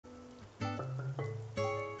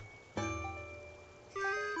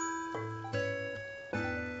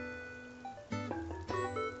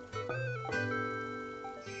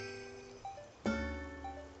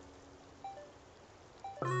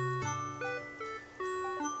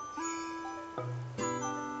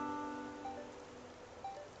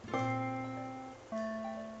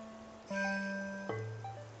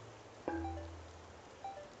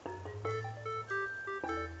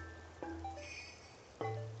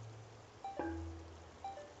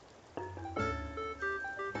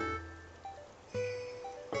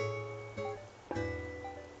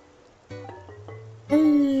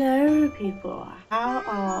Hello people, how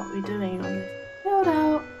are we doing on this chilled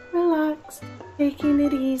out, relaxed, taking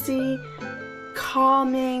it easy,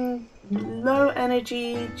 calming, low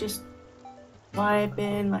energy, just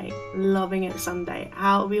vibing, like loving it Sunday?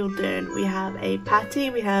 How are we all doing? We have a patty,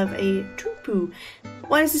 we have a tupu.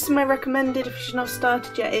 Why is this my recommended if you've not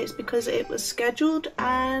started yet? It's because it was scheduled,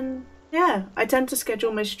 and yeah, I tend to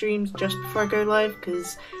schedule my streams just before I go live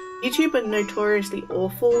because YouTube are notoriously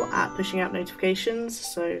awful at pushing out notifications,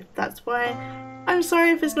 so that's why. I'm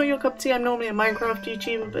sorry if it's not your cup of tea. I'm normally a Minecraft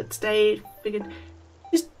YouTuber, but today figured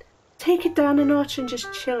just take it down a notch and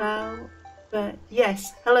just chill out. But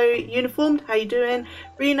yes, hello Uniformed, how you doing?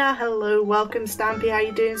 Rena, hello, welcome. Stampy, how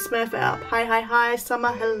you doing? Smurf it up, hi.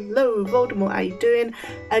 Summer, hello. Voldemort, how you doing?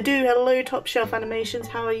 Adu, hello. Top Shelf Animations,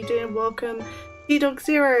 how are you doing? Welcome. T-Dog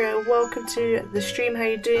Zero, welcome to the stream, how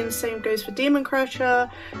you doing? Same goes for Demon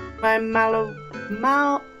Crusher. My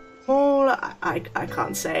I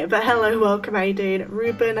can't say it, but hello, welcome, how you doing?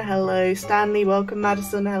 Ruben, hello. Stanley, welcome.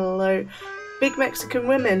 Madison, hello. Big Mexican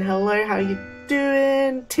Women, hello, how you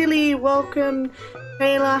doing? Tilly, welcome.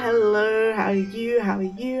 Taylor, hello, how are you?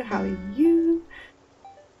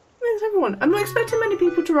 There's everyone. I'm not expecting many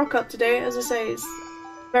people to rock up today. As I say, it's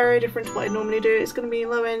very different to what I normally do. It's going to be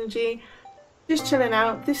low energy, just chilling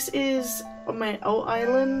out. This is on my old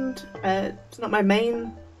island. It's not my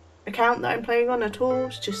main account that I'm playing on at all.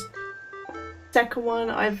 It's just second one.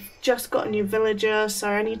 I've just got a new villager, so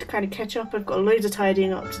I need to kind of catch up. I've got loads of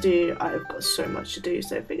tidying up to do. I've got so much to do,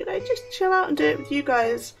 so I figured I'd just chill out and do it with you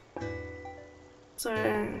guys. So,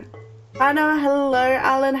 Anna, hello.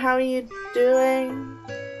 Alan, how are you doing?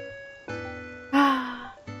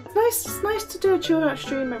 It's nice to do a chilled out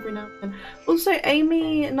stream every now and then. Also,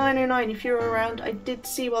 Amy909, if you're around, I did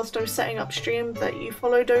see whilst I was setting up stream that you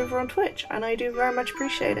followed over on Twitch, and I do very much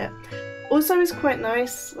appreciate it. Also, it's quite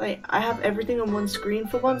nice, like, I have everything on one screen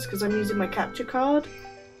for once because I'm using my capture card.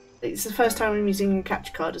 It's the first time I'm using a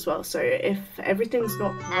capture card as well, so if everything's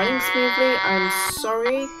not running smoothly, I'm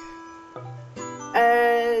sorry.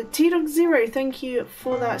 T-Dog Zero, thank you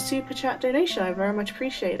for that super chat donation. I very much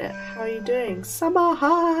appreciate it. How are you doing? Summer,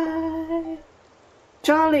 hi!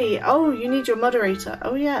 Charlie, oh, you need your moderator.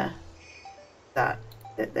 Oh yeah. There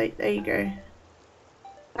you go.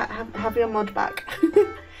 Have your mod back.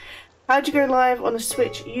 How'd you go live on a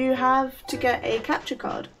Switch? You have to get a capture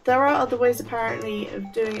card. There are other ways apparently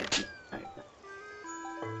of doing it.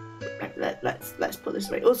 Let's put this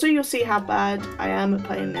away. Also, you'll see how bad I am at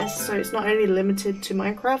playing this. So it's not only limited to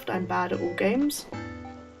Minecraft. I'm bad at all games.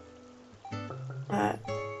 Yeah.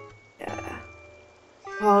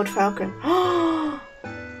 Wild falcon.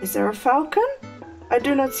 Is there a falcon? I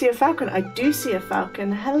do not see a falcon. I do see a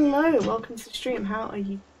falcon. Hello, welcome to the stream. How are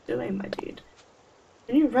you doing, my dude?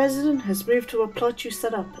 A new resident has moved to a plot you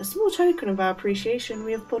set up. A small token of our appreciation.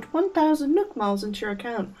 We have put 1,000 Nook miles into your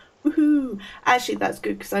account. Woohoo! Actually, that's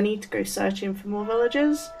good because I need to go searching for more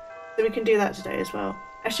villagers, so we can do that today as well.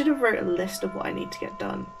 I should have wrote a list of what I need to get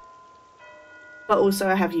done, but also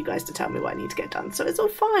I have you guys to tell me what I need to get done, so it's all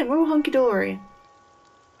fine. We're all hunky-dory.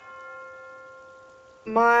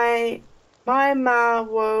 My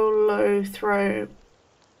Mawolo throw.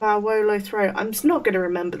 I'm just not going to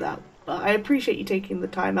remember that, but I appreciate you taking the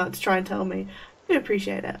time out to try and tell me. I do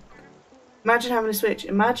appreciate it. Imagine having a Switch.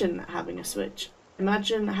 Imagine having a Switch.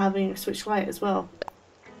 Imagine having a Switch Lite as well,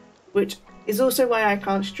 which is also why I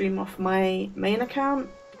can't stream off my main account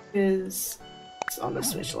because it's on the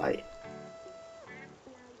Switch Lite.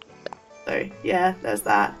 So yeah, there's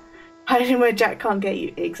that. Hiding where Jack can't get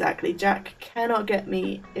you. Exactly, Jack cannot get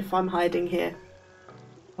me if I'm hiding here.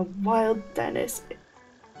 A wild Dennis.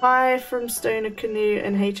 Hi from Stoner Canoe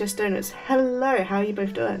and HS Donuts. Hello, how are you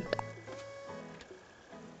both doing?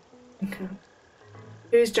 Okay.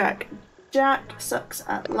 Who's Jack? Jack sucks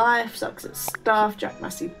at life, sucks at stuff, Jack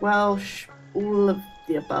Massey Welsh, all of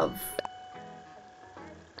the above.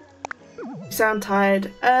 You sound tired.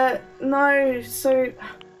 No, so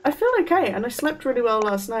I feel okay and I slept really well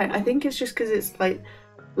last night. I think it's just because it's like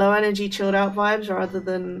low energy chilled out vibes rather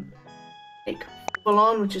than like full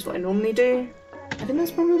on, which is what I normally do. I think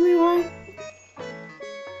that's probably why.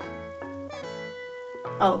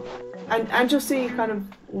 Oh. And you'll see kind of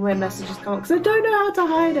where messages come up because I don't know how to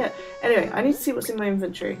hide it. Anyway, I need to see what's in my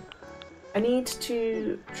inventory. I need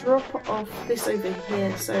to drop off this over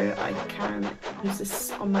here so I can use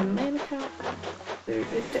this on my main account.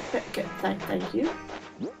 Thank you.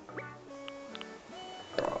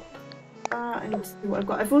 Drop. I need to see what I've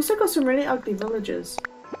got. I've also got some really ugly villagers.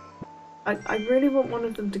 I really want one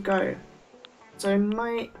of them to go. So I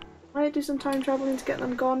might do some time traveling to get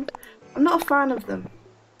them gone. I'm not a fan of them.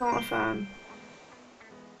 Not a fan.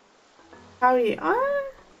 How are you?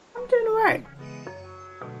 I'm doing alright.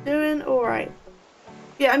 Doing alright.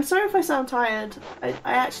 Yeah, I'm sorry if I sound tired. I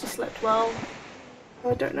actually slept well.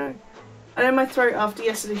 I don't know. I know my throat after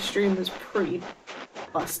yesterday's stream was pretty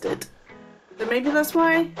busted. So maybe that's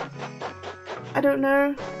why? I don't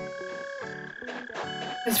know.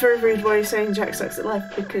 It's very rude why you're saying Jack sucks at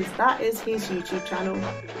life, because that is his YouTube channel.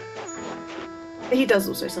 He does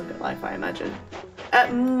also suck at life, I imagine.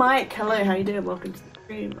 Mike, hello, how you doing? Welcome to the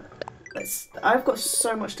stream. I've got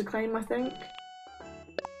so much to claim, I think.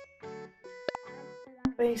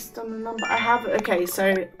 Based on the number I have. Okay,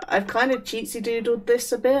 so I've kind of cheatsy doodled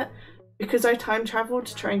this a bit because I time traveled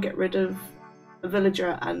to try and get rid of a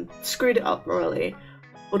villager and screwed it up royally,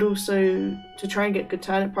 but also to try and get good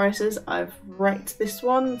turnip prices. I've wrecked this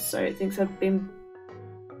one, so it thinks I've been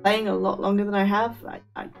playing a lot longer than I have.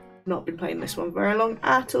 I've not been playing this one very long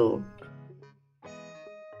at all.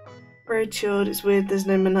 Very chilled. It's weird there's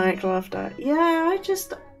no maniac laughter. Yeah,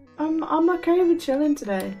 I'm okay with chilling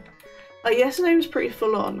today. Like, yesterday was pretty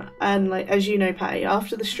full on, and like, as you know, Patty,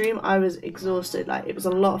 after the stream I was exhausted. Like, it was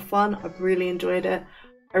a lot of fun. I really enjoyed it.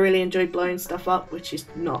 I really enjoyed blowing stuff up, which is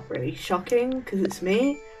not really shocking because it's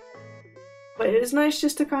me. But it was nice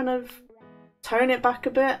just to kind of tone it back a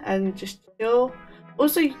bit and just chill.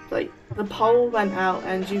 Also, like, the poll went out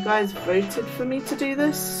and you guys voted for me to do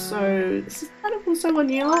this, so this is kind of also on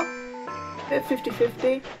you lot. A bit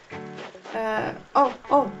 50-50.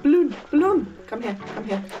 Oh, balloon! Come here.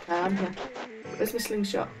 Where's my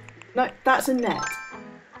slingshot? No, that's a net.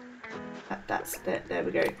 That's it. There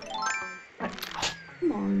we go. Right. Oh,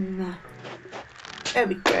 come on. There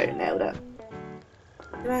we go. Nailed it.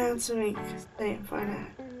 Around to me. Stay and find out.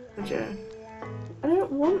 I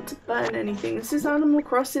don't want to burn anything. This is Animal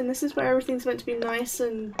Crossing. This is where everything's meant to be nice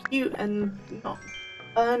and cute and not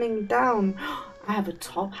burning down. I have a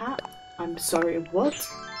top hat. I'm sorry, what?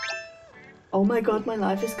 Oh my god, my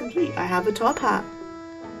life is complete. I have a top hat.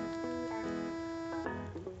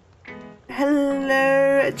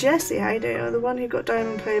 Hello, Jessie. How you doing? Oh, the one who got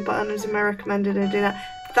diamond play button was in my recommended I do that.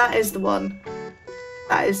 That is the one.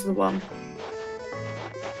 That is the one.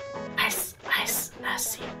 Nice,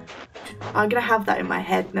 Mercy. I'm gonna have that in my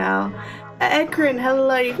head now. Ekrin,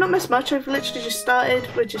 hello. You've not missed much. I've literally just started.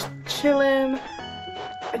 We're just chilling.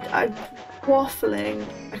 I'm waffling.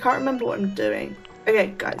 I can't remember what I'm doing.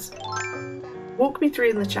 Okay, guys. Walk me through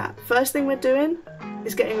in the chat. First thing we're doing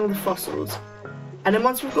is getting all the fossils. And then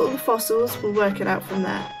once we've got all the fossils, we'll work it out from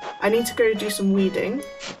there. I need to go do some weeding.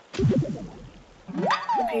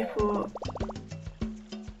 People...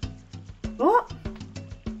 What?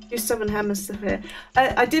 Use Southern Hemisphere.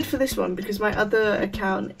 I did for this one because my other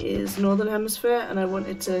account is Northern Hemisphere and I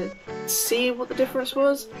wanted to see what the difference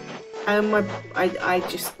was. And I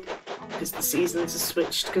just... because the seasons are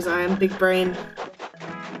switched because I am big brain.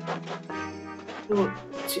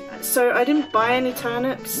 So I didn't buy any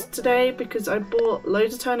turnips today because I bought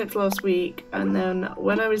loads of turnips last week, and then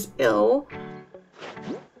when I was ill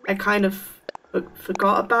I kind of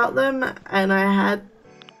forgot about them, and I had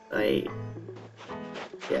like,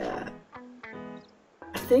 yeah,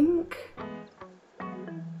 I think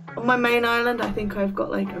on my main island I think I've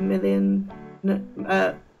got like 1 million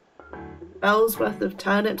bells worth of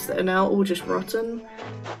turnips that are now all just rotten,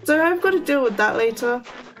 so I've got to deal with that later.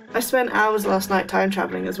 I spent hours last night time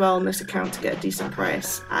travelling as well on this account to get a decent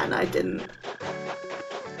price, and I didn't.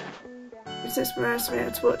 Is this where else we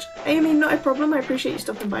had to watch? Amy, not a problem. I appreciate you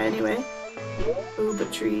stopping by anyway. Oh,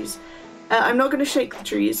 but trees. I'm not going to shake the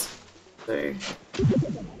trees, so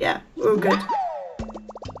yeah, we're all good. I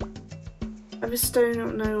have a stone out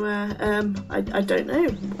of nowhere. I don't know.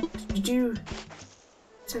 Did you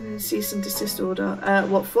send a cease and desist order?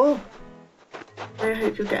 What for? I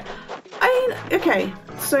hope you'll get. Okay,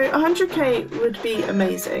 so 100k would be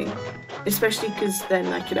amazing, especially because then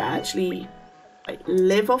I could actually like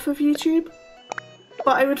live off of YouTube.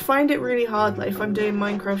 But I would find it really hard, like if I'm doing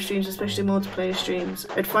Minecraft streams, especially multiplayer streams,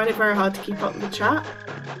 I'd find it very hard to keep up with the chat.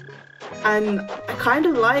 And I kind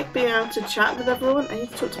of like being able to chat with everyone. I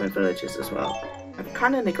need to talk to my villagers as well. I've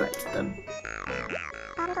kind of neglected them.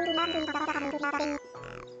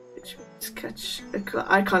 Catch a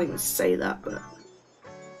I can't even say that, but.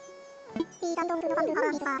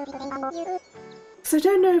 So I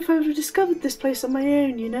don't know if I would have discovered this place on my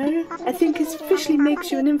own, you know? I think it officially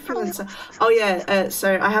makes you an influencer. Oh yeah,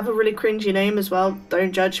 so I have a really cringy name as well,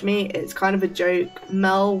 don't judge me, it's kind of a joke.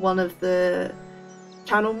 Mel, one of the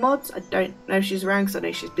channel mods, I don't know if she's around because I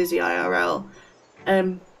know she's busy IRL.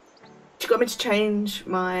 She got me to change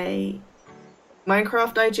my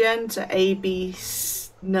Minecraft IGN to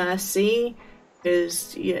theycallmenursey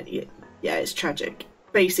because, yeah, it's tragic.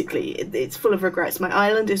 basically, it's full of regrets. My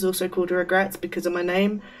island is also called Regrets because of my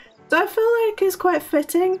name. So I feel like it's quite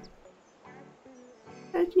fitting.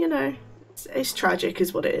 And, you know, it's tragic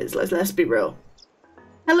is what it is. Let's be real.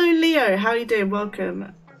 Hello, Leo. How are you doing?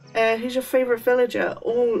 Welcome. Who's your favourite villager?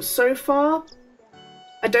 Oh, so far,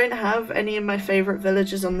 I don't have any of my favourite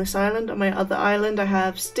villagers on this island. On my other island, I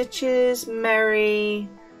have Stitches, Mary,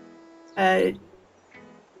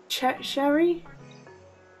 Sherry,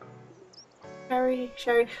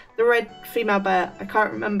 the red female bear. I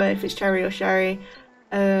can't remember if it's Cherry or Sherry.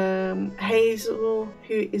 Hazel,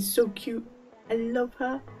 who is so cute. I love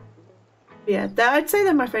her. Yeah, I'd say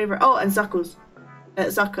they're my favourite. Oh, and Zuckles.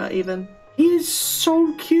 Zucker, even. He is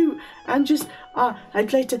so cute. And just,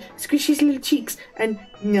 I'd like to squish his little cheeks. And,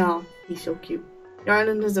 no, he's so cute. Your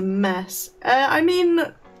island is a mess. I mean,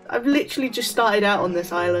 I've literally just started out on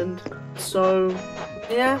this island. So,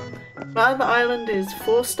 yeah. My other island is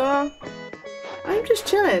 4-star. I'm just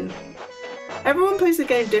chilling. Everyone plays the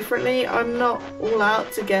game differently. I'm not all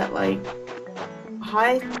out to get, like,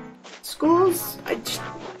 high scores.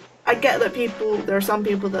 I get that there are some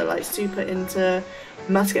people that are, like, super into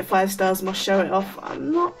must get 5 stars, must show it off.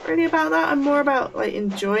 I'm not really about that. I'm more about, like,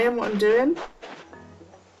 enjoying what I'm doing.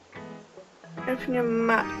 Open your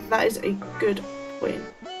map. That is a good point.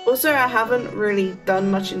 Also, I haven't really done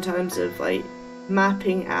much in terms of, like,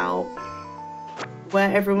 mapping out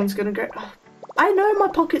where everyone's gonna go. Oh, I know my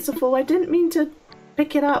pockets are full. I didn't mean to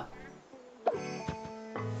pick it up.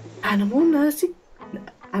 Animal Nursey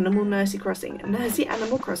Crossing. Nursey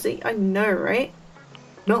Animal Crossing. I know, right?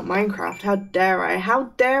 Not Minecraft. How dare I? How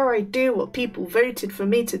dare I do what people voted for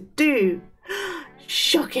me to do?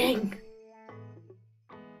 Shocking.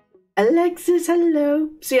 Alexis, hello.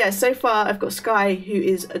 So yeah, so far I've got Sky, who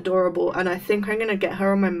is adorable, and I think I'm gonna get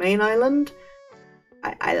her on my main island.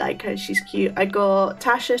 I like her, she's cute. I got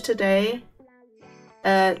Tasha today.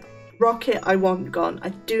 Rocket I want gone. I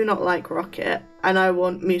do not like Rocket, and I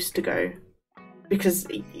want Moose to go because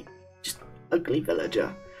just ugly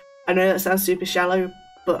villager. I know that sounds super shallow,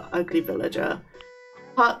 but ugly villager.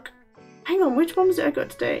 Huck, hang on, which one was it I got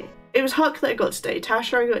today? It was Huck that I got today.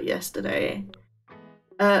 Tasha I got yesterday.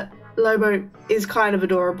 Lobo is kind of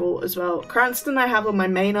adorable as well. Cranston I have on my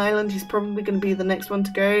main island. He's probably going to be the next one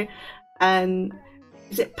to go. And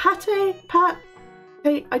is it Pat?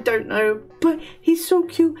 Hey, I don't know, but he's so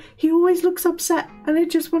cute. He always looks upset, and I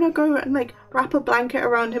just want to go and like wrap a blanket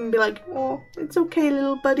around him and be like, oh, it's okay,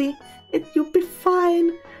 little buddy. You'll be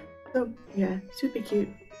fine. So yeah, super cute.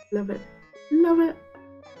 Love it. Love it.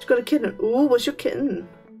 She's got a kitten. Oh, what's your kitten?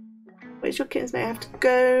 Where's your kitten's name? I have to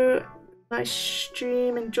go. Nice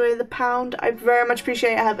stream. Enjoy the pound. I very much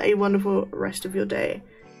appreciate it. Have a wonderful rest of your day.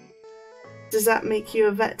 Does that make you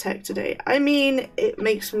a vet tech today? I mean, it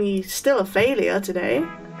makes me still a failure today.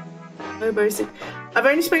 Lobo, I've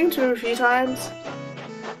only spoken to him a few times.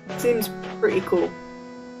 Seems pretty cool.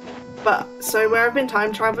 But, so where I've been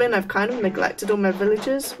time traveling, I've kind of neglected all my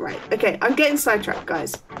villagers. Right, okay, I'm getting sidetracked,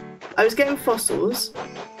 guys. I was getting fossils.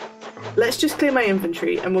 Let's just clear my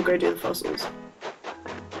inventory and we'll go do the fossils.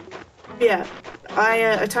 Yeah,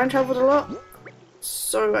 I time traveled a lot.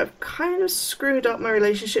 So I've kind of screwed up my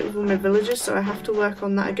relationship with all my villagers, so I have to work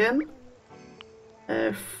on that again.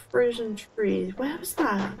 Frozen trees. Where was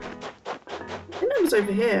that? I think that was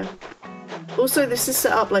over here. Also, this is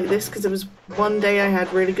set up like this because there was one day I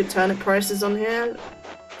had really good turnip prices on here.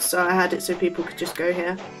 So I had it so people could just go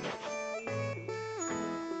here.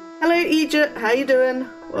 Hello, Egypt. How you doing?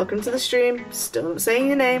 Welcome to the stream. Still not saying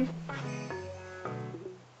your name.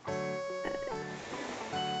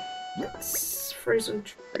 Frozen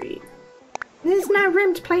tree. There's no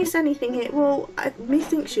room to place anything here. Well,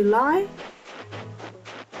 methinks you lie.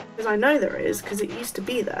 Because I know there is, because it used to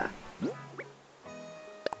be there.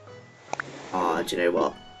 Oh, do you know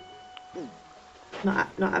what? Not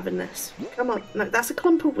having this. Come on. No, that's a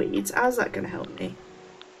clump of weeds. How's that going to help me?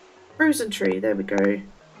 Frozen tree. There we go.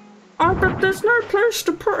 Oh, but there's no place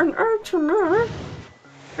to put an egg in there.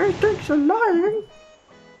 I think you're lying.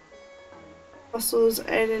 Fossils,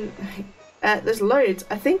 I didn't... there's loads.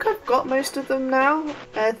 I think I've got most of them now,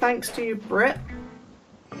 thanks to you, Brit.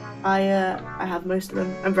 I have most of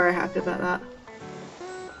them. I'm very happy about that.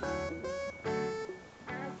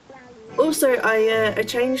 Also, I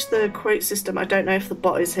changed the quote system. I don't know if the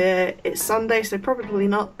bot is here. It's Sunday, so probably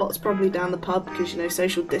not. Bot's probably down the pub because, you know,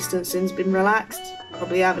 social distancing's been relaxed.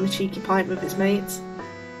 Probably having a cheeky pint with his mates.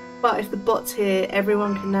 But if the bot's here,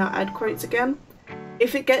 everyone can now add quotes again.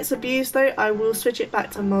 If it gets abused though, I will switch it back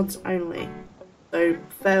to mods only. So,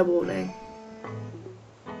 fair warning.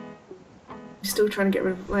 I'm still trying to get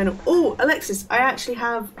rid of Lionel. Oh, Alexis, I actually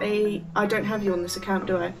have a... I don't have you on this account,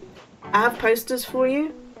 do I? I have posters for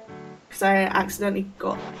you because I accidentally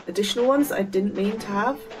got additional ones that I didn't mean to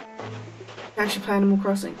have. Actually play Animal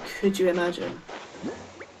Crossing, could you imagine?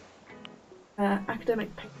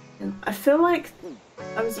 Academic painting. I feel like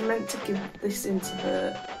I was meant to give this into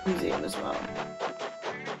the museum as well.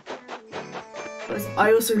 But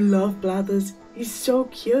I also love Blathers. He's so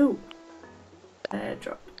cute.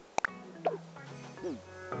 Drop.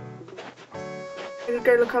 I'm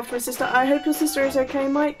gonna go look after my sister. I hope your sister is okay,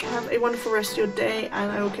 Mike. Have a wonderful rest of your day,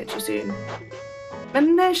 and I will catch you soon.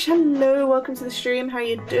 Manesh, hello, welcome to the stream. How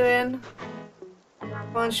you doing?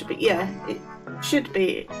 One should be, yeah, it should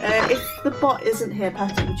be. If the bot isn't here,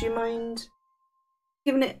 Patty, would you mind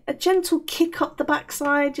giving it a gentle kick up the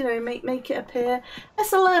backside? You know, make it appear.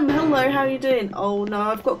 SLM, hello, how are you doing? Oh no,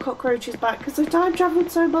 I've got cockroaches back because I've time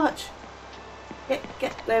travelled so much.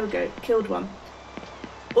 There we go, killed one.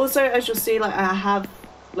 Also, as you'll see, like I have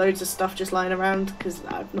loads of stuff just lying around because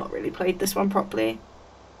I've not really played this one properly.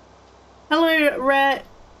 Hello, Rare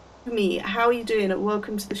Me, how are you doing?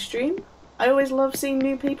 Welcome to the stream. I always love seeing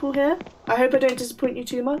new people here. I hope I don't disappoint you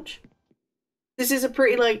too much. This is a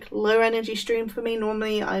pretty like low energy stream for me.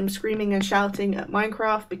 Normally I'm screaming and shouting at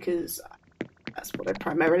Minecraft because that's what I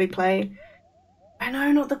primarily play. I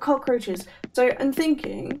know, not the cockroaches. So I'm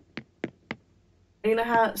thinking, you know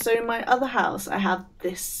how, so in my other house I have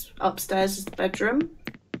this upstairs as the bedroom.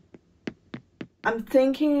 I'm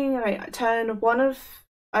thinking I turn one of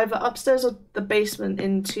either upstairs or the basement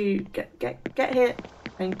into, get here,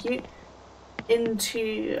 thank you,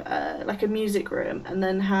 into like a music room, and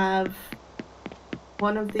then have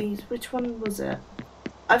one of these, which one was it?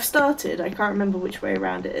 I've started, I can't remember which way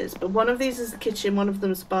around it is, but one of these is the kitchen, one of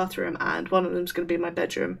them is the bathroom, and one of them is going to be my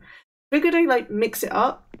bedroom. We're going to like mix it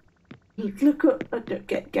up. Look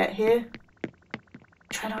at, get here.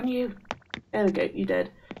 Tread on you. There we go, you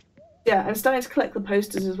did. Yeah, I'm starting to collect the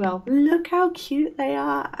posters as well. Look how cute they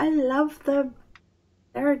are. I love them.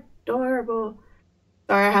 They're adorable.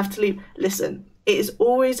 Sorry, I have to leave. Listen, it is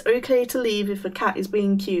always okay to leave if a cat is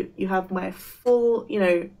being cute. You have my full, you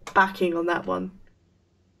know, backing on that one.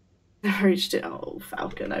 Never reached it. Oh,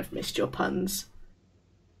 Falcon, I've missed your puns.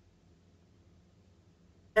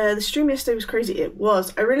 The stream yesterday was crazy. It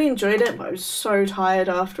was. I really enjoyed it, but I was so tired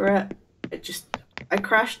after it. I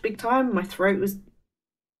crashed big time. My throat was,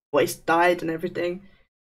 voice died and everything.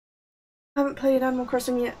 I haven't played Animal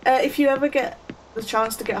Crossing yet. If you ever get the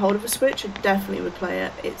chance to get hold of a Switch, I definitely would play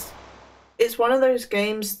it. It's one of those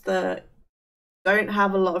games that don't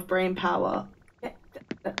have a lot of brain power.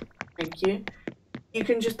 Thank you. You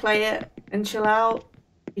can just play it and chill out.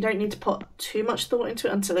 You don't need to put too much thought into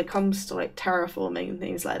it until it comes to like terraforming and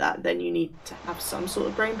things like that. Then you need to have some sort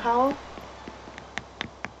of brain power.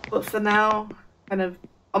 But for now, kind of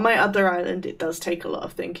on my other island, it does take a lot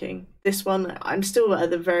of thinking. This one, I'm still at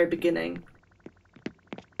the very beginning.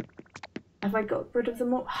 Have I got rid of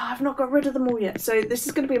them all? Oh, I've not got rid of them all yet. So this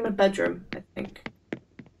is going to be my bedroom, I think.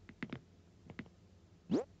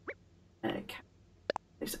 Okay.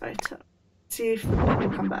 This item. See if the bot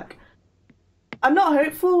will come back. I'm not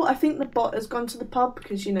hopeful. I think the bot has gone to the pub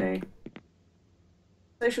because, you know,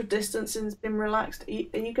 social distancing's been relaxed. Are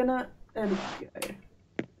you gonna... There we go.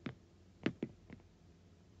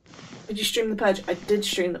 Did you stream the Purge? I did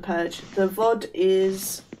stream the Purge. The VOD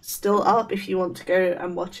is still up if you want to go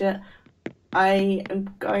and watch it. I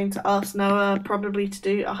am going to ask Noah probably to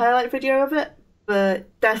do a highlight video of it, but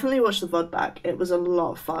definitely watch the VOD back. It was a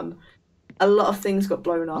lot of fun. A lot of things got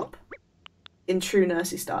blown up in true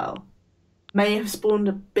Nursey style. May have spawned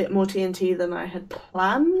a bit more TNT than I had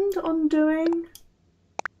planned on doing.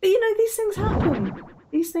 But you know, these things happen.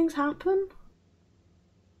 These things happen.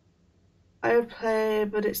 I would play,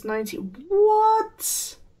 but it's 90.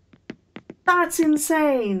 What? That's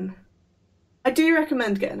insane. I do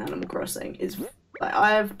recommend getting Animal Crossing. It's like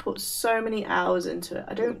I have put so many hours into it.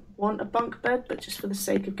 I don't want a bunk bed, but just for the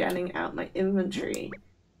sake of getting out my inventory.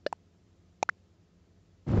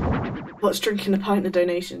 What's drinking a pint of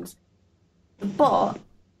donations? The bot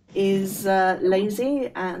is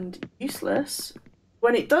lazy and useless.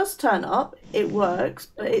 When it does turn up, it works,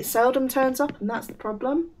 but it seldom turns up, and that's the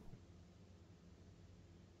problem.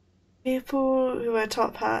 People who wear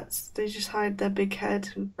top hats, they just hide their big head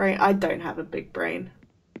and brain. I don't have a big brain.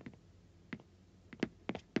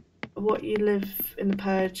 What you live in the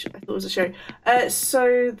Purge, I thought it was a show.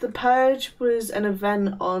 So the Purge was an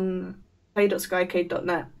event on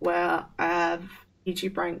play.skycade.net where I have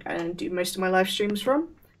YouTube rank and do most of my live streams from.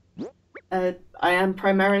 I am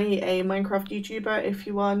primarily a Minecraft YouTuber if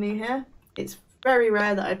you are new here. It's very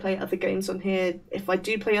rare that I play other games on here. If I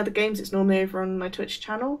do play other games, it's normally over on my Twitch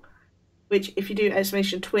channel, which if you do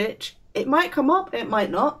 !Twitch, It might come up, it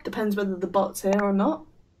might not. Depends whether the bot's here or not.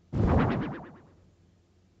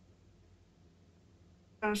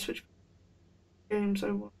 I'll switch games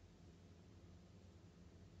over.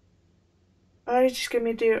 Oh, just give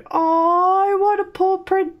me a do. Oh, I want a paw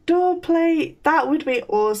print door plate. That would be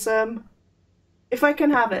awesome. If I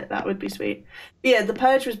can have it, that would be sweet. But yeah, the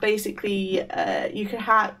purge was basically you could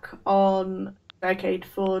hack on Arcade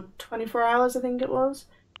for 24 hours, I think it was.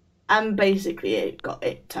 And basically it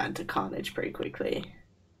turned to carnage pretty quickly.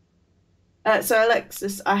 So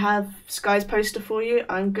Alexis, I have Sky's poster for you.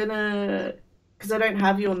 I'm gonna, because I don't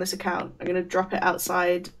have you on this account, I'm gonna drop it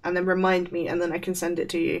outside and then remind me and then I can send it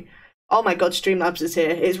to you. Oh my god, Streamlabs is here.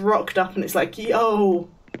 It's rocked up and it's like, yo!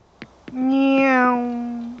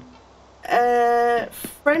 Meow.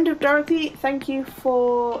 Friend of Dorothy, thank you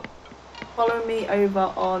for following me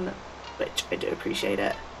over on Twitch. I do appreciate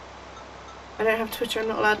it. I don't have Twitter, I'm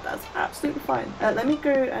not allowed. That's absolutely fine. Let me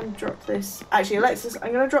go and drop this. Actually, Alexis,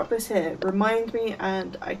 I'm going to drop this here. Remind me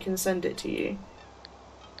and I can send it to you.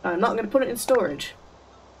 I'm not going to put it in storage.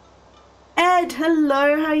 Ed,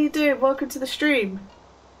 hello, how you doing? Welcome to the stream.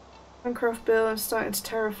 Minecraft Bill, I'm starting to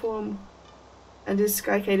terraform. And is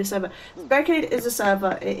Skycade a server? Skycade is a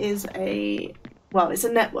server. It is a, well, it's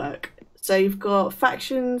a network. So you've got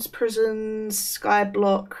factions, prisons,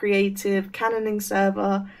 Skyblock, creative, cannoning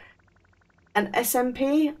server, and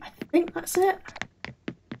SMP. I think that's it.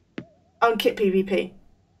 Oh, and Kit PvP.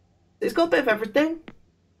 It's got a bit of everything.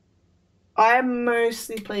 I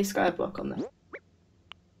mostly play Skyblock on there.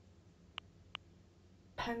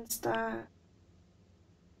 Penstat.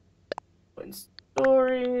 Put in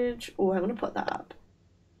storage. Oh, I want to put that up.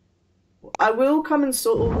 I will come and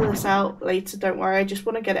sort all this out later, don't worry. I just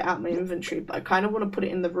want to get it out of my inventory, but I kind of want to put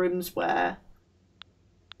it in the rooms where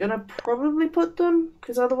I'm gonna probably put them,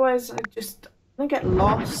 because otherwise I'm gonna get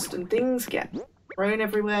lost and things get thrown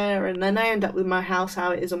everywhere, and then I end up with my house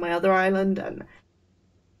how it is on my other island, and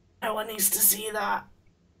no one needs to see that.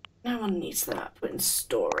 No one needs that. Put in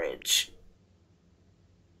storage.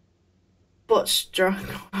 Bot struck.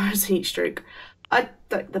 Where's heat stroke?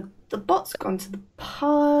 The bot's gone to the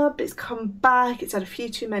pub, it's come back, it's had a few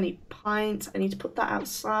too many pints. I need to put that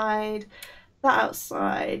outside, that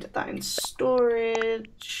in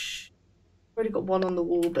storage. Already got one on the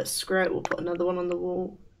wall, but screw it, we'll put another one on the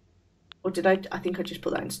wall. Or did I think I just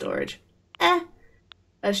put that in storage. A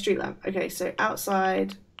street lamp. Okay, so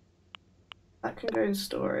outside, that can go in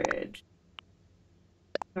storage.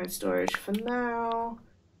 Go in storage for now.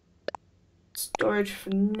 Storage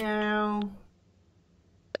for now.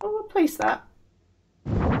 I'll replace that.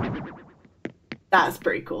 That's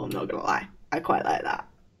pretty cool, I'm not gonna lie. I quite like that.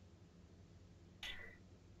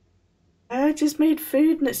 I just made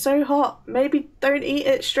food and it's so hot. Maybe don't eat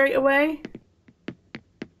it straight away.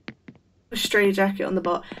 A stray jacket on the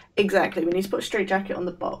bot. Exactly, we need to put a straight jacket on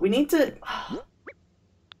the bot. We need to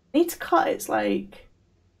cut its like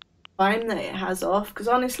time that it has off, because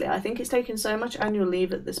honestly I think it's taken so much annual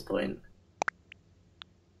leave at this point.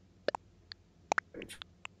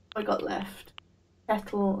 I got left.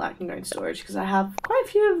 Kettle, that can go in storage because I have quite a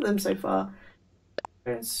few of them so far.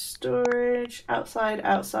 Go in storage, outside,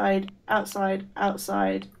 outside, outside,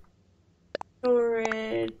 outside.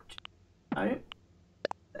 Storage. No.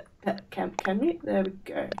 Can we? There we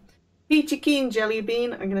go. Peachy Keen Jelly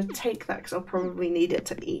Bean. I'm going to take that because I'll probably need it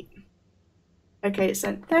to eat. Okay, it's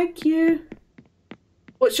sent. Thank you.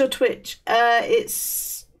 What's your Twitch?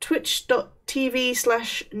 It's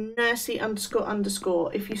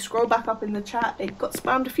twitch.tv/nursey__. If you scroll back up in the chat, it got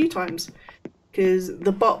spammed a few times because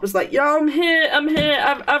the bot was like, "Yo, I'm here.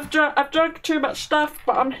 I've drunk too much stuff,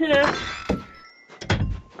 but I'm here."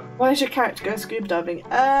 Why is your character going scuba diving?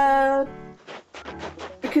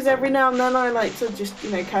 Because every now and then I like to just, you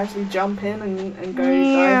know, casually jump in and go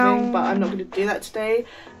diving, but I'm not going to do that today.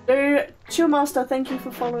 So, Chillmaster, thank you for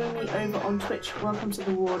following me over on Twitch. Welcome to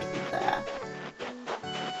the ward there.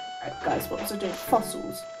 Alright guys, what was I doing?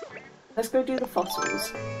 Fossils. Let's go do the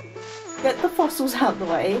fossils. Get the fossils out of the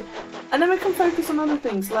way, and then we can focus on other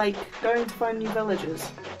things, like going to find new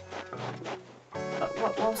villagers.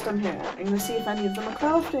 But whilst I'm here, I'm going to see if any of them are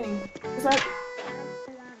crafting. Is that...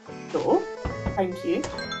 Sure. Thank you.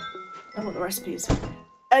 I want the recipes.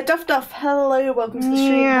 Duff, hello, welcome to the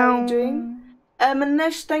stream. How are you doing?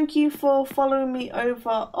 Manesh, thank you for following me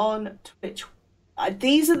over on Twitch.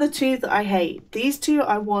 These are the two that I hate. These two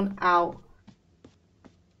I want out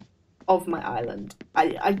of my island.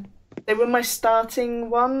 They were my starting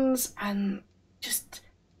ones, and just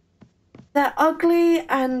they're ugly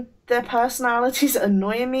and their personalities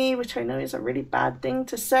annoy me, which I know is a really bad thing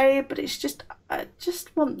to say, but it's just I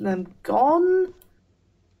just want them gone.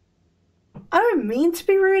 I don't don't mean to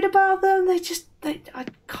be rude about them. I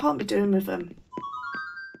can't be doing with them.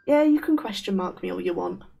 Yeah, you can question mark me all you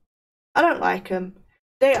want. I don't like them.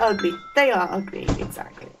 They're ugly. They are ugly,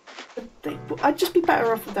 exactly. I'd just be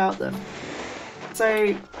better off without them.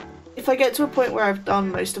 So, if I get to a point where I've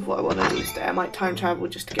done most of what I want to do today, I might time travel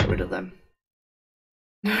just to get rid of them.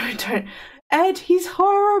 No, I don't. Ed, he's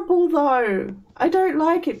horrible though. I don't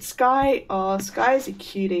like it. Sky, oh, Sky is a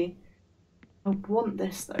cutie. I want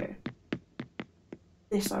this though.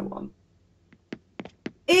 This I want.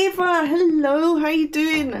 Ava, hello, how you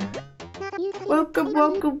doing? Welcome,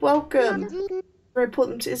 welcome, welcome. Report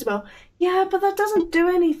them to Isabel. Yeah, but that doesn't do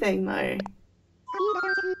anything though.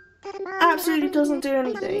 Absolutely doesn't do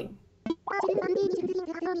anything.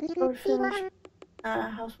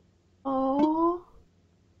 House. Oh,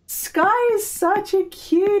 Sky is such a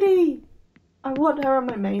cutie. I want her on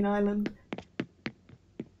my main island.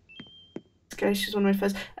 Sky, she's one of my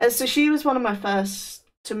first. So she was one of my first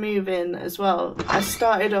to move in as well. I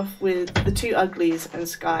started off with the two uglies and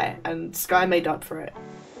Sky made up for it.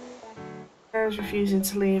 I was refusing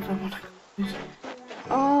to leave. I want to.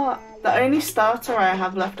 Oh, the only starter I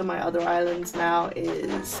have left on my other islands now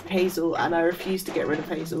is Hazel, and I refuse to get rid of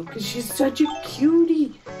Hazel because she's such a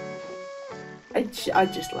cutie. I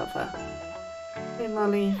just love her. Hey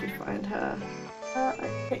Molly, if we find her.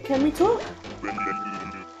 Can we talk?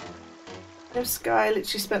 If Sky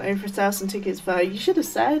literally spent over 1,000 tickets for her, you should have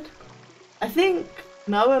said. I think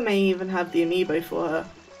Noah may even have the amiibo for her.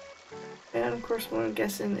 And of course what I'm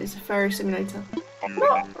guessing is a fairy simulator.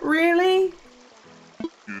 Not really.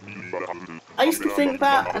 I used to think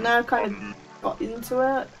that, and now I've kind of got into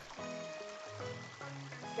it.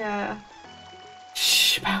 Yeah.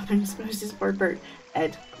 Shh, about Moses Bird.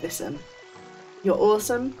 Ed, listen. You're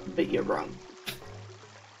awesome, but you're wrong.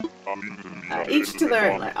 Each to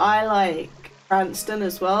their own. Like, I like Cranston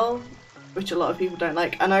as well, which a lot of people don't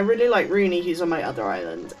like, and I really like Rooney, who's on my other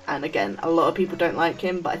island. And again, a lot of people don't like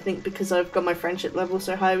him, but I think because I've got my friendship level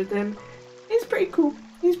so high with him, he's pretty cool.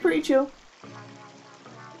 He's pretty chill.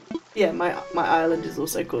 Yeah, my island is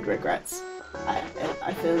also called Regrets.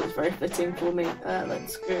 I feel it's very fitting for me.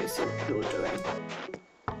 Let's go see what you're doing.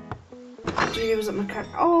 Julie was at my cat.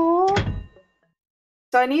 Oh.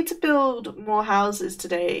 So I need to build more houses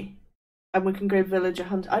today, and we can go villager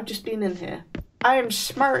hunt. I've just been in here. I am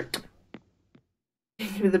smart.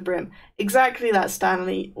 With the brim. Exactly that,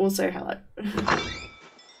 Stanley. Also, hello.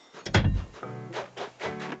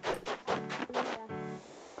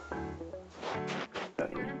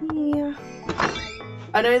 Yeah.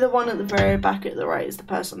 I know the one at the very back at the right is the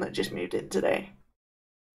person that just moved in today.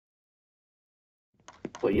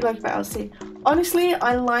 What do you like about LC? Honestly,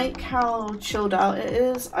 I like how chilled out it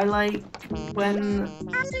is. I like when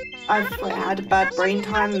I've like, had a bad brain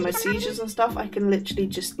time and my seizures and stuff, I can literally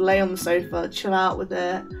just lay on the sofa, chill out with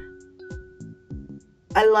it.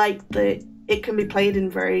 I like that it can be played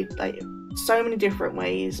in very, like, so many different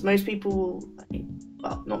ways. Most people,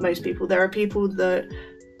 well, not most people, there are people that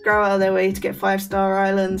go out of their way to get 5-star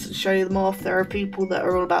islands and show them off. There are people that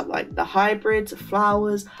are all about like the hybrids, the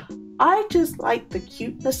flowers. I just like the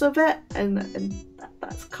cuteness of it, and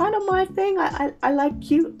that's kind of my thing. I like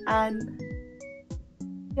cute, and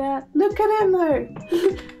yeah, look at him though.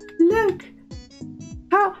 Look,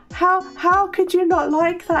 how could you not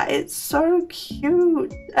like that? It's so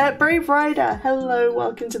cute. Brave Rider, hello,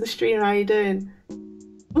 welcome to the stream. How you doing?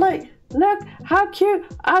 Look how cute,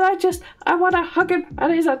 and I want to hug him,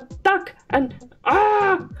 and he's a duck, and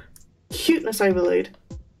cuteness overload.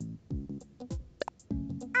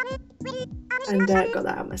 And got that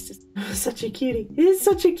out of my system. Such a cutie. He's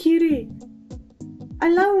such a cutie. I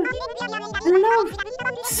love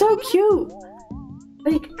it. So cute.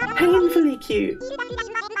 Like, painfully cute.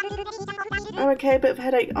 I'm okay, a bit of a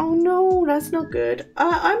headache. Oh no, that's not good.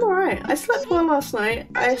 I'm alright. I slept well last night.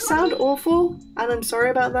 I sound awful, and I'm sorry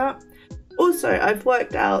about that. Also, I've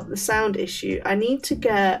worked out the sound issue. I need to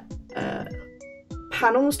get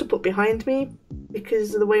panels to put behind me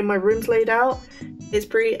because of the way my room's laid out. It's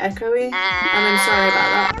pretty echoey, and I'm sorry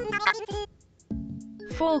about that.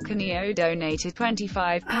 Falconio donated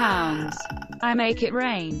 £25. I make it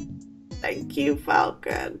rain. Thank you,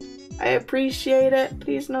 Falcon. I appreciate it.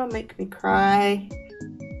 Please don't make me cry.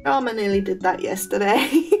 Alma nearly did that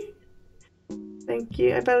yesterday. Thank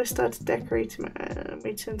you. I better start decorating my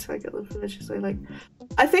wait until I get the villagers I like.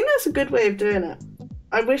 I think that's a good way of doing it.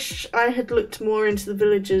 I wish I had looked more into the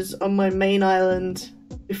villagers on my main island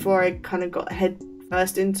before I kind of got head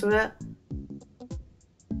first into it.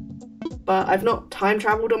 But I've not time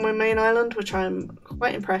travelled on my main island, which I'm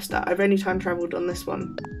quite impressed at. I've only time travelled on this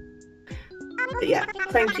one. But yeah,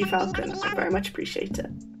 thank you, Falcon. I very much appreciate it.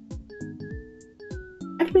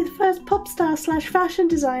 to be the first pop star / fashion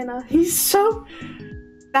designer. He's so...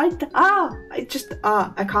 I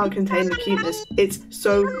can't contain the cuteness. It's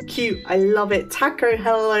so cute. I love it. Taco,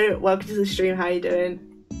 hello. Welcome to the stream. How you doing?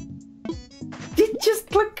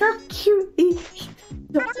 Just look how cute he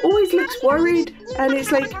always looks worried, and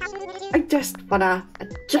it's like, I just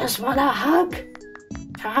wanna hug.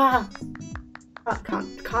 I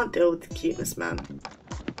can't deal with the cuteness, man.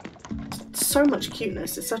 So much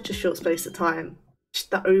cuteness in such a short space of time.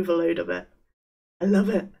 Just the overload of it. I love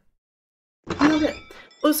it. I love it.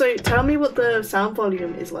 Also, tell me what the sound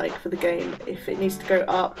volume is like for the game, if it needs to go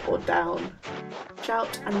up or down.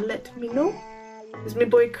 Shout and let me know. There's my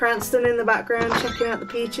boy Cranston in the background checking out the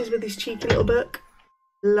peaches with his cheeky little book.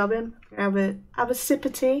 Love him. Have a sip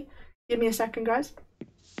of tea. Give me a second, guys.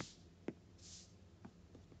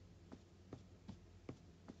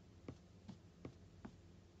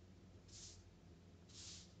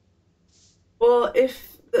 Well,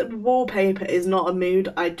 if the wallpaper is not a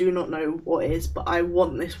mood, I do not know what is, but I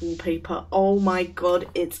want this wallpaper. Oh my god,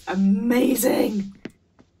 it's amazing!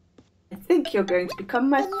 I think you're going to become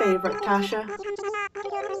my favourite, Tasha.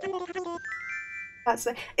 That's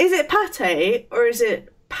it. Is it pate or is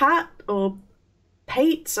it pat or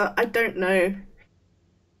pates? I don't know.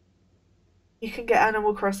 You can get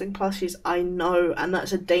Animal Crossing plushies, I know, and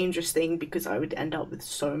that's a dangerous thing because I would end up with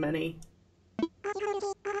so many.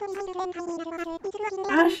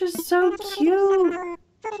 Tasha's so cute.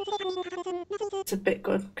 It's a bit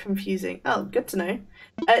confusing. Oh, good to know.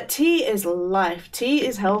 Tea is life. Tea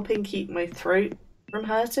is helping keep my throat from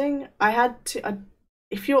hurting. I had to...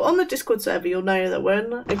 if you're on the Discord server, you'll know that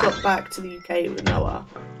when I got back to the UK with Noah,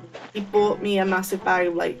 he bought me a massive bag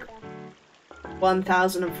of like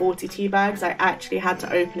 1,040 tea bags. I actually had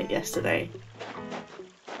to open it yesterday.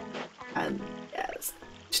 And yeah, it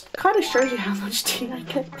just kind of shows you how much tea I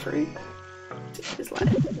get through. It's like...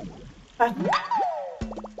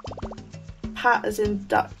 Pat as in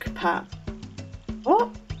duck pat. What?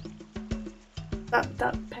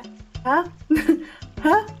 That huh?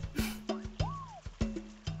 Huh?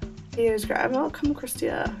 Here's great. I've not come across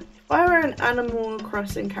yet. If I were an Animal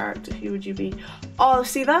Crossing character, who would you be? Oh,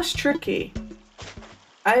 see, that's tricky.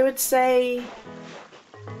 I would say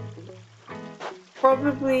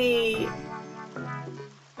probably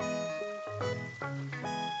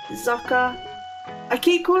Zucker. I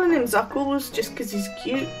keep calling him Zuckles just because he's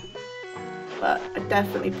cute, but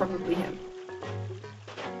definitely probably him.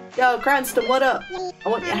 Yo, Cranston, what up? I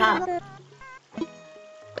want your hat.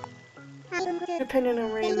 Your opinion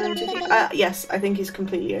on Raymond? Do you think? Yes, I think he's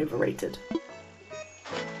completely overrated.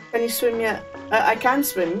 Can you swim yet? I can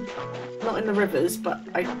swim, not in the rivers, but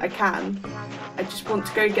I can. I just want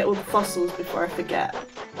to go get all the fossils before I forget.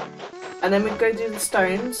 And then we go do the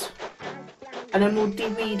stones, and then we'll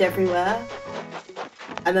de-weed everywhere,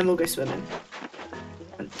 and then we'll go swimming.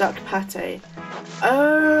 And duck pate.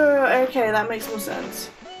 Oh, okay, that makes more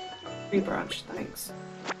sense. Tree branch, thanks.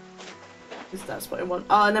 Because that's what I want.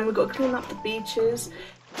 Oh, and then we've got to clean up the beaches.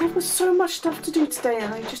 There was so much stuff to do today,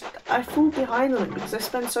 and I fall behind on it because I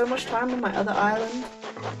spend so much time on my other island.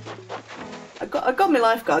 I got my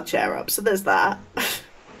lifeguard chair up, so there's that.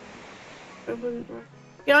 I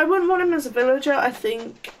wouldn't want him as a villager. I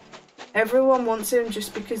think everyone wants him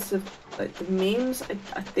just because of like the memes.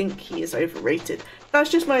 I think he is overrated. That's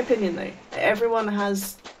just my opinion though. Everyone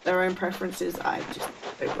has their own preferences. I just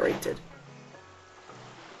overrated.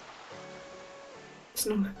 It's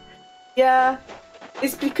not. Yeah,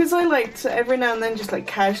 it's because I like to every now and then just like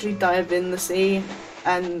casually dive in the sea,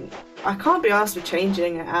 and I can't be asked for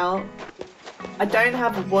changing it out. I don't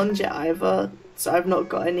have a one jet either, so I've not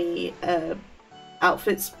got any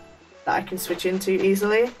outfits that I can switch into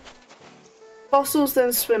easily. Fossils,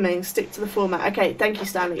 then swimming, stick to the format. Okay, thank you,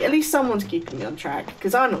 Stanley. At least someone's keeping me on track,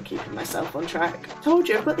 because I'm not keeping myself on track. Told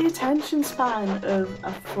you, I've got the attention span of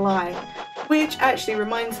a fly. Which actually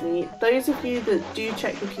reminds me, those of you that do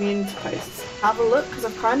check the community posts, have a look, because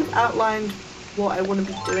I've kind of outlined what I want to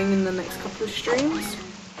be doing in the next couple of streams.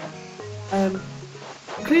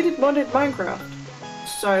 Included modded Minecraft.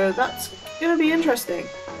 So that's going to be interesting.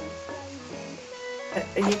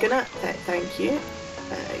 Are you gonna? Thank you.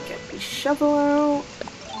 Get the shovel out.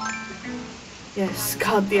 Yes,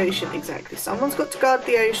 guard the ocean, exactly. Someone's got to guard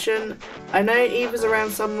the ocean. I know Eva's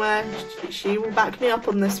around somewhere. She will back me up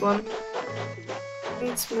on this one.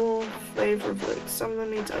 Needs more flavour of look.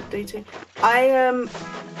 Someone needs updating.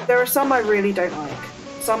 There are some I really don't like.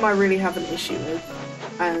 Some I really have an issue with.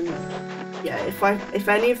 And yeah, if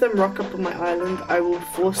any of them rock up on my island, I will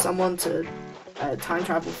force someone to time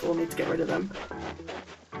travel for me to get rid of them.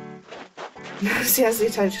 She has the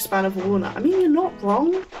attention span of a walnut. I mean, you're not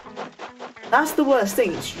wrong. That's the worst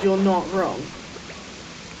thing, is you're not wrong.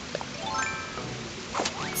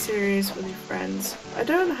 Serious with your friends. I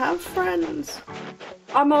don't have friends.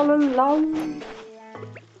 I'm all alone.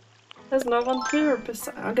 There's no one here.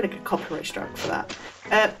 I'm gonna get copyright struck for that.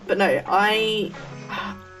 But no, I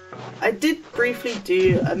did briefly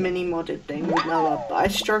do a mini modded thing with Noah, but I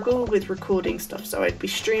struggle with recording stuff, so I'd be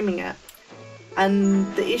streaming it.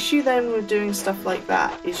 And the issue then with doing stuff like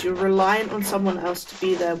that is you're reliant on someone else to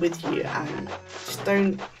be there with you, and just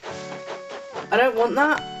I don't want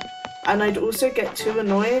that. And I'd also get too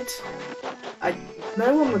annoyed.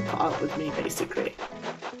 No one would put up with me, basically.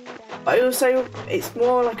 But I also, it's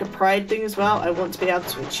more like a pride thing as well. I want to be able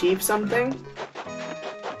to achieve something.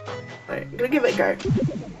 So I'm gonna give it a go.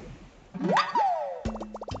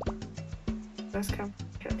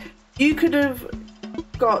 You could have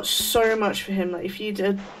got so much for him. Like if you'd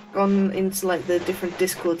have gone into like the different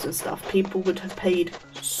Discords and stuff, people would have paid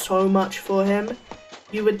so much for him.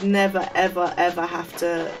 You would never ever ever have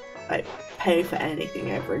to like pay for anything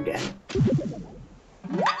ever again.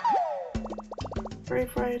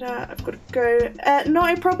 Right, I've got to go.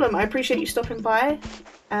 Not a problem. I appreciate you stopping by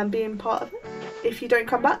and being part of it. If you don't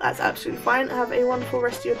come back, that's absolutely fine. Have a wonderful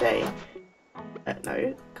rest of your day.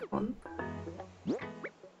 No, come on.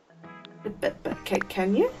 Okay,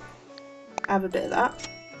 can you? Have a bit of that.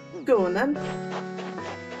 Go on then.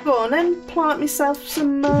 Go on then. Plant myself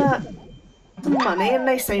some money. And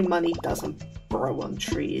they say money doesn't grow on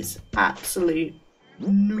trees. Absolute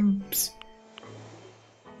noobs.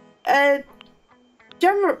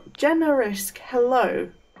 Generous, hello.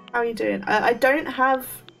 How are you doing? I don't have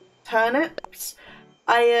turnips.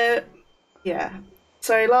 Yeah.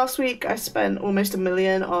 So last week I spent almost $1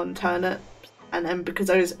 million on turnips, and then because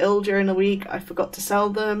I was ill during the week, I forgot to sell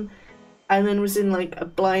them, and then was in like a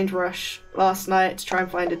blind rush last night to try and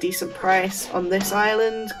find a decent price on this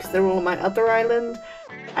island because they're all on my other island,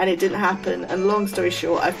 and it didn't happen. And long story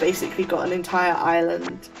short, I've basically got an entire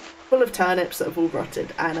island full of turnips that have all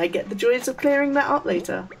rotted, and I get the joys of clearing that up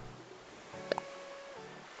later.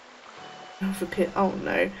 Oh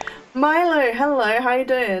no. Milo, hello, how you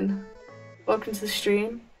doing? Welcome to the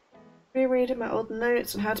stream. Rereading my old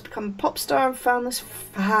notes on how to become a pop star and found this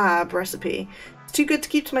fab recipe. It's too good to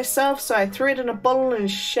keep to myself, so I threw it in a bottle and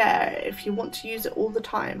share if you want to use it all the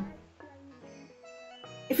time.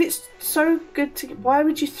 If it's so good to, why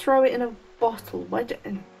would you throw it in a bottle? Why do,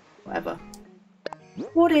 whatever.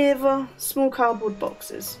 Whatever. Small cardboard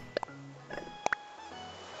boxes.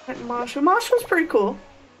 Like Marshall's pretty cool.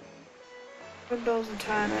 $1 and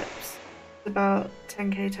turnips. About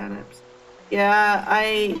 10k turnips. Yeah,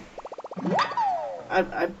 I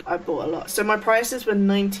bought a lot. So my prices were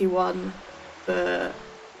 91 per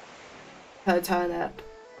turnip.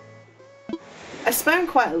 I spent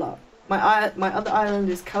quite a lot. My other island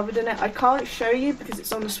is covered in it. I can't show you because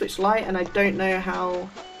it's on the Switch Lite, and I don't know how.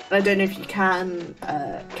 I don't know if you can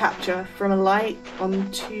capture from a light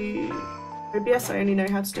onto OBS. I only know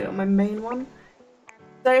how to do it on my main one.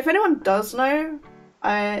 So if anyone does know,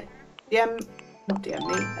 not DM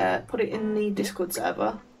me, put it in the Discord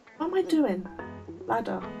server. What am I doing?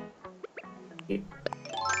 Ladder.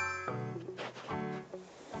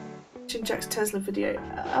 Chinjack's Tesla video.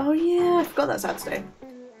 Oh yeah, I forgot that's out today.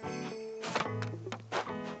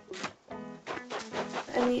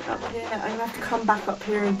 Any up here? I'm gonna have to come back up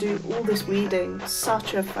here and do all this weeding.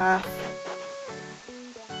 Such a faff.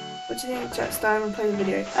 What do you think of Jack's Diamond play the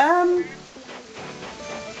video?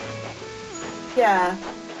 Yeah.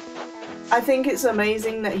 I think it's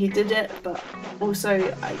amazing that he did it, but also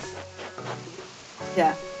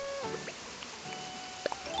yeah.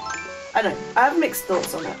 I don't know. I have mixed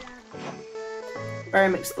thoughts on it. Very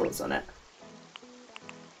mixed thoughts on it.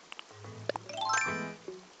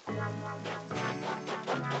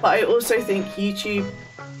 But I also think YouTube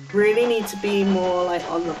really need to be more like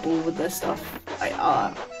on the ball with this stuff. Like,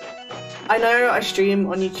 I know I stream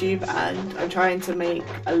on YouTube and I'm trying to make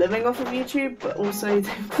a living off of YouTube, but also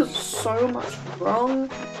they've got so much wrong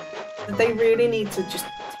that they really need to just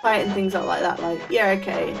tighten things up like that. Like, yeah,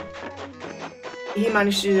 okay, he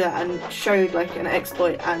managed to do that and showed like an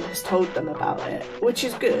exploit and has told them about it, which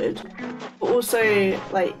is good, but also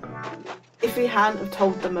like if he hadn't have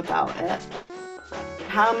told them about it,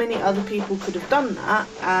 how many other people could have done that,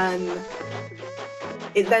 and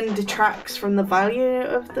it then detracts from the value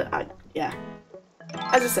of the yeah.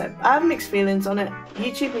 As I said, I have mixed feelings on it.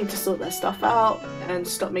 YouTube need to sort their stuff out and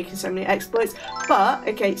stop making so many exploits. But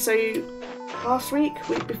okay, so last week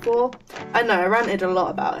before, I know I ranted a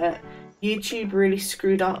lot about it. YouTube really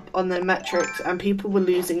screwed up on their metrics and people were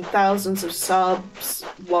losing thousands of subs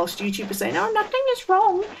whilst YouTube was saying, oh, nothing is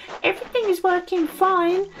wrong, everything is working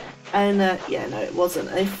fine. And yeah, no, it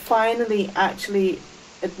wasn't. They finally actually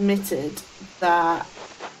admitted that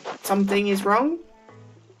something is wrong.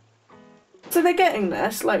 So they're getting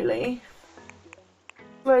there slowly.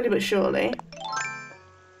 Slowly but surely.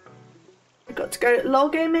 We've got to go. LOL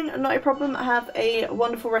gaming, not a problem. Have a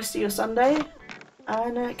wonderful rest of your Sunday.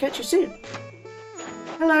 And catch you soon.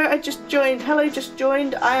 Hello, I just joined. Hello, just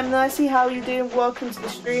joined. I am Nursey. How are you doing? Welcome to the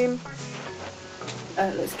stream.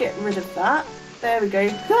 Let's get rid of that. There we go.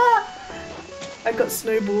 I got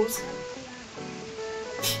snowballs.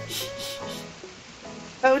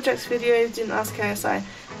 Jack's video didn't ask KSI.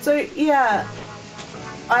 So yeah,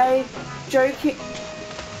 I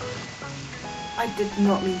did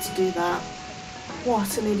not mean to do that.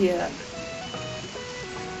 What an idiot.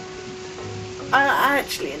 I'm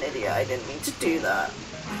actually an idiot, I didn't mean to do that.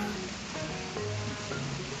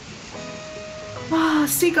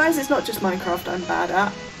 See guys, it's not just Minecraft I'm bad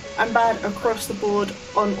at. I'm bad across the board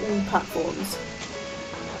on all platforms.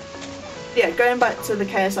 Yeah, going back to the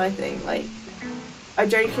KSI thing, like, I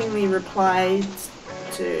jokingly replied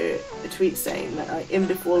to a tweet saying that like, in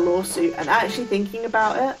before lawsuit, and actually thinking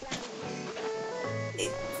about it,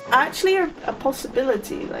 it's actually a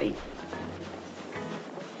possibility, like,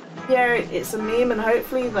 yeah, it's a meme, and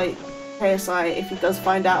hopefully, like, KSI, if he does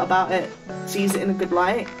find out about it, sees it in a good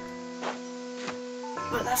light.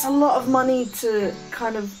 But that's a lot of money to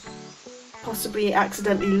kind of possibly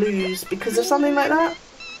accidentally lose because of something like that.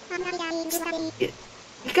 You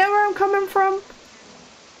get where I'm coming from?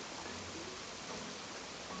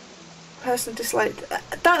 Person disliked.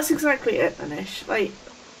 That's exactly it, Manish. Like,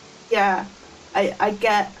 yeah, I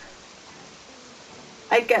get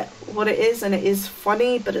what it is, and it is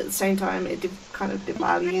funny, but at the same time, it kind of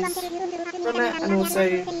devalues from it, and also,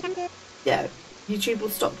 yeah, YouTube will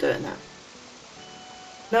stop doing that.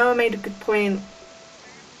 Noah made a good point,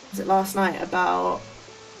 was it last night, about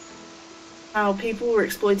how people were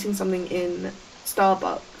exploiting something in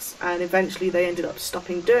Starbucks, and eventually they ended up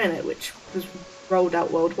stopping doing it, which was rolled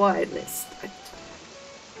out worldwide, and it's...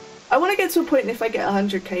 I want to get to a point, if I get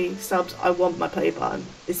 100k subs, I want my play button,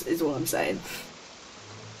 is what I'm saying.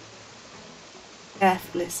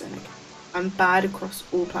 Listen, I'm bad across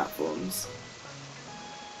all platforms.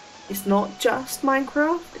 It's not just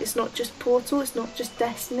Minecraft, it's not just Portal, it's not just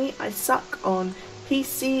Destiny. I suck on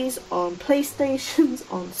PCs, on PlayStations,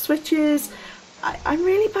 on Switches. I'm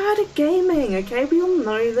really bad at gaming, okay? We all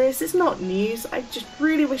know this, it's not news. I just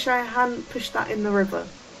really wish I hadn't pushed that in the river.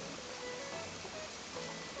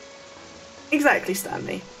 Exactly,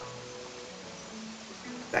 Stanley.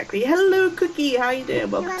 Exactly. Hello, Cookie, how you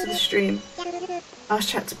doing? Welcome to the stream. Ask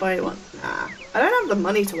chat to buy one. Nah, I don't have the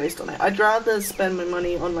money to waste on it. I'd rather spend my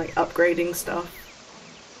money on like upgrading stuff.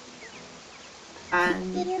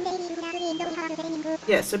 And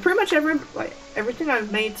yeah, so pretty much everything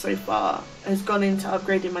I've made so far has gone into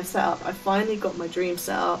upgrading my setup. I finally got my dream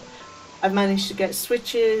setup. I've managed to get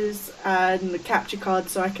switches and the capture card,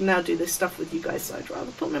 so I can now do this stuff with you guys. So I'd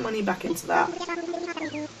rather put my money back into that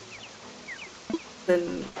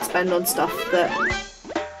than spend on stuff that,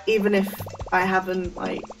 even if I haven't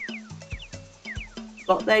like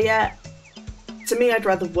got there yet, to me I'd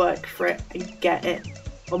rather work for it and get it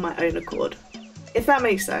on my own accord, if that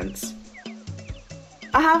makes sense.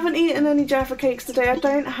 I haven't eaten any Jaffa cakes today. I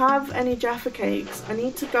don't have any Jaffa cakes. I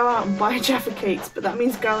need to go out and buy Jaffa cakes, but that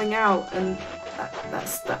means going out, and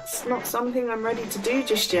that's not something I'm ready to do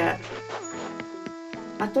just yet.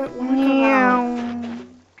 I don't want to go out.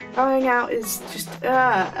 Going out is just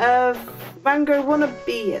Vango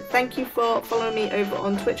Wannabe, thank you for following me over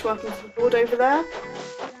on Twitch. Welcome to the board over there.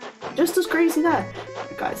 Just as crazy there.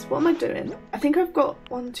 Okay, guys, what am I doing? I think I've got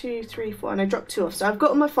 1, 2, 3, 4, and I dropped 2 off, so I've got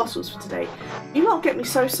all my fossils for today. You not get me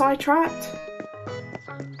so sidetracked.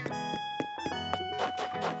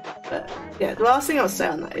 But yeah, the last thing I'll say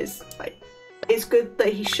on that is, like, it's good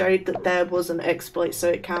that he showed that there was an exploit so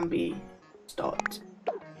it can be stopped.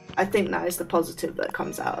 I think that is the positive that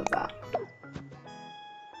comes out of that.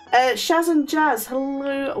 Shaz and Jazz,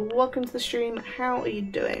 hello, welcome to the stream. How are you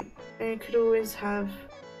doing? You could always have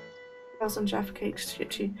some Jaffa cakes to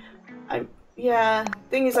ship you. Yeah,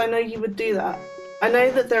 thing is, I know you would do that. I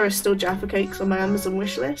know that there are still Jaffa cakes on my Amazon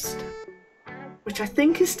wishlist, which I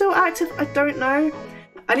think is still active. I don't know.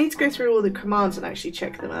 I need to go through all the commands and actually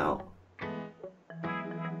check them out.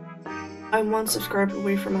 I'm 1 subscriber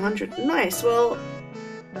away from 100. Nice, well,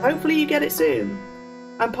 hopefully you get it soon.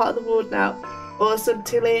 I'm part of the ward now. Awesome,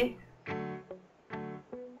 Tilly.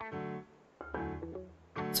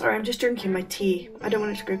 Sorry, I'm just drinking my tea. I don't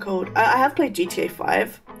want it to go cold. I have played GTA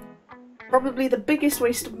 5. Probably the biggest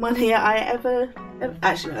waste of money I ever...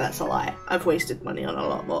 Actually, no, that's a lie. I've wasted money on a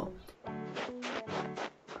lot more.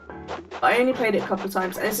 I only played it a couple of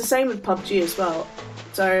times, and it's the same with PUBG as well.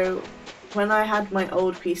 So, when I had my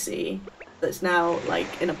old PC, that's now,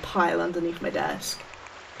 like, in a pile underneath my desk,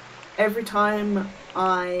 every time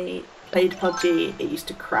I played PUBG, it used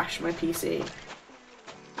to crash my PC.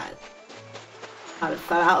 I kind of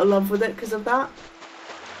fell out of love with it because of that.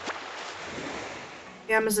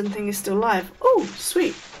 The Amazon thing is still live. Oh,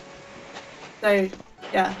 sweet. So,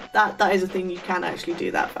 yeah, that is a thing you can actually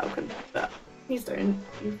do that, Falcon. But please don't.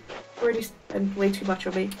 You've already spent way too much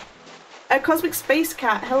on me. Cosmic Space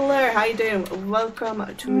Cat, hello, how you doing? Welcome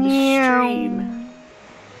to the stream.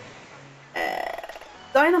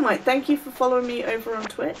 Dynamite, thank you for following me over on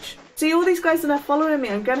Twitch. See, all these guys that are following me,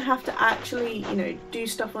 I'm gonna have to actually, you know, do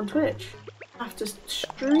stuff on Twitch. I have to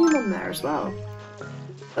stream on there as well.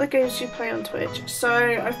 Other games you play on Twitch. So,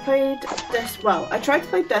 I've played I tried to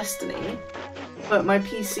play Destiny, but my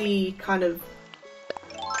PC kind of,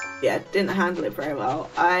 yeah, didn't handle it very well.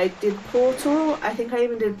 I did Portal. I think I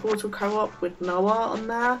even did Portal co-op with Noah on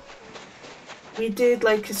there. We did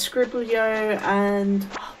like a Scribblio and...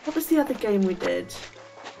 what was the other game we did?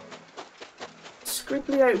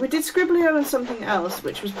 Scribblio. We did Scribblio and something else,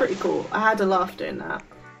 which was pretty cool. I had a laugh doing that.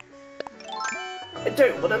 I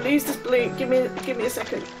don't want to lose this balloon. Give me a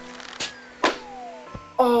second.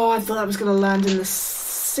 Oh, I thought I was going to land in the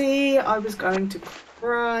sea. I was going to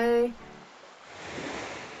cry.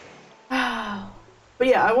 But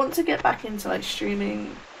yeah, I want to get back into like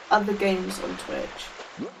streaming other games on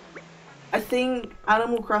Twitch. I think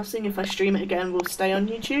Animal Crossing, if I stream it again, will stay on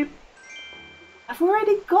YouTube. I've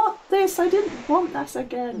already got this. I didn't want this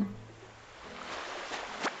again.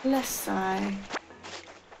 Let's say.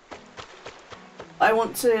 I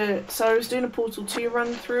want to, so I was doing a Portal 2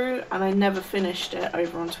 run through and I never finished it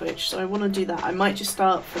over on Twitch, so I want to do that. I might just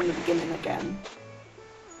start from the beginning again.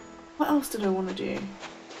 What else did I want to do?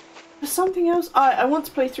 There's something else. I want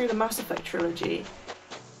to play through the Mass Effect trilogy.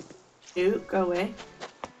 Ew, go away.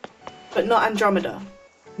 But not Andromeda.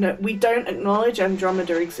 No, we don't acknowledge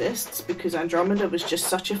Andromeda exists because Andromeda was just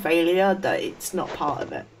such a failure that it's not part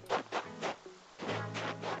of it.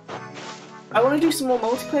 I want to do some more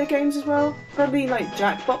multiplayer games as well. Probably like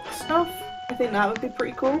Jackbox stuff. I think that would be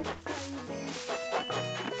pretty cool.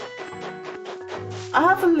 I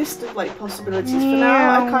have a list of like possibilities. For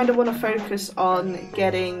now, I kind of want to focus on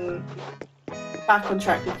getting back on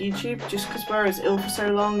track with YouTube, just because where I was ill for so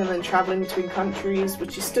long and then travelling between countries,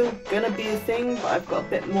 which is still gonna be a thing, but I've got a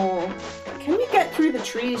bit more... Can you get through the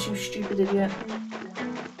trees, you stupid idiot?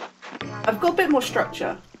 I've got a bit more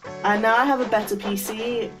structure, and now I have a better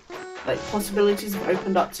PC. Like, possibilities have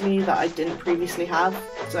opened up to me that I didn't previously have,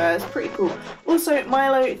 so it's pretty cool. Also,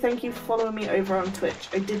 Milo, thank you for following me over on Twitch.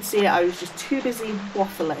 I did see it, I was just too busy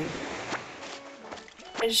waffling.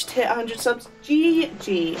 I just hit 100 subs.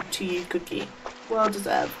 GG to you, Cookie. Well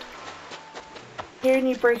deserved. Hearing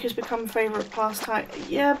you break has become a favourite pastime.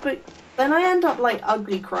 Yeah, but then I end up like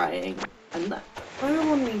ugly crying, and that, no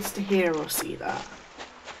one needs to hear or see that.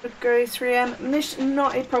 Go 3M. Nish,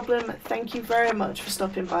 not a problem. Thank you very much for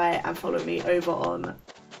stopping by and following me over on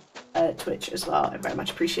Twitch as well. I very much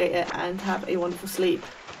appreciate it, and have a wonderful sleep.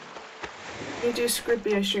 You do a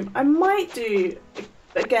Scribblio stream. I might do.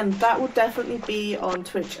 Again, that will definitely be on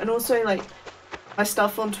Twitch, and also like my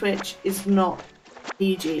stuff on Twitch is not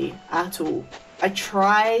PG at all. I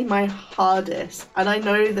try my hardest, and I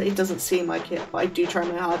know that it doesn't seem like it, but I do try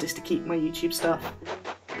my hardest to keep my YouTube stuff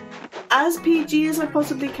as PG as I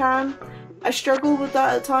possibly can. I struggle with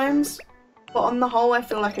that at times, but on the whole I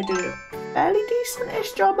feel like I do a fairly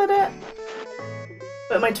decent-ish job at it.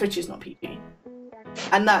 But my Twitch is not PG.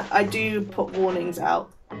 And that I do put warnings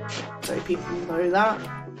out so people know that.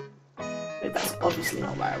 But that's obviously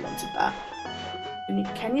not where I wanted that.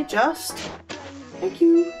 Can you just? Thank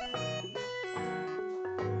you.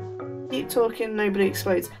 Keep talking, nobody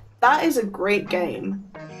explodes. That is a great game.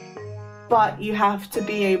 But you have to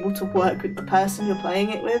be able to work with the person you're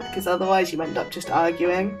playing it with, because otherwise you end up just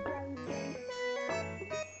arguing.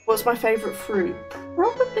 What's my favourite fruit?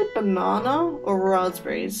 Probably banana or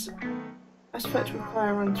raspberries. I expect to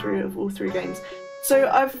require a run through of all 3 games. So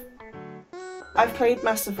I've played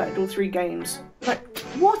Mass Effect all 3 games. Like,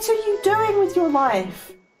 what are you doing with your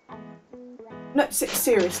life? No,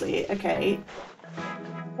 seriously, okay.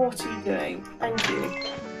 What are you doing? Thank you.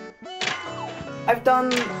 I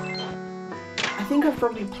think I've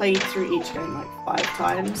probably played through each game like 5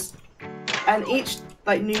 times, and each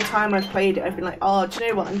like new time I've played it I've been like, oh, do you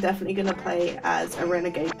know what, I'm definitely gonna play as a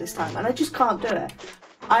renegade this time, and I just can't do it.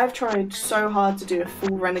 I've tried so hard to do a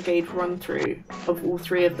full Renegade run through of all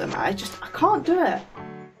 3 of them. I can't do it.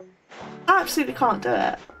 Absolutely can't do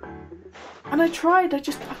it. And I tried, I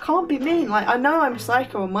can't be mean. Like, I know I'm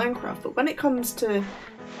psycho on Minecraft, but when it comes to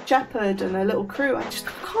Shepherd and a little crew, I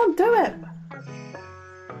can't do it.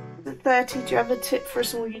 30, do you have a tip for a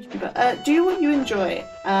small YouTuber? Do what you enjoy,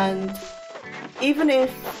 and even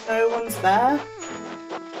if no one's there,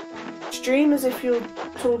 stream as if you're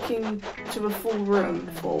talking to a full room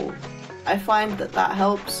full. I find that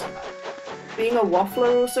helps. Being a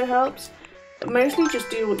waffler also helps, but mostly just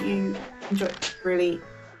do what you enjoy. Really,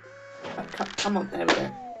 come on, there we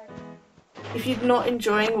go. If you're not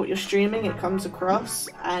enjoying what you're streaming, it comes across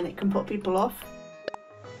and it can put people off.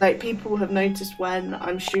 Like, people have noticed when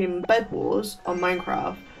I'm streaming Bed Wars on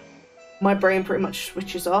Minecraft, my brain pretty much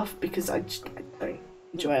switches off because I don't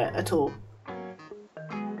enjoy it at all.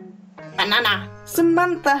 Banana!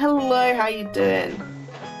 Samantha, hello, how you doing?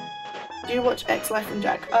 Do you watch X Life and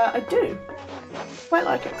Jack? I do. Quite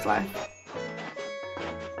like X Life.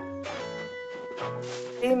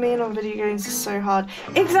 Being mean on video games is so hard.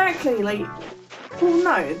 Exactly, like, well,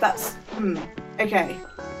 no, that's, okay.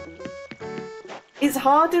 It's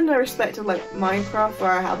hard in the respect of, like, Minecraft,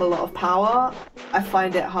 where I have a lot of power. I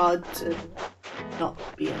find it hard to not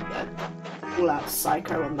be in the all-out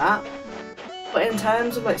psycho on that. But in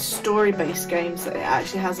terms of, like, story-based games that it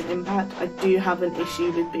actually has an impact, I do have an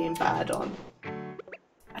issue with being bad on.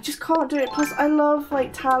 I just can't do it. Plus, I love,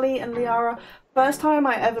 like, Tally and Liara. First time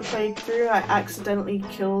I ever played through, I accidentally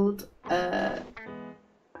killed Tally,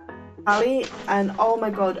 and oh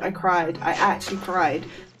my god, I cried. I actually cried.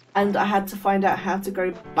 And I had to find out how to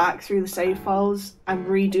go back through the save files and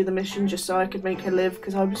redo the mission just so I could make her live,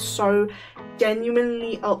 because I was so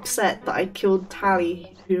genuinely upset that I killed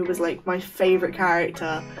Tally, who was like my favourite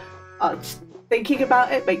character. Just thinking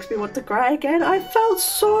about it makes me want to cry again. I felt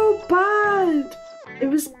so bad. It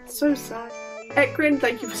was so sad. Ekrin,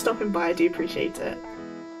 thank you for stopping by. I do appreciate it.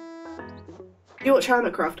 You watch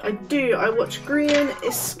Hermitcraft? I do. I watch Green,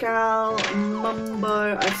 Iskal,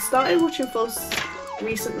 Mumbo. I've started watching False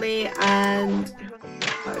recently, and who have I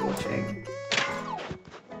started watching?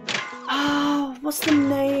 Oh, what's the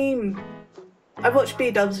name? I've watched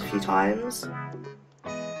B-dubs a few times.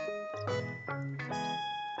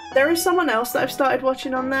 There is someone else that I've started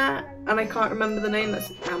watching on there, and I can't remember the name.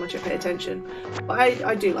 That's how much I pay attention. But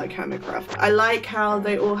I do like Hermitcraft. I like how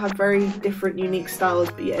they all have very different, unique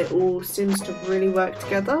styles, but yet it all seems to really work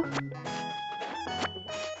together.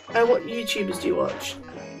 What YouTubers do you watch?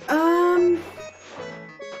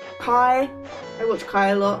 Kai. I watch Kai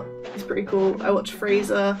a lot. He's pretty cool. I watch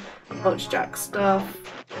Fraser. I watch Jack's stuff.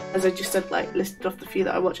 As I just said, like, listed off the few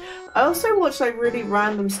that I watch. I also watch, like, really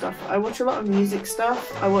random stuff. I watch a lot of music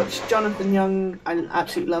stuff. I watch Jonathan Young. I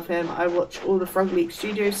absolutely love him. I watch all the Frog League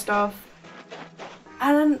Studio stuff.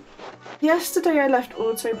 And yesterday I left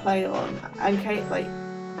autoplay on, and Kate, like,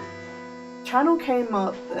 channel came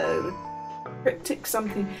up, cryptic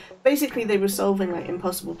something. Basically, they were solving, like,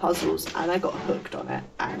 impossible puzzles, and I got hooked on it.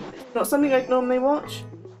 And it's not something I'd normally watch.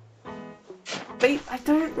 But I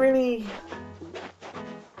don't really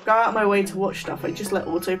go out of my way to watch stuff. I just let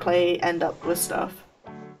autoplay end up with stuff.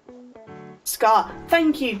 Scar,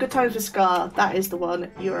 thank you. Good times with Scar. That is the one.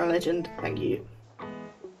 You're a legend. Thank you.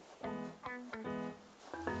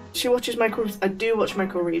 She watches Michael Reeves. I do watch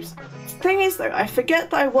Michael Reeves. The thing is, though, I forget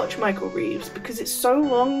that I watch Michael Reeves because it's so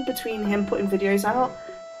long between him putting videos out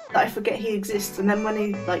that I forget he exists. And then when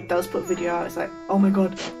he, like, does put video out, it's like, oh my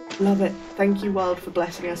god, love it. Thank you, world, for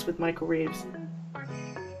blessing us with Michael Reeves.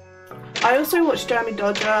 I also watch Jeremy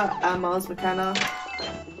Dodger and Miles McKenna.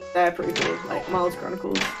 They're pretty cool, like Miles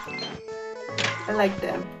Chronicles. I like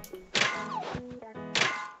them.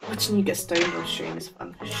 Watching you get stoned on stream is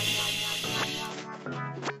fun. Shh.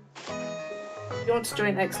 You want to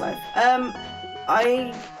join X Life?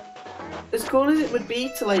 As cool as it would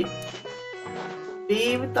be to, like,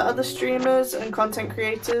 be with the other streamers and content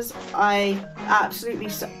creators, I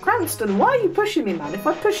absolutely Cranston, why are you pushing me, man? If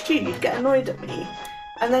I pushed you, you'd get annoyed at me.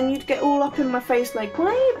 And then you'd get all up in my face like, why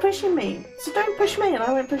are you pushing me? So don't push me and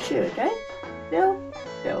I won't push you, okay? Deal?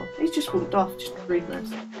 Deal. He's just walked off, just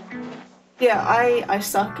rudeness. Yeah, I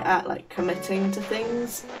suck at, like, committing to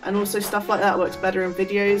things, and also stuff like that works better in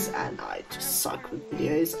videos, and I just suck with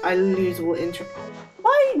videos. I lose all interest.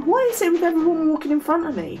 Why is it with everyone walking in front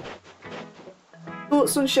of me?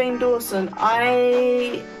 Thoughts on Shane Dawson?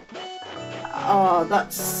 Oh,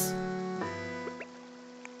 that's...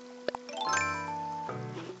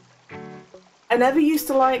 I never used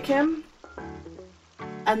to like him,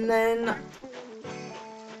 and then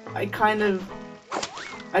I kind of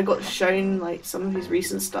I got shown like some of his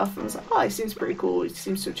recent stuff and was like, oh, it seems pretty cool, it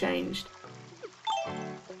seems to have changed.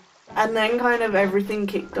 And then kind of everything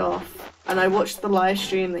kicked off, and I watched the live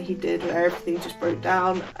stream that he did where everything just broke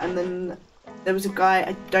down, and then there was a guy,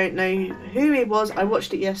 I don't know who he was, I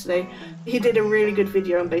watched it yesterday, he did a really good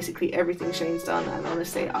video on basically everything Shane's done, and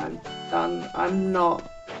honestly, I'm done.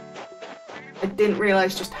 I didn't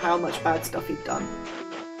realise just how much bad stuff he'd done.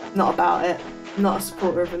 Not about it, not a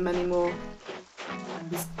supporter of him anymore.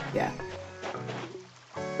 Yeah.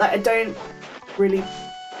 Like, I don't really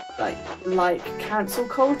like cancel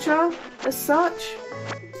culture as such,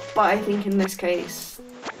 but I think in this case,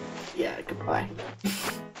 yeah, goodbye.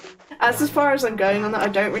 As far as I'm going on that, I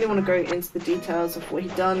don't really want to go into the details of what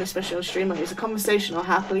he'd done, especially on stream. Like, it's a conversation I'll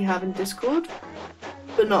happily have in Discord,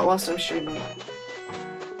 but not whilst I'm streaming.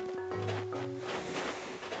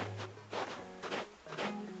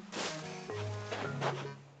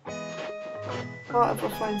 Part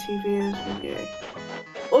of offline TV is video.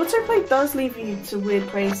 Autoplay does leave you to weird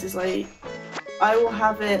places, like, I will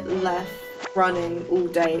have it left running all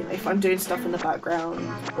day if I'm doing stuff in the background,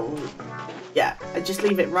 or yeah, I just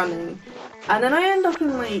leave it running. And then I end up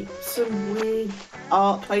in like some weird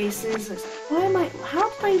art places. How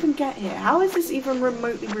did I even get here? How is this even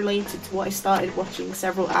remotely related to what I started watching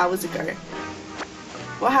several hours ago?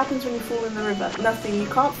 What happens when you fall in the river? Nothing. You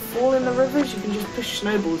can't fall in the rivers, you can just push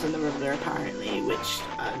snowballs in the river apparently, which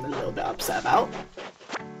I'm a little bit upset about.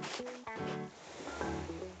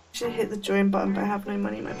 Should hit the join button, but I have no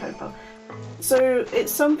money in my PayPal. So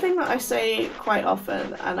it's something that I say quite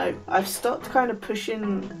often, and I've stopped kind of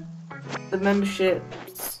pushing the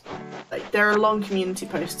memberships. Like, there are long community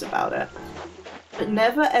posts about it, but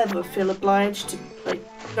never ever feel obliged to like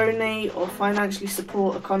donate or financially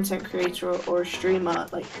support a content creator or a streamer.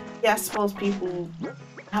 Like, yes, most people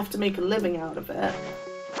have to make a living out of it.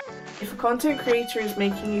 If a content creator is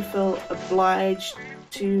making you feel obliged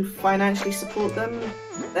to financially support them,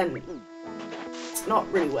 then it's not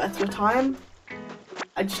really worth your time.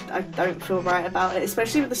 I don't feel right about it,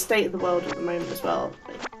 especially with the state of the world at the moment as well.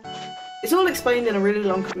 Like, it's all explained in a really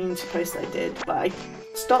long community post that I did, but I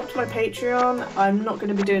stopped my Patreon. I'm not going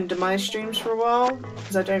to be doing demise streams for a while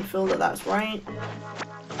because I don't feel that that's right.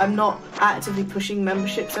 I'm not actively pushing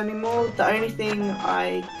memberships anymore. The only thing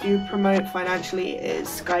I do promote financially is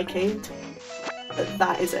Skycade, but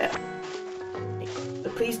that is it.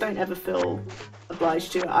 But please don't ever feel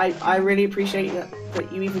obliged to. I really appreciate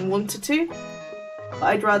that you even wanted to, but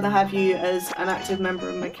I'd rather have you as an active member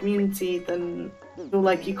of my community than feel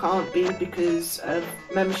like you can't be because of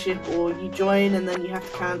membership, or you join and then you have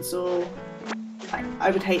to cancel.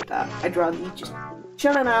 I would hate that. I'd rather you just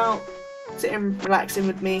chilling out, sitting relaxing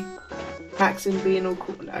with me, maxing being all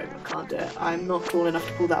cool. No, I can't do it. I'm not cool enough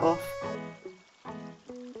to pull that off.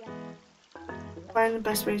 Find the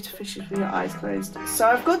best way to fish is with your eyes closed. So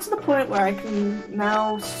I've got to the point where I can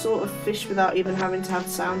now sort of fish without even having to have the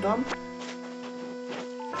sound on.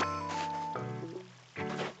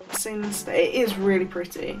 It is really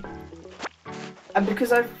pretty. And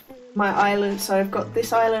because my island, so I've got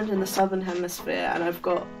this island in the southern hemisphere and I've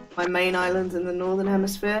got my main island in the northern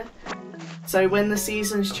hemisphere. So when the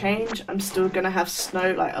seasons change, I'm still gonna have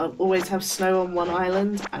snow, like I'll always have snow on one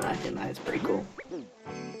island, and I think that is pretty cool.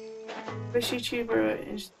 Which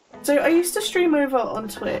YouTuber is... So I used to stream over on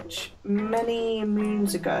Twitch many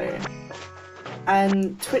moons ago,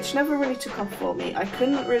 and Twitch never really took off for me. I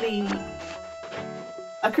couldn't really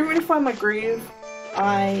find my groove.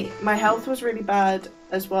 My health was really bad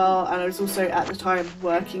as well, and I was also at the time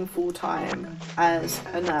working full time as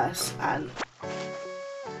a nurse, and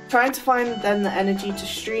trying to find then the energy to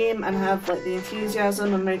stream and have like the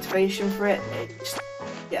enthusiasm and motivation for it,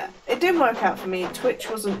 yeah, it didn't work out for me. Twitch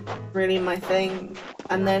wasn't really my thing,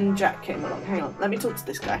 and then Jack came along. Hang on, let me talk to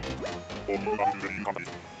this guy.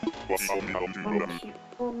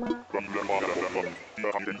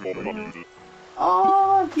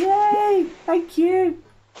 Oh, yay! Thank you!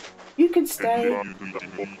 You can stay.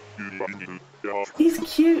 He's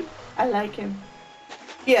cute. I like him.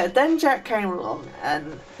 Yeah, then Jack came along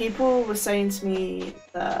and people were saying to me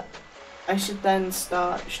that I should then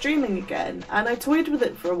start streaming again, and I toyed with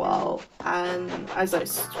it for a while and I was like,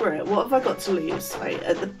 screw it, what have I got to lose? Like,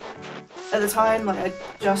 at the time, like, I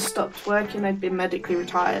just stopped working, I'd been medically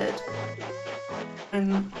retired,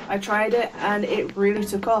 and I tried it and it really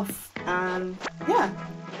took off, and yeah,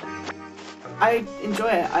 I enjoy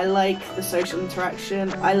it. I like the social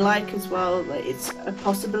interaction. I like as well, like, it's a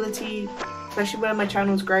possibility, especially where my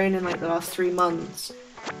channel's grown in like the last 3 months.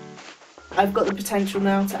 I've got the potential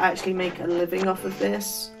now to actually make a living off of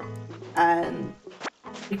this, and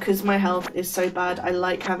because my health is so bad, I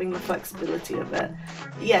like having the flexibility of it.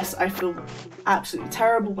 Yes, I feel absolutely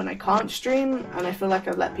terrible when I can't stream, and I feel like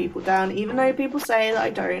I've let people down, even though people say that I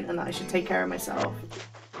don't and that I should take care of myself.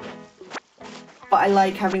 But I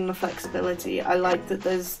like having the flexibility. I like that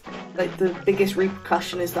there's, like, the biggest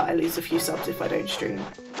repercussion is that I lose a few subs if I don't stream.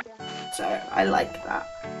 So I like that.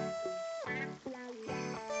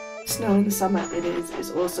 Snow in the summer, it is.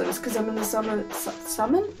 It's awesome. It's because I'm in the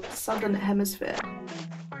southern hemisphere.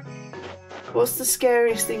 What's the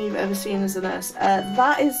scariest thing you've ever seen as a nurse?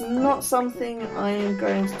 That is not something I am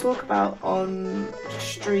going to talk about on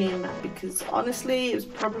stream, because honestly, it was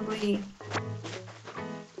probably...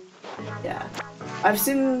 yeah. I've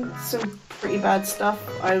seen some pretty bad stuff.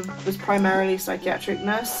 I was primarily a psychiatric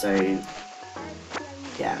nurse, so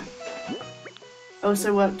yeah. I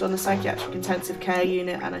also worked on a psychiatric intensive care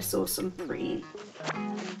unit, and I saw some pretty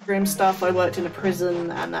grim stuff. I worked in a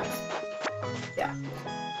prison, and that's, yeah.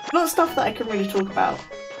 Not stuff that I can really talk about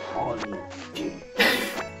on YouTube.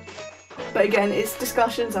 But again, it's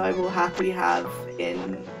discussions I will happily have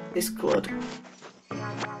in Discord.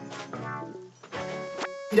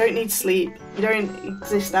 You don't need sleep. You don't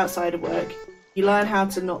exist outside of work. You learn how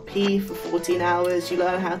to not pee for 14 hours. You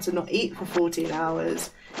learn how to not eat for 14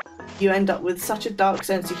 hours. You end up with such a dark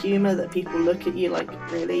sense of humour that people look at you like,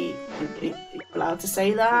 really? You're allowed to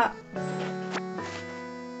say that?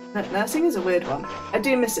 Nursing is a weird one. I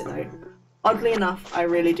do miss it though. Oddly enough, I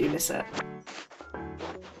really do miss it.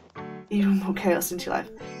 Even more chaos into your life.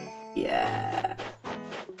 Yeah.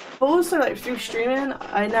 But also, like, through streaming,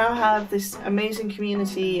 I now have this amazing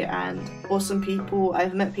community and awesome people.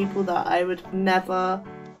 I've met people that I would never,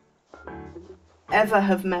 ever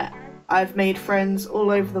have met. I've made friends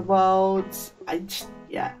all over the world.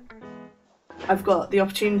 Yeah. I've got the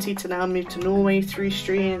opportunity to now move to Norway through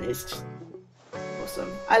streaming. It's just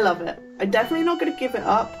awesome. I love it. I'm definitely not going to give it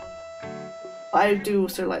up, but I do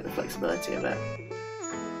also like the flexibility of it.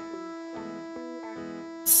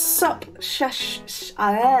 Sup,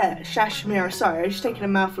 Shashmira. Sorry, I was just taking a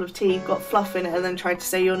mouthful of tea, got fluff in it, and then tried to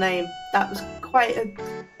say your name. That was quite a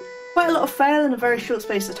lot of fail in a very short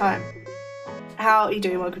space of time. How are you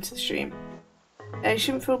doing? Welcome to the stream. I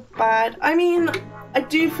shouldn't feel bad. I mean, I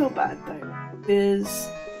do feel bad though, because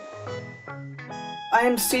I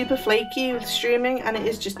am super flaky with streaming, and it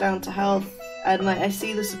is just down to health. And like, I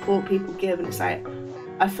see the support people give, and it's like,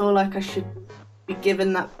 I feel like I should be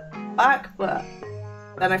given that back, but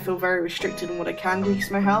then I feel very restricted in what I can do because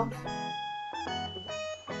of my health.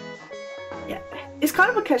 Yeah, it's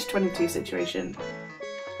kind of a catch-22 situation.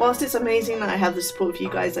 Whilst it's amazing that I have the support of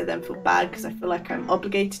you guys, I then feel bad because I feel like I'm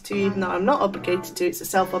obligated to, even though I'm not obligated to. It's a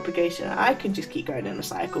self-obligation. I can just keep going in a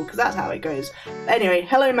cycle because that's how it goes. But anyway,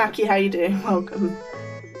 hello Mackie, how you doing? Welcome.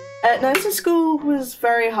 Nursing school was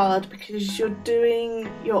very hard because you're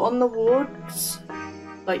on the wards,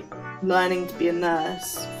 like learning to be a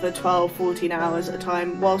nurse for 12-14 hours at a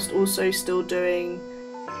time, whilst also still doing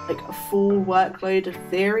like a full workload of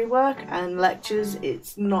theory work and lectures.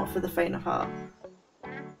 It's not for the faint of heart.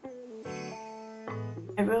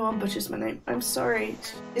 Everyone butchers my name. I'm sorry.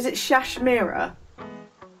 Is it Shashmira?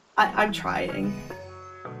 I'm trying.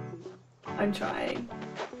 I'm trying.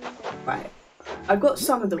 Right. I've got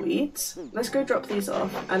some of the weeds. Let's go drop these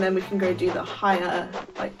off, and then we can go do the higher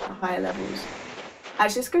levels.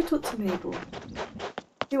 Actually, let's go talk to Mabel.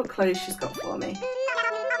 See what clothes she's got for me.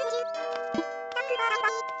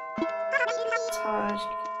 Taj.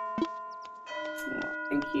 Oh,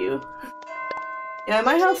 thank you. Yeah,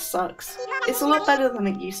 my health sucks. It's a lot better than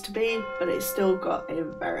it used to be, but it's still got a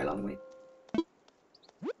very long way.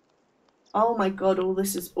 Oh my god, all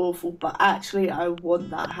this is awful, but actually I want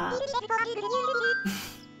that hat.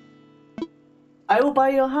 I will buy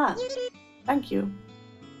your hat. Thank you.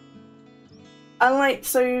 And like,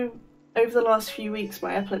 so over the last few weeks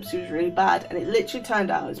my epilepsy was really bad, and it literally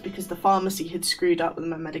turned out it was because the pharmacy had screwed up with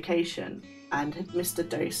my medication and had missed a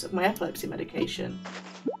dose of my epilepsy medication.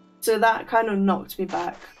 So that kind of knocked me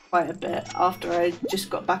back quite a bit after I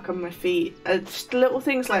just got back on my feet. Just little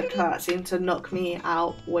things like that seem to knock me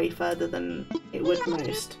out way further than it would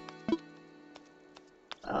most. What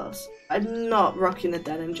else? I'm not rocking the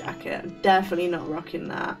denim jacket. I'm definitely not rocking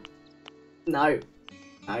that. No.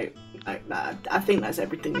 No. I think that's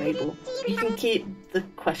everything, Mabel. You can keep the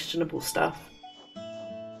questionable stuff.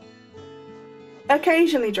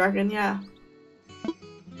 Occasionally, Dragon, yeah.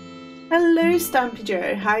 Hello, Stampy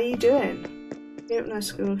Joe. How are you doing? I don't know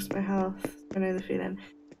school because my health. I know the feeling.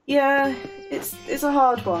 Yeah, it's a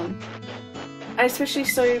hard one. And especially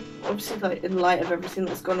so, obviously, like in light of everything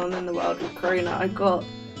that's gone on in the world with Corona, I got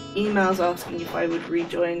emails asking if I would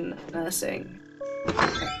rejoin nursing.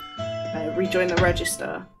 rejoin the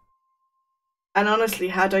register. And honestly,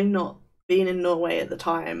 had I not been in Norway at the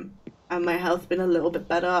time and my health been a little bit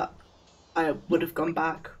better, I would have gone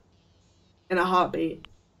back in a heartbeat.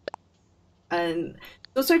 And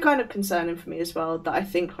it's also kind of concerning for me as well that I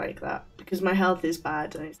think like that, because my health is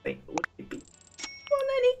bad and it's like, would it be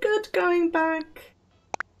any good going back?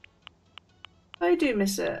 I do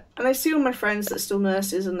miss it. And I see all my friends that are still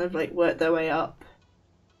nurses and they've like worked their way up.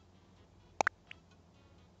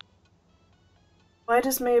 Why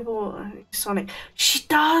does Mabel Sonic? She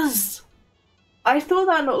does! I thought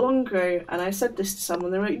that not long ago, and I said this to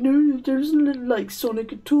someone. They're like, "No, it doesn't look like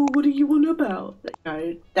Sonic at all. What are you on about?" Like, no,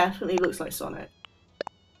 it definitely looks like Sonic.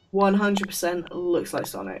 100% looks like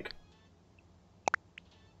Sonic.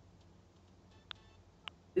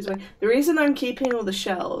 The reason I'm keeping all the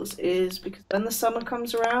shells is because when the summer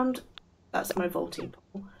comes around, that's my vaulting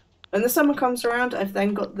pole. When the summer comes around, I've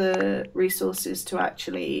then got the resources to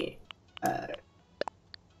actually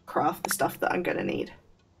craft the stuff that I'm gonna need.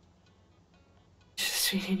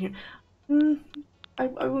 I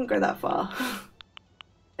wouldn't go that far.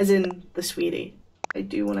 As in the sweetie. I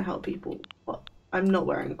do want to help people, but I'm not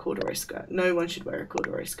wearing a corduroy skirt. No one should wear a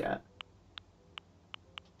corduroy skirt.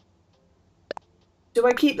 Do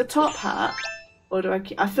I keep the top hat? Or do I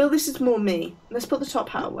keep... I feel this is more me. Let's put the top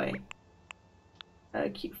hat away.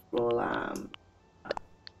 Keep floor lamp.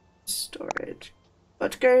 Storage.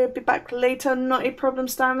 Got to go, be back later, not a problem,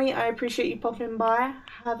 Stanley. I appreciate you popping by.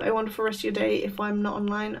 Have a wonderful rest of your day if I'm not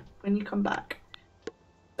online when you come back.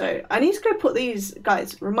 So, I need to go put these,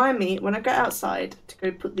 guys, remind me when I get outside to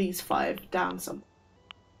go put these 5 down somewhere.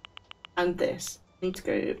 And this. I need to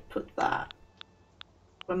go put that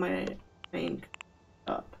where my main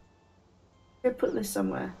up. Go put this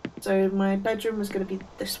somewhere. So, my bedroom was going to be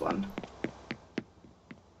this one.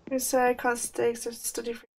 So, I can't stay, so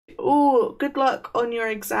study for... Oh, good luck on your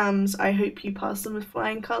exams. I hope you pass them with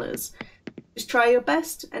flying colours. Just try your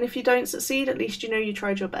best, and if you don't succeed, at least you know you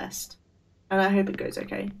tried your best. And I hope it goes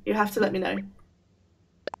okay. You have to let me know.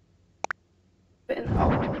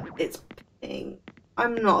 Oh, it's pink.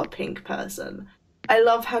 I'm not a pink person. I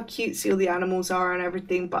love how cutesy all the animals are and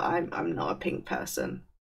everything, but I'm not a pink person.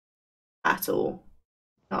 At all.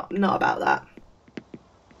 Not about that.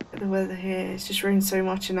 The weather here, it's just rained so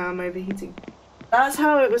much and now I'm overheating. That's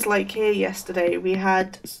how it was like here yesterday. We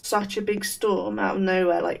had such a big storm out of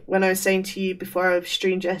nowhere. Like when I was saying to you before I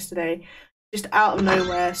streamed yesterday, just out of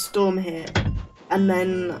nowhere, storm hit. And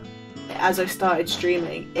then as I started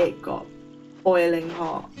streaming, it got boiling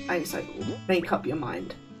hot. And it's like, make up your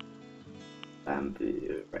mind.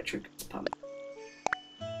 Bamboo, retro pump.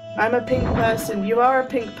 I'm a pink person. You are a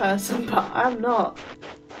pink person, but I'm not.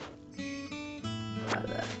 Right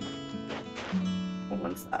there. What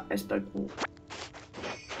one's that? I spoke.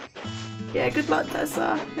 Yeah, good luck,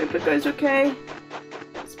 Tessa. Hope it goes okay.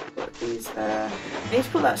 Let's put these there. I need to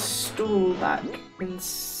put that stool back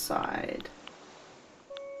inside.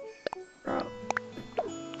 Drop.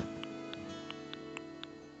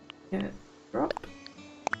 Yeah, drop.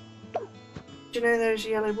 Do you know there's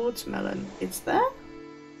yellow watermelon? It's there?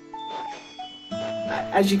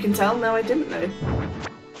 As you can tell, no, I didn't know.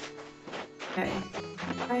 Okay.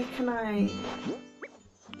 How can I...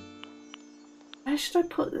 Where should I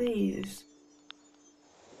put these?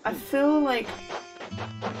 I feel like...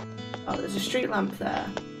 Oh, there's a street lamp there.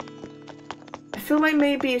 I feel like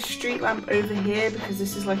maybe a street lamp over here because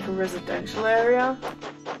this is like a residential area.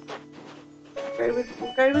 We'll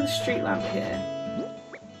go with a street lamp here.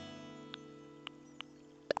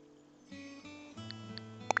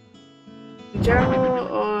 General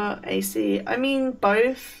or AC? I mean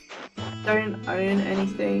both. Don't own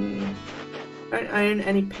anything. Don't own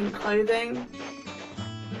any pink clothing.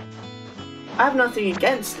 I have nothing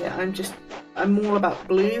against it, I'm more about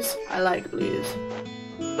blues. I like blues.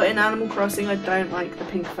 But in Animal Crossing I don't like the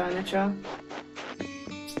pink furniture.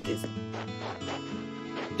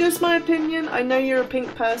 Just my opinion. I know you're a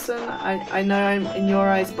pink person. I know I'm in your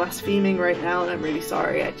eyes blaspheming right now and I'm really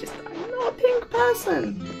sorry. I'm not a pink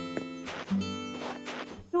person.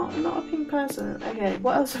 Not a pink person. Okay,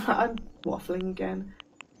 what else am I'm waffling again.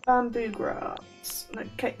 Bamboo grass.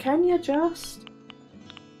 Like, can you just...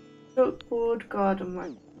 Footboard, garden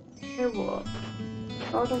wagon. You know what?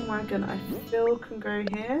 Garden wagon I feel can go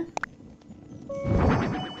here.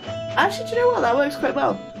 Actually, do you know what? That works quite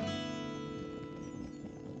well.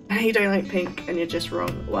 You don't like pink and you're just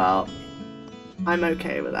wrong. Well, I'm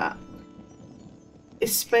okay with that.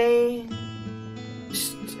 Is Spain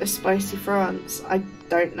a spicy France? I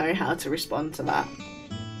don't know how to respond to that.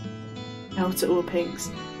 Hell to all pinks.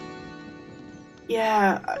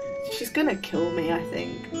 Yeah, she's gonna kill me, I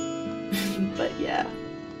think. But yeah.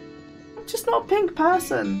 I'm just not a pink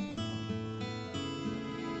person.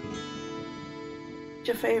 What's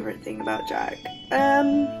your favourite thing about Jack?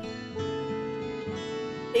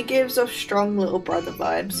 It gives off strong little brother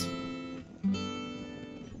vibes.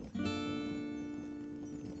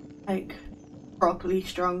 Like, properly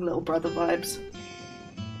strong little brother vibes.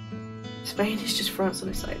 Spain is just France on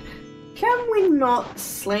its side. Can we not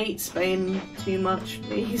slate Spain too much,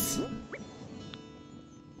 please?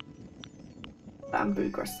 Bamboo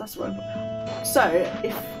grass, that's what I'm... So,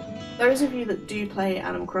 if those of you that do play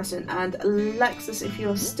Animal Crossing, and Alexis, if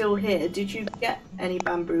you're still here, did you get any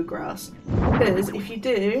bamboo grass? Because if you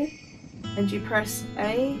do, and you press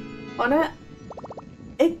A on it,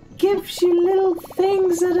 it gives you little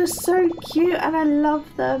things that are so cute and I love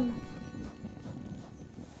them.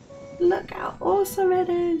 Look how awesome it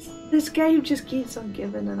is. This game just keeps on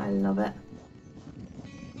giving and I love it.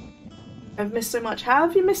 I've missed so much. How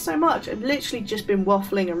have you missed so much? I've literally just been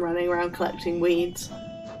waffling and running around collecting weeds.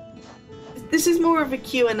 This is more of a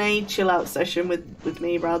Q&A chill out session with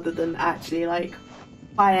me rather than actually like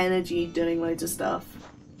high energy doing loads of stuff.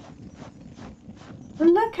 But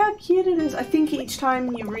look how cute it is. I think each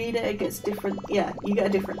time you read it, it gets different. Yeah, you get a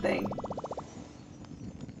different thing.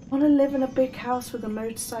 I want to live in a big house with a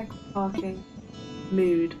motorcycle parking.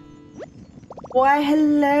 Mood. Why,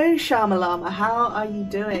 hello, Shamalama. How are you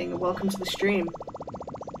doing? Welcome to the stream.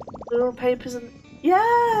 Little papers and...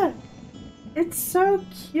 Yeah! It's so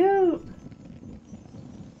cute.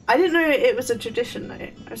 I didn't know it was a tradition though.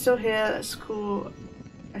 I'm still here, that's cool.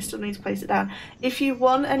 I still need to place it down. If you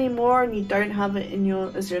want any more and you don't have it in your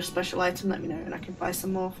as your special item, let me know and I can buy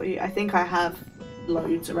some more for you. I think I have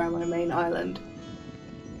loads around my main island.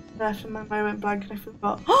 After my moment blank and I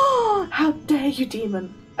forgot. Oh, how dare you,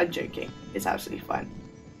 demon! I'm joking. It's absolutely fine.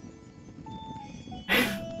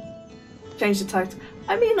 Change the title.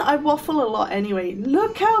 I mean, I waffle a lot anyway.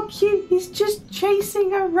 Look how cute! He's just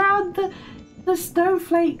chasing around the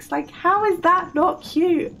snowflakes. Like, how is that not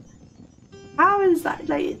cute? How is that?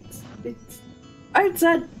 Like, it's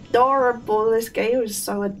adorable. This game is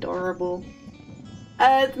so adorable.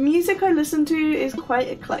 The music I listen to is quite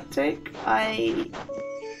eclectic. I'd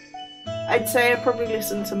say I probably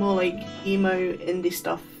listen to more like emo, indie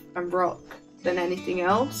stuff and rock than anything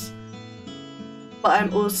else. But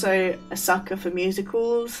I'm also a sucker for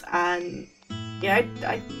musicals and yeah,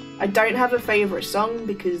 I don't have a favourite song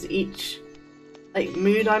because each like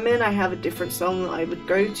mood I'm in, I have a different song that I would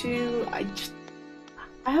go to.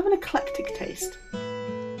 I have an eclectic taste.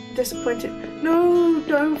 I'm disappointed. No,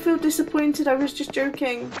 don't feel disappointed. I was just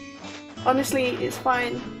joking. Honestly, it's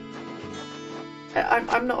fine.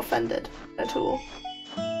 I'm not offended at all.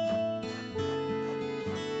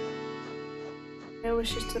 It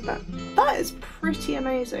was just about... That is pretty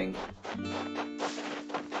amazing.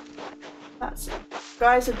 That's it.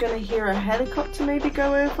 Guys are gonna hear a helicopter maybe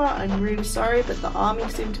go over. I'm really sorry, but the army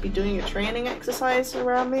seem to be doing a training exercise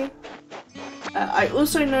around me. I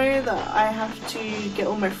also know that I have to get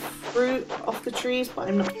all my fruit off the trees, but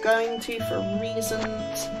I'm not going to for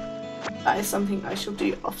reasons. That is something I shall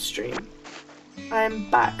do off stream. I am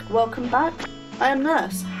back. Welcome back. I am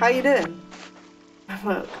Nurse. How you doing?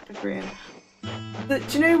 Look, agreeing. But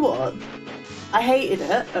do you know what? I hated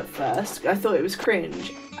it at first. I thought it was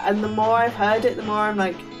cringe. And the more I've heard it, the more I'm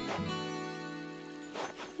like...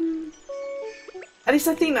 At least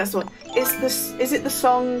I think that's what... Is it the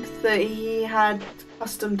song that he had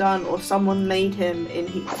custom done or someone made him in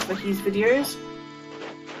for his videos?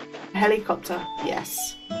 Helicopter.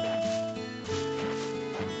 Yes.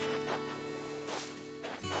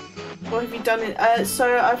 What have you done?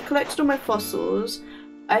 So I've collected all my fossils.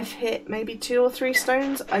 I've hit maybe 2 or 3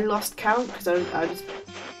 stones. I lost count because I was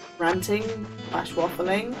ranting /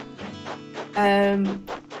 waffling.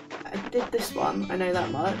 I did this one, I know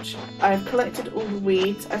that much. I've collected all the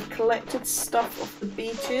weeds. I've collected stuff off the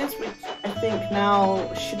beaches, which I think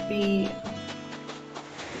now should be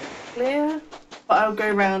clear. But I'll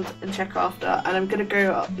go around and check after. And I'm going to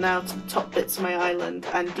go up now to the top bits of my island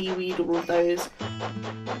and de-weed all of those.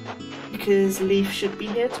 Because Leaf should be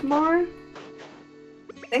here tomorrow.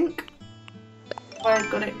 I think. If I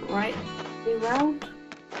got it right around.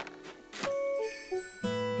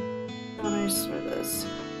 Oh no, Smithers.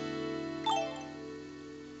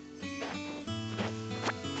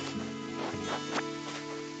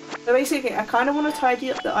 So basically, I kind of want to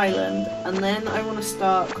tidy up the island, and then I want to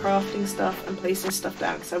start crafting stuff and placing stuff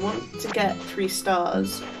down, because I want to get 3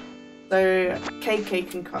 stars, so KK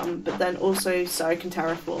can come, but then also so I can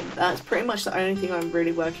terraform. That's pretty much the only thing I'm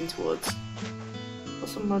really working towards.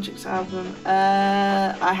 What's on Magic's album?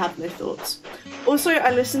 I have no thoughts. Also,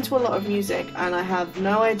 I listen to a lot of music, and I have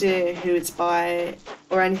no idea who it's by,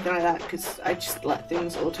 or anything like that because I just let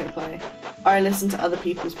things autoplay. Or I listen to other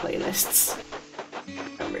people's playlists.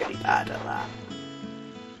 I'm really bad at that.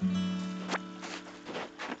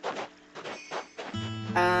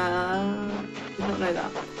 Did not know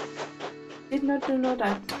that. Did not know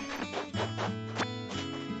that.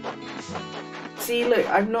 See, look,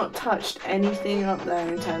 I've not touched anything up there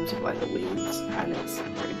in terms of like the weeds, and it's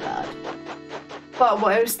pretty bad. But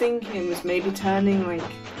what I was thinking was maybe turning like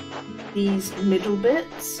these middle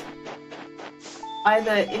bits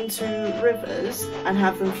either into rivers and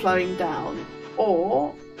have them flowing down,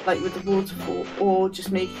 or like with the waterfall, or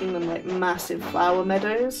just making them like massive flower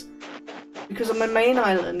meadows. Because on my main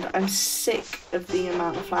island, I'm sick of the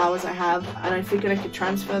amount of flowers I have, and I figured I could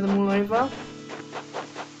transfer them all over.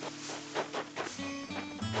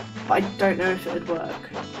 But I don't know if it would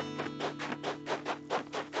work.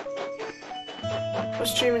 What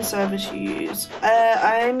streaming service you use?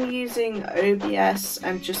 I'm using OBS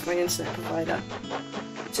and just my internet provider.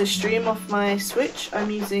 To stream off my Switch, I'm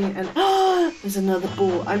using an there's another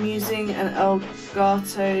ball. I'm using an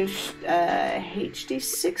Elgato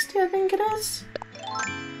HD60, I think it is.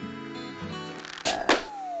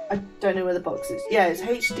 I don't know where the box is. Yeah, it's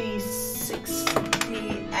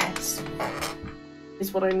HD60S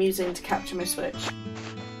is what I'm using to capture my Switch.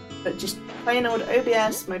 But just plain old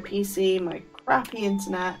OBS, my PC, my crappy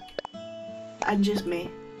internet, and just me.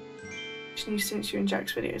 Just new since you in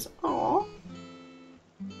Jack's videos. Aww.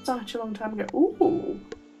 Such a long time ago. Ooh,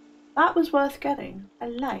 that was worth getting. I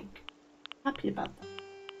like. Happy about that.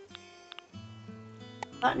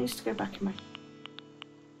 That needs to go back in my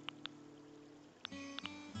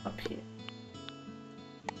up here.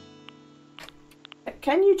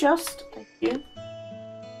 Can you just? Thank you.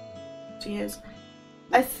 2 years.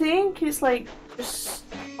 I think it's like just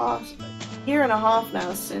past a year and a half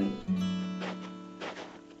now since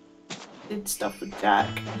I did stuff with Jack.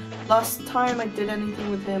 Last time I did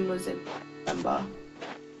anything with him was in November,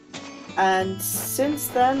 and since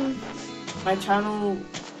then my channel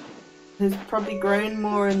has probably grown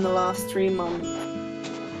more in the last 3 months,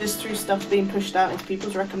 just through stuff being pushed out into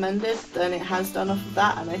people's recommended than it has done off of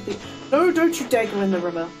that. And I think, no, don't you dare go in the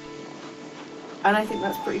river. And I think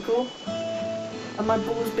that's pretty cool. Are my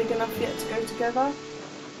balls big enough yet to go together?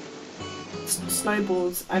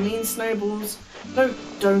 Snowballs. I mean snowballs. No,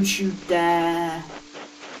 don't you dare.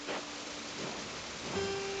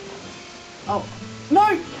 Oh.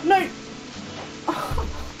 No! No!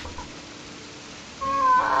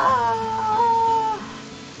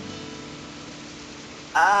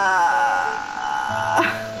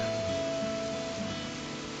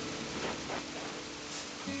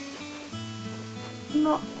 I'm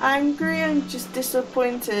not angry, I'm just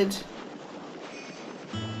disappointed.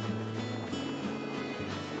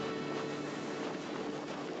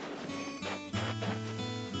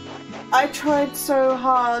 I tried so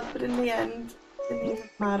hard, but in the end, it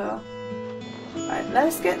didn't matter. Right,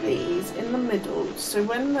 let's get these in the middle, so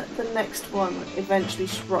when the next one eventually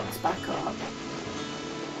rocks back up,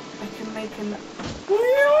 I can make an...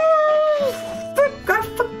 I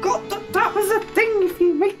forgot that that was a thing! If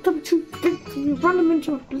you make them too big, you run them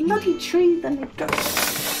into a bloody tree, then it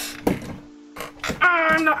goes... Ah,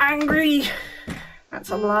 I'm not angry! That's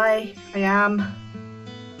a lie. I am.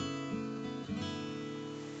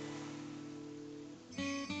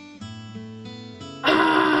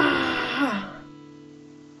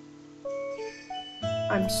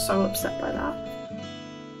 I'm so upset by that.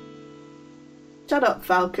 Shut up,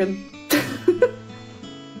 Falcon.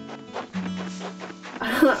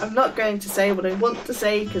 I'm not going to say what I want to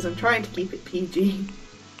say because I'm trying to keep it PG.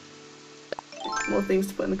 More things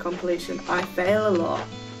to put in the compilation. I fail a lot.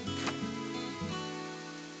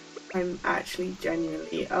 I'm actually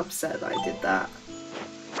genuinely upset that I did that.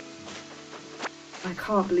 I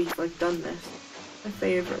can't believe I've done this. My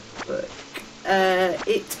favourite book.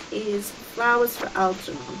 It is Flowers for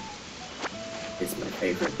Algernon. It's my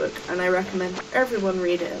favourite book, and I recommend everyone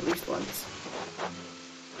read it at least once.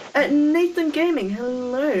 Nathan Gaming,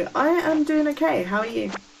 hello. I am doing okay. How are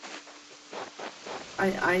you?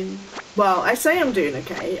 Well, I say I'm doing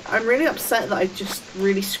okay. I'm really upset that I just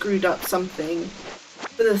really screwed up something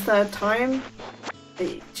for the 3rd time.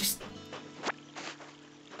 It just...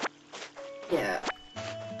 yeah.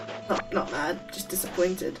 Not mad, just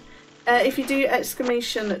disappointed. If you do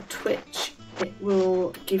exclamation Twitch, it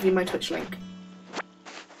will give you my Twitch link.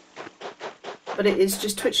 But it is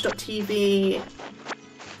just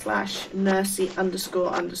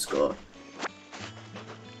twitch.tv/nursey__.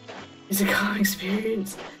 It's a calm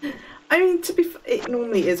experience. I mean, to be it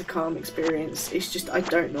normally is a calm experience. It's just I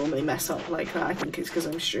don't normally mess up like that. I think it's because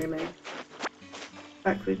I'm streaming.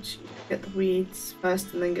 Backwards Get the weeds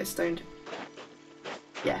first and then get stoned.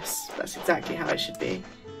 Yes, that's exactly how it should be.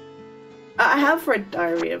 I have read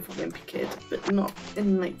Diary of a Wimpy Kid, but not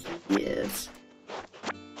in like years.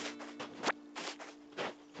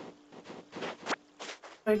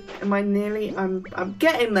 Like, am I nearly? I'm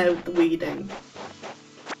getting there with the weeding.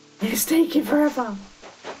 It's taking forever.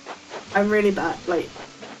 I'm really bad. Like,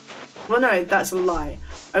 well, no, that's a lie.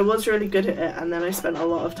 I was really good at it, and then I spent a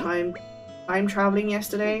lot of time traveling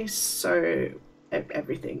yesterday, so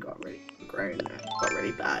everything got really grown. It got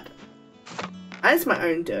really bad. And it's my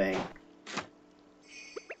own doing.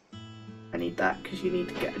 I need that because you need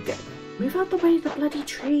to get move out the way of the bloody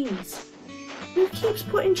trees. Who keeps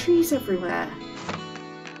putting trees everywhere?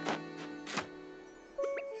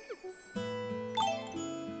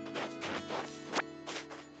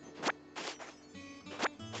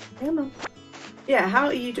 Come on. Yeah, how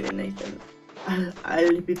are you doing, Nathan?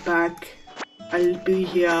 I'll be back. I'll be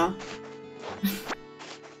here.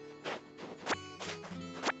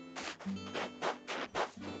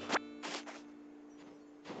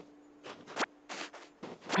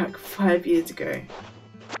 Like 5 years ago.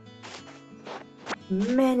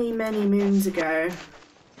 Many, many moons ago.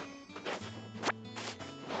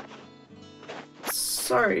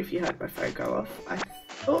 Sorry if you heard my phone go off. I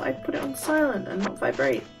thought I'd put it on silent and not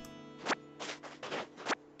vibrate.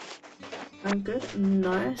 I'm good.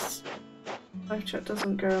 Nice. Live chat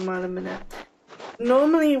doesn't go a mile a minute.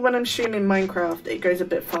 Normally when I'm streaming Minecraft it goes a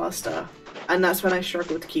bit faster and that's when I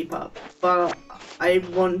struggle to keep up. But I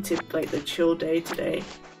wanted like the chill day today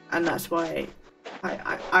and that's why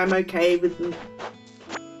I'm okay with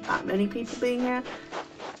that many people being here.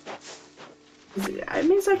 It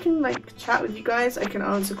means I can like chat with you guys, I can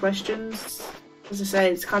answer questions. As I say,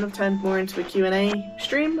 it's kind of turned more into a Q&A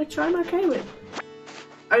stream, which I'm okay with.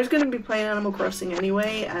 I was going to be playing Animal Crossing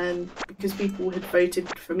anyway, and because people had voted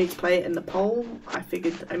for me to play it in the poll, I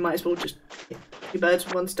figured I might as well just hit 2 birds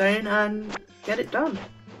with 1 stone and get it done.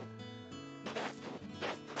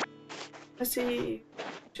 Let's see.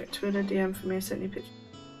 Check Twitter, DM for me, I sent you a picture.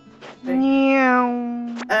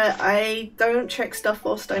 I don't check stuff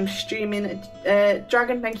whilst I'm streaming.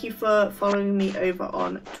 Dragon, thank you for following me over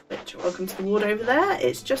on Twitch. Welcome to the ward over there.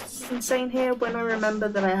 It's just as insane here when I remember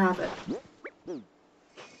that I have it.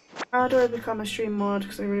 How do I become a stream mod?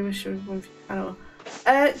 Because I really wish I was one for your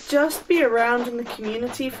channel. Just be around in the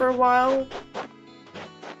community for a while.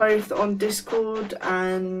 Both on Discord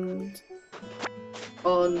and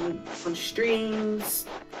on streams.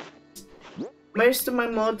 Most of my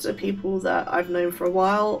mods are people that I've known for a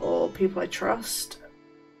while or people I trust.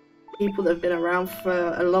 People that have been around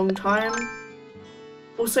for a long time.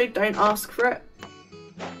 Also, don't ask for it.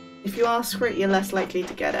 If you ask for it, you're less likely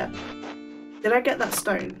to get it. Did I get that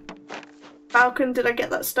stone? Falcon, did I get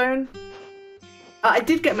that stone? I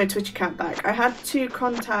did get my Twitch account back. I had to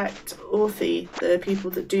contact Authy, the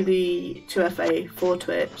people that do the 2FA for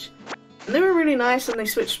Twitch. And they were really nice and they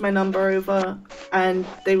switched my number over and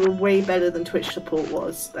they were way better than Twitch support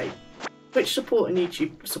was. Like, Twitch support and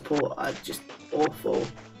YouTube support are just awful.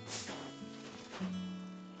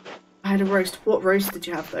 I had a roast. What roast did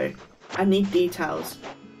you have though? I need details.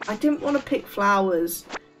 I didn't want to pick flowers.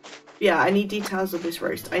 Yeah, I need details of this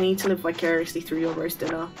roast. I need to live vicariously through your roast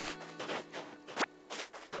dinner.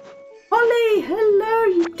 Holly, hello,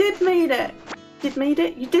 you did made it. Did made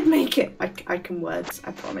it? You did make it. I can words,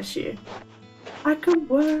 I promise you. I can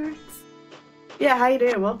words. Yeah, how you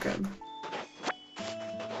doing? Welcome.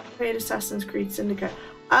 Played Assassin's Creed Syndicate.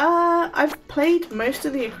 I've played most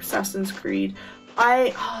of the Assassin's Creed.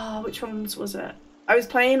 Which ones was it? I was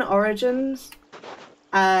playing Origins.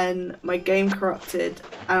 And my game corrupted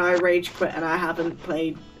and I rage quit and I haven't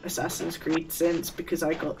played Assassin's Creed since because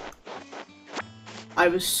I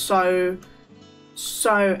was so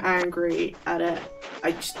angry at it.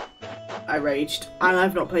 I raged and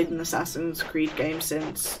I've not played an Assassin's Creed game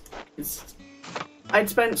since because I'd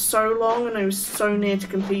spent so long and I was so near to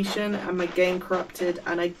completion and my game corrupted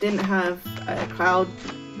and I didn't have a cloud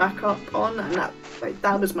backup on and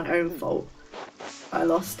that was my own fault. I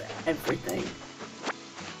lost everything.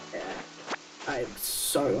 I'm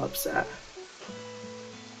so upset.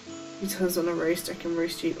 Details on a roast, I can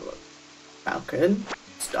roast you. Falcon,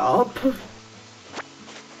 stop.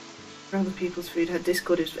 Other people's food, her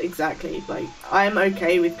Discord is exactly like I'm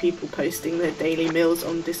okay with people posting their daily meals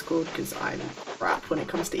on Discord because I'm crap when it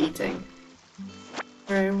comes to eating.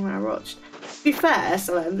 When I watched. To be fair,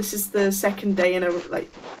 so this is the second day in a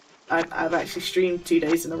I've actually streamed 2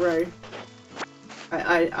 days in a row.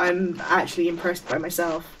 I'm actually impressed by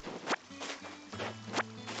myself.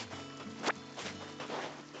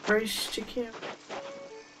 Roast chicken.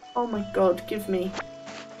 Oh my god, give me.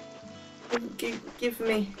 Give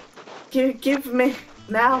me. Give me.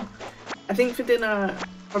 Now. I think for dinner,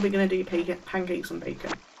 probably going to do pancakes and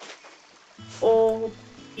bacon. Or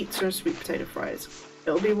pizza and sweet potato fries.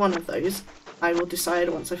 It'll be one of those. I will decide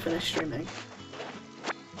once I finish streaming.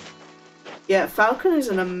 Yeah, Falcon is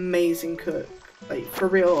an amazing cook. Like, for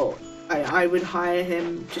real, I would hire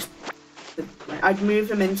him just... Like, I'd move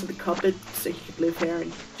him into the cupboard so he could live here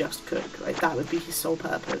and just cook. Like, that would be his sole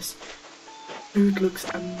purpose. Food looks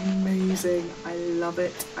amazing. I love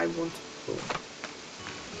it. I want it all.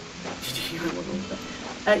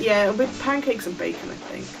 Yeah, with pancakes and bacon, I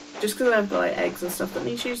think. Just because I've got like eggs and stuff that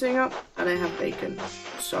needs using up, and I have bacon.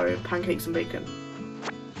 So, pancakes and bacon.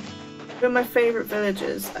 One of my favourite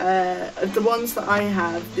villages, the ones that I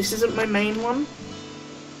have, this isn't my main one,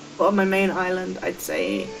 but on my main island, I'd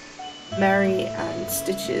say Mary and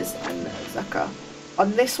Stitches and Zaka.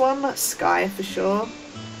 On this one, Sky for sure,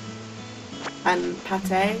 and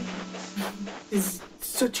Pate is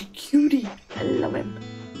such a cutie. I love him.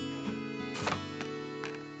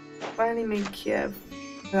 Finally made Kiev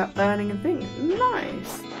without burning a thing.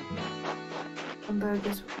 Nice.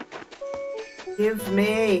 Hamburgers. Give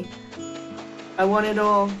me. I want it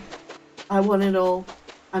all. I want it all.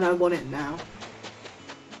 And I want it now.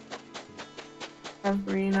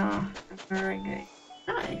 Sabrina and Merengue.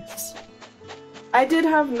 Nice. I did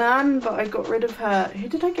have Nan, but I got rid of her. Who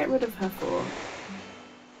did I get rid of her for?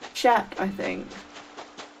 Shep, I think.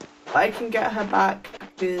 But I can get her back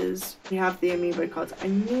because we have the amiibo cards. I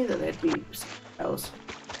knew that there'd be something else.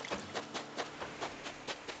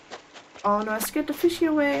 Oh no, I scared the fishy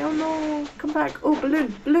away. Oh no, come back. Oh,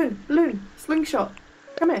 balloon, balloon, balloon, slingshot.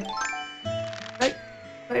 Come here. Nope,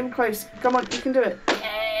 not even close. Come on, you can do it.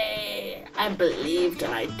 Yay! I believed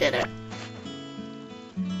and I did it.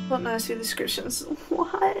 What nursery descriptions?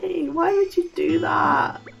 Why? Why would you do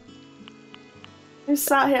that? I'm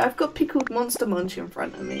sat here. I've got pickled Monster Munch in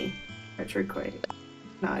front of me. Retroquake.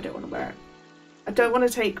 No, I don't want to wear it. I don't want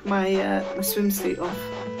to take my my swimsuit off.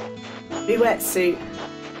 My wetsuit.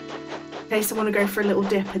 In case I want to go for a little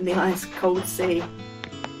dip in the ice cold sea.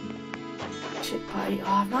 Chip butty. Oh,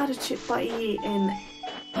 I've not had a chip butty in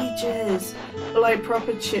ages. But like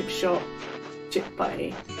proper chip shop chip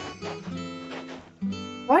butty.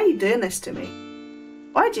 Why are you doing this to me?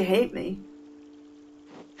 Why'd you hate me?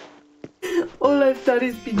 All I've done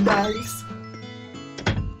is be nice.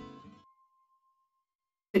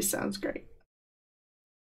 It sounds great.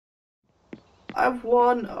 I've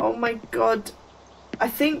won. Oh my god. I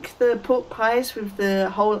think the pork pies with the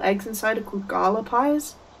whole eggs inside are called gala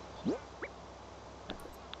pies.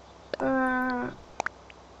 Fine.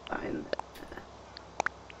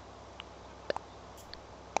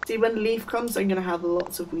 See, when Leaf comes, I'm gonna have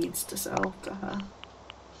lots of weeds to sell to her.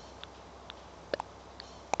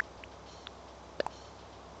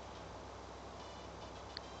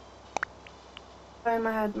 Oh,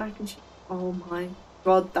 I had mac and cheese. Oh my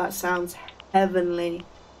god, that sounds heavenly.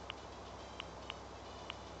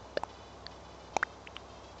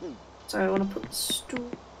 So I want to put the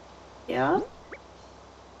stool here.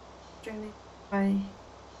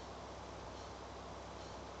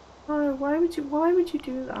 Oh, why would you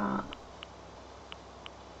do that?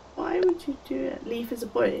 Why would you do it? Leaf is a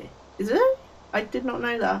boy. Is it? I did not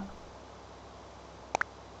know that.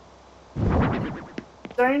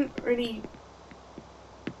 Don't really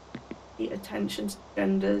pay attention to the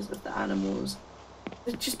genders of the animals.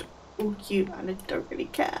 They're just all cute and I don't really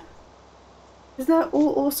care. Is that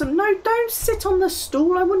all awesome? No, don't sit on the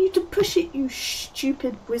stool. I want you to push it, you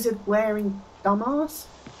stupid wizard-wearing dumbass.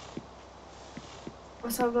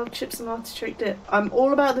 I love chips and artichoke dip. I'm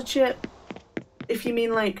all about the chip. If you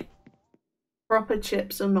mean like proper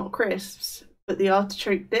chips and not crisps. But the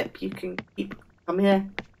artichoke dip, you can keep. Come here.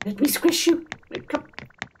 Let me squish you. Come.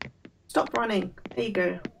 Stop running. There you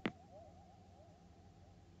go.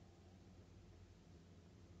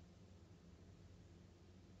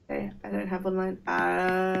 Okay, I don't have online.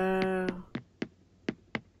 Oh.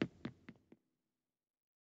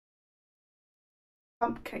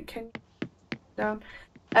 Can you down?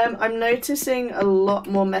 I'm noticing a lot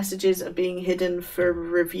more messages are being hidden for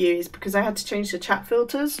reviews because I had to change the chat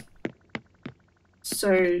filters.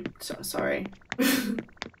 So sorry. I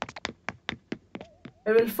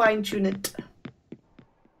will fine tune it.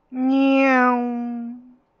 Meow.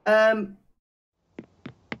 I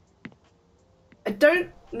don't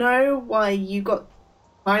know why you got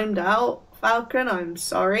timed out, Falcon. I'm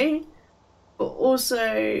sorry. But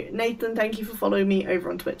also, Nathan, thank you for following me over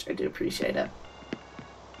on Twitch. I do appreciate it.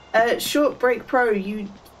 Short Break Pro, you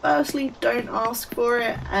firstly don't ask for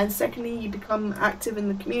it, and secondly, you become active in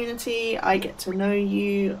the community. I get to know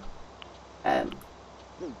you.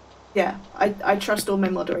 yeah, I trust all my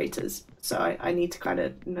moderators, so I need to kind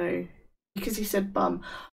of know, because he said bum.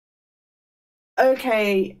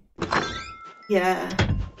 Okay, yeah,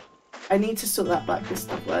 I need to sort that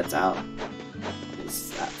blacklist of words out.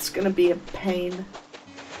 That's gonna be a pain.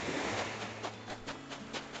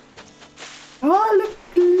 Oh,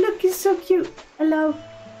 look, he's so cute. Hello.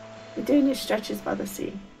 We're doing his stretches by the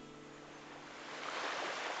sea.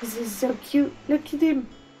 This is so cute. Look at him.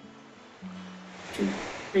 2,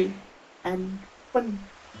 3, and 1,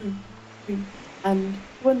 2, 3, and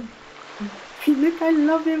 1, 2, 3. Look, I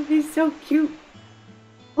love him. He's so cute.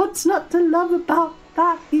 What's not to love about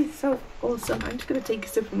that? He's so awesome. I'm just gonna take a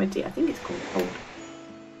sip of my tea. I think it's called cold.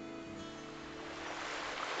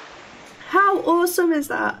 How awesome is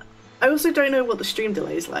that? I also don't know what the stream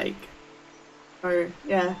delay is like. Oh,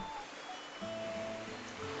 yeah.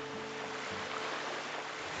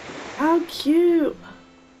 How cute!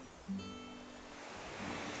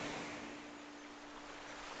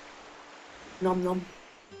 Nom nom.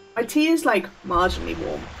 My tea is like marginally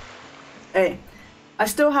warm. Hey, I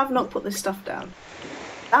still have not put this stuff down.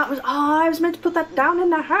 That was, I was meant to put that down in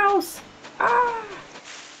the house! Ah!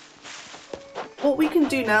 What we can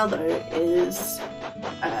do now though is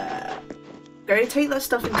go take that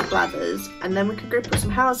stuff into Blathers, and then we can go put some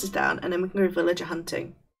houses down, and then we can go villager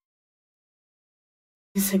hunting.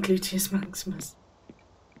 He said gluteus maximus.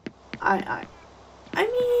 I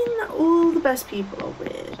mean, all the best people are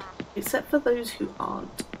weird, except for those who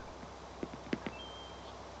aren't.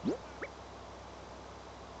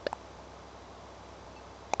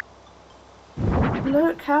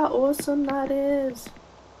 Look how awesome that is.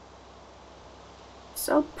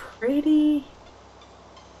 So pretty.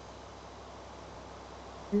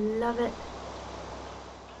 Love it.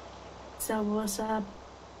 So awesome.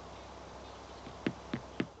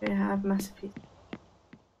 We have massive pizza.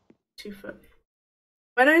 2 foot.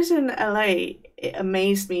 When I was in LA, it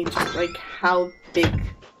amazed me just like how big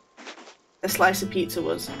a slice of pizza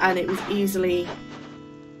was, and it was easily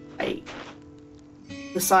like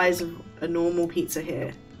the size of a normal pizza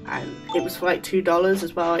here, and it was for like $2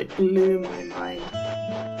 as well. It blew my mind.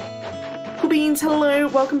 Cool beans, hello,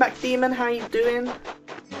 welcome back, Demon. How you doing?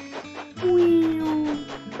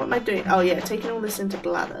 What am I doing? Oh yeah, taking all this into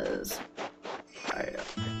Blathers.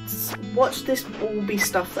 Watch this all be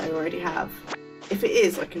stuff that I already have. If it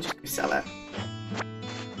is, I can just resell it.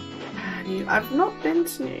 I've not been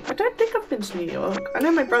to New York. I don't think I've been to New York. I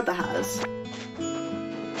know my brother has.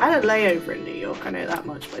 I had a layover in New York, I know that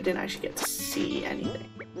much, but I didn't actually get to see anything.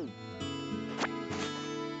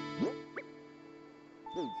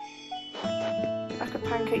 Pack of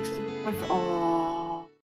pancakes is my oh.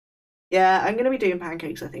 Yeah, I'm gonna be doing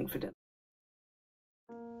pancakes, I think, for dinner.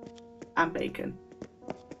 And bacon.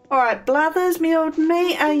 Alright, Blathers, me old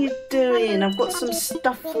mate, how you doing? I've got some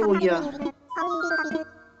stuff for you.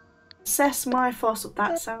 Assess my fossil.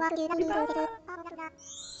 That sounds really bad.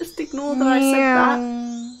 Just ignore that I said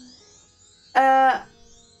that.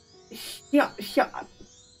 Yeah.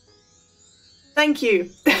 Thank you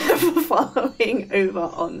for following over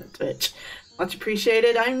on Twitch. Much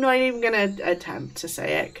appreciated. I'm not even going to attempt to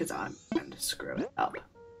say it because I'm going to screw it up.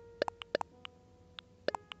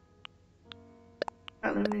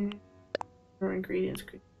 Raw ingredients.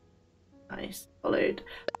 Nice. Followed.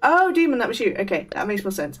 Oh, Demon, that was you. Okay, that makes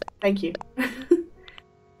more sense. Thank you.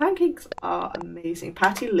 Pancakes are amazing.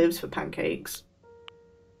 Patty lives for pancakes.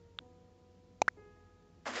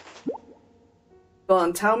 Go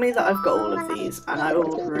on, tell me that I've got all of these and I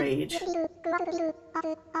will rage.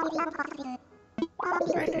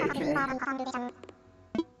 Right,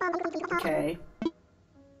 okay.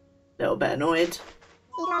 Little bit annoyed.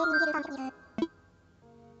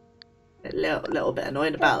 A little bit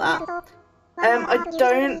annoyed about that. I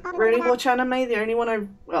don't really watch anime. The only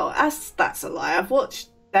one that's a lie. I've watched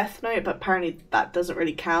Death Note, but apparently that doesn't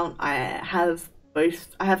really count. I have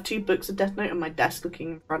 2 books of Death Note on my desk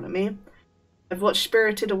looking in front of me. I've watched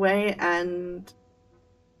Spirited Away and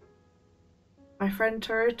My Friend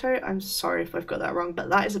Totoro. I'm sorry if I've got that wrong, but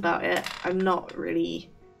that is about it. I'm not really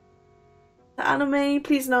the anime.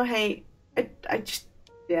 Please no hate. I just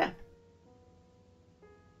yeah.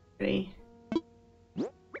 Really.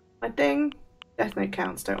 My thing. Death Note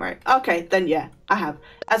counts, don't worry. Okay, then yeah, I have.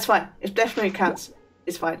 That's fine. If Death Note counts,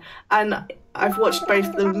 it's fine. And I've watched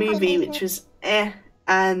both the movie, which was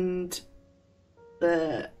and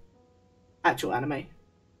the actual anime.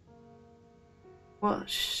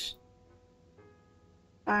 What?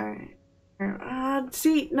 Alright.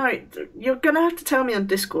 See, no, you're gonna have to tell me on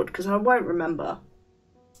Discord because I won't remember.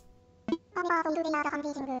 It's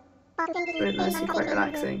quite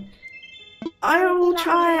relaxing. I will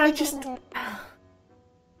try, I just...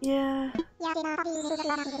 Yeah.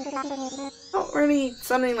 Not really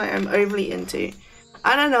something like I'm overly into.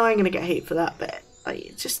 I don't know I'm gonna get hate for that, but like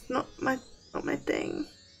it's just not my thing.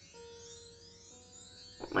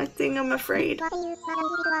 Not my thing, I'm afraid.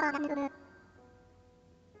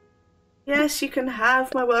 Yes, you can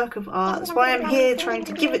have my work of art. That's why I'm here trying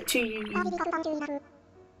to give it to you. You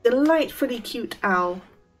delightfully cute owl.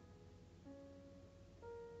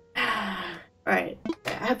 Right.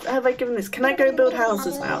 Have I given this? Can I go build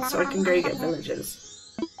houses now so I can go get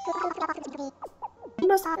villagers? You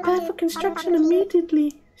must prepare for construction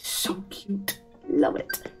immediately. So cute. Love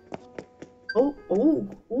it. Oh,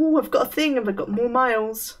 I've got a thing and I've got more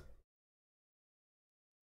miles.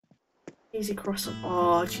 Cheesy croissant.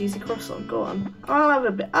 Oh, cheesy croissant. Go on. I'll have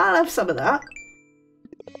a bit. I'll have some of that.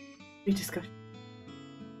 We discuss.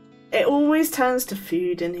 It always turns to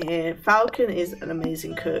food in here. Falcon is an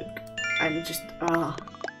amazing cook. And just, No,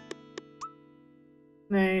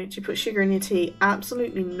 do you put sugar in your tea?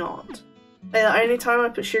 Absolutely not. The only time I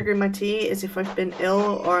put sugar in my tea is if I've been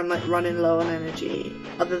ill or I'm like running low on energy.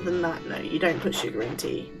 Other than that, no, you don't put sugar in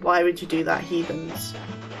tea. Why would you do that, heathens?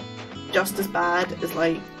 Just as bad as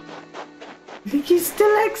like... He's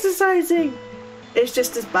still exercising! It's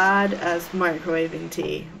just as bad as microwaving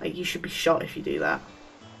tea. Like, you should be shot if you do that.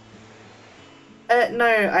 No,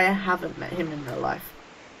 I haven't met him in real life.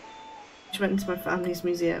 She went into my family's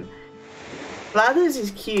museum. Blathers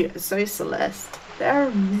is cute, so is Celeste. They're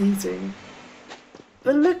amazing.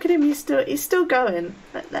 But look at him, he's still going.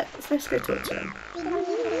 Let's go talk to him.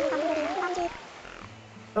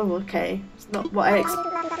 Oh, okay. It's not what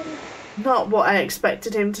I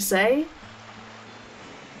expected him to say.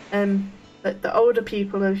 But the older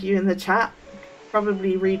people of you in the chat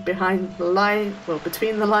probably read behind the line, well,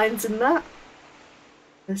 between the lines in that.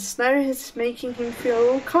 The snow is making him feel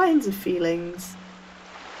all kinds of feelings.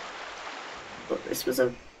 But this was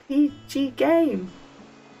a PG game.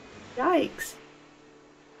 Yikes.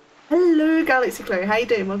 Hello, Galaxy Chloe. How you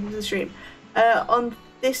doing? Welcome to the stream. On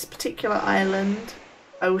this particular island,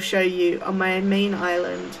 I will show you. On my main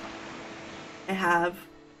island, I have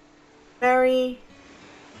Mary,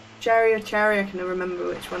 Cherry, I can never remember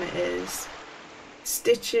which one it is.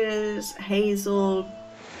 Stitches, Hazel,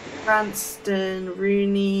 Cranston,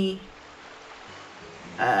 Rooney,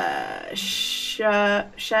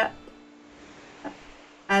 Shep,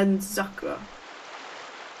 and Zucker. I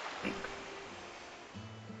think.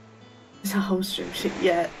 It's a whole stream shit.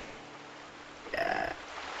 Yeah.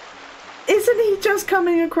 Isn't he just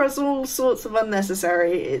coming across all sorts of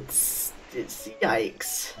unnecessary? It's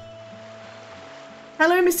yikes.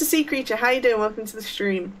 Hello, Mr. Sea Creature. How you doing? Welcome to the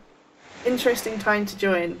stream. Interesting time to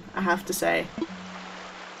join, I have to say.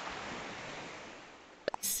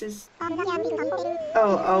 This is...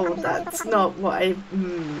 Oh, that's not what I...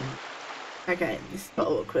 Okay, this got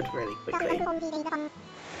awkward really quickly.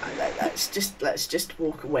 Let's just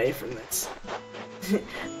walk away from this.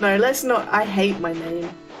 No, let's not. I hate my name.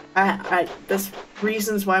 There's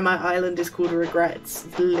reasons why my island is called Regrets.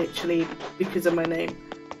 It's literally because of my name.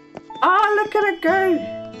 Ah, look at it go!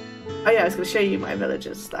 Oh yeah, I was going to show you my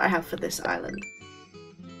villagers that I have for this island.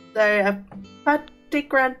 So, Patty,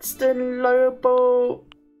 Cranston, Lobo,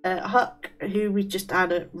 Huck, who we just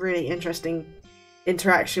had a really interesting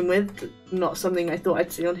interaction with. Not something I thought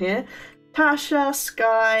I'd see on here. Tasha,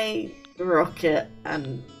 Sky, Rocket,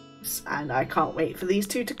 and I can't wait for these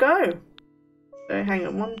two to go. So hang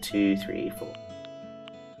on, 1, 2, 3, 4.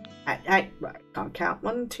 Right, can't count.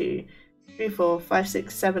 1, 2, 3, 4, 5,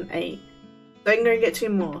 6, 7, 8. So I can go get 2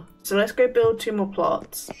 more. So let's go build 2 more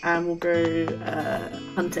plots and we'll go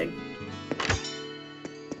hunting.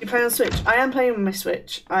 You play on Switch? I am playing on my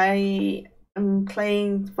Switch. I am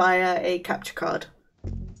playing via a capture card.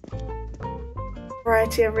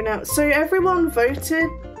 Variety every now. So everyone voted.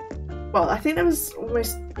 Well, I think there was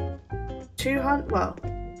almost 200. Well,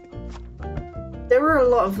 there were a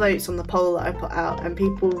lot of votes on the poll that I put out, and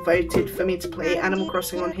people voted for me to play Animal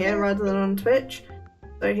Crossing on here rather than on Twitch.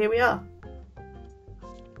 So here we are,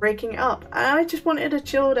 breaking it up. And I just wanted a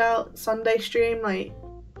chilled out Sunday stream. Like,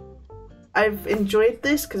 I've enjoyed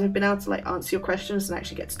this because I've been able to like answer your questions and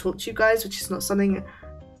actually get to talk to you guys, which is not something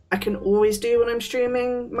I can always do when I'm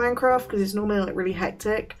streaming Minecraft because it's normally like really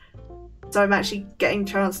hectic. So I'm actually getting a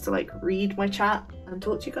chance to like read my chat and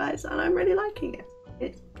talk to you guys, and I'm really liking it.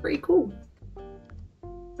 It's pretty cool.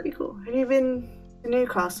 Pretty cool. Have you been to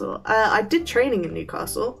Newcastle? I did training in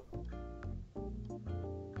Newcastle.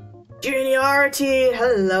 Juniority,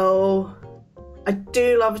 hello. I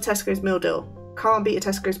do love a Tesco's meal deal. Can't beat a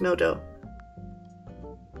Tesco's meal deal.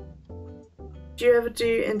 Do you ever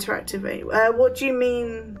do interactive? What do you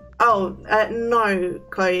mean? Oh, no,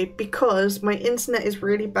 Chloe, because my internet is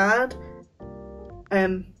really bad.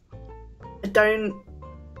 I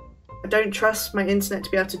don't trust my internet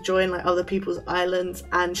to be able to join like other people's islands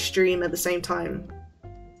and stream at the same time.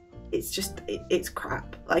 It's just, it's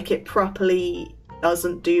crap. Like, it properly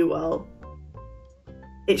doesn't do well.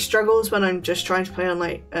 It struggles when I'm just trying to play on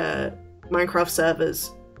like Minecraft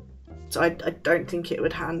servers. So I don't think it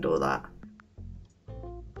would handle that.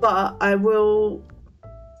 But I'm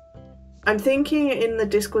thinking in the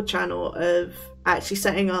Discord channel of actually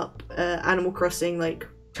setting up Animal Crossing like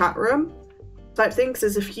chat room type thing, 'cause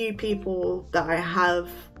there's a few people that I have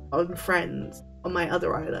on friends on my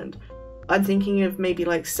other island. I'm thinking of maybe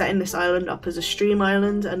like setting this island up as a stream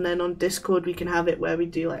island, and then on Discord we can have it where we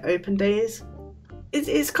do like open days.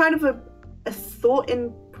 It's kind of a thought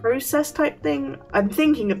in process type thing. I'm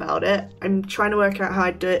thinking about it. I'm trying to work out how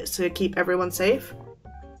I do it to keep everyone safe.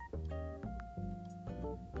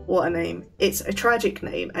 What a name. It's a tragic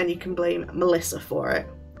name and you can blame Melissa for it.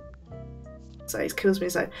 So it kills me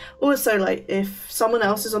inside. Also, like, if someone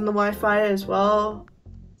else is on the Wi-Fi as well,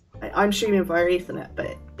 I'm streaming via Ethernet,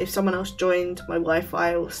 but if someone else joined my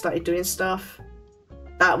Wi-Fi or started doing stuff,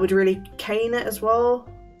 that would really cane it as well.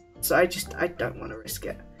 So I don't want to risk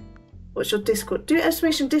it. What's your Discord? Do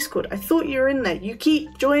exclamation Discord. I thought you were in there. You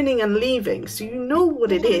keep joining and leaving, so you know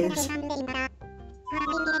what it is.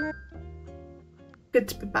 Good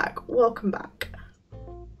to be back. Welcome back.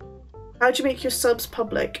 How do you make your subs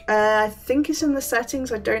public? I think it's in the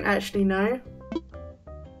settings. I don't actually know.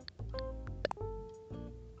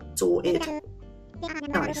 Sorted.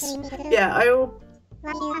 Nice. Yeah, I'll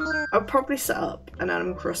probably set up an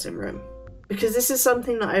Animal Crossing room, because this is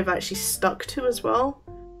something that I've actually stuck to as well.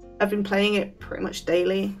 I've been playing it pretty much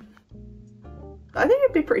daily. I think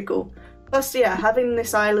it'd be pretty cool. Plus, yeah, having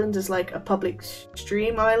this island as like a public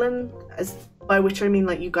stream island, by which I mean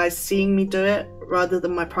like you guys seeing me do it, rather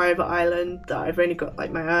than my private island that I've only got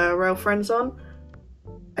like my IRL friends on.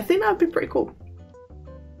 I think that would be pretty cool.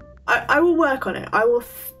 I will work on it. I will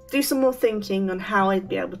do some more thinking on how I'd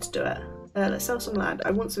be able to do it. Let's sell some land.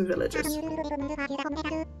 I want some villagers. Could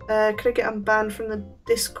I get unbanned from the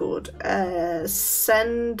Discord?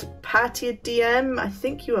 Send Patty a DM. I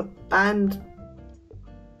think you were banned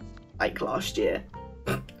like last year.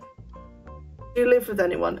 Do you live with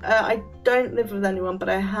anyone? I don't live with anyone, but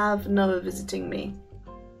I have Noah visiting me.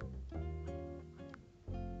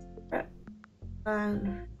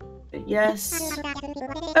 Yes.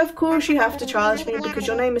 Of course you have to charge me because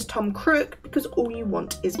your name is Tom Crook, because all you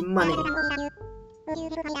want is money.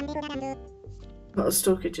 Not a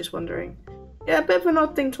stalker, just wondering. Yeah, a bit of an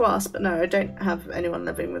odd thing to ask, but no, I don't have anyone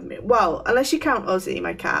living with me. Well, unless you count Ozzy,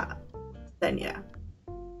 my cat, then yeah.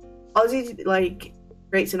 Ozzy, like,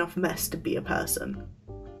 creates enough mess to be a person.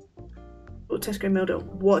 Oh, Tesco Mildew.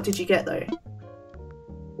 What did you get, though?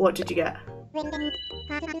 What did you get? Don't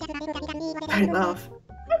laugh.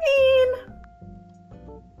 I mean,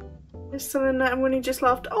 there's something that when he just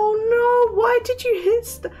laughed. Oh no! Why did you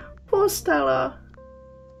hit poor Stella?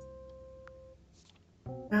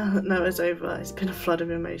 No, it's over. It's been a flood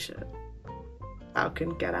of emotion.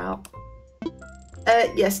 Falcon, get out.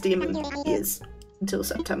 Yes, Demon is until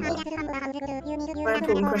September. My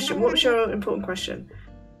important question. What was your important question?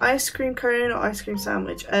 Ice cream cone or ice cream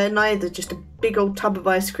sandwich? Neither. Just a big old tub of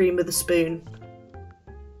ice cream with a spoon.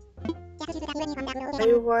 Are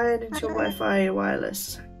you wired into your Wi-Fi or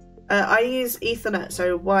wireless? I use Ethernet,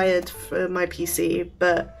 so wired for my PC,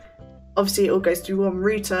 but obviously it all goes through one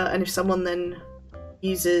router, and if someone then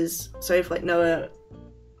uses, so if like Noah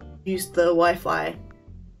used the Wi-Fi,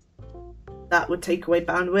 that would take away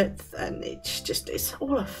bandwidth, and it's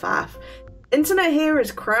all a faff. Internet here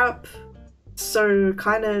is crap, so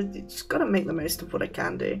kind of just gotta make the most of what I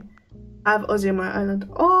can do. I have Ozzy on my island.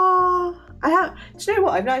 Oh, I have. Do you know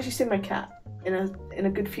what? I've not actually seen my cat in a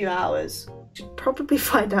good few hours. Should probably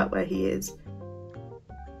find out where he is.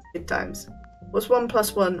 Good times. What's 1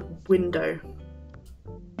 + 1? Window.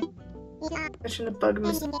 Catching a bug.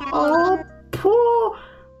 Oh,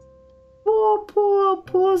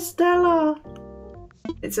 poor Stella.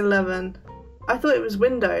 It's 11. I thought it was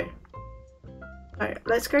window. Right,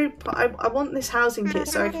 let's go. I want this housing kit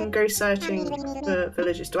so I can go searching for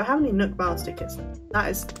villages. Do I have any Nook Miles tickets?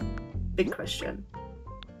 That is a big question.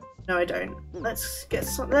 No, I don't. Let's get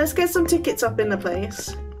some tickets up in the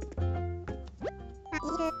place.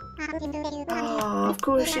 Oh, of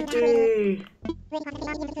course you do. Let's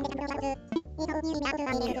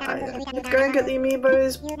go and get the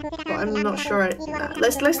amiibos, but I'm not sure. Nah,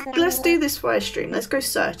 let's do this via stream. Let's go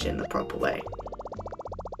searching the proper way.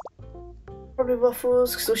 Probably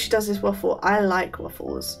waffles, because all she does is waffle. I like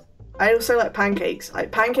waffles. I also like pancakes.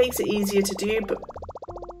 Like, pancakes are easier to do, but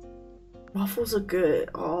waffles are good.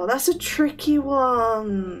 Oh, that's a tricky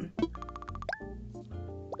one.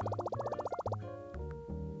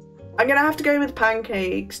 I'm gonna have to go with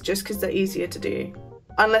pancakes just because they're easier to do.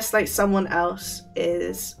 Unless like someone else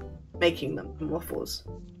is making them from waffles.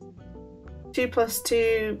 2 +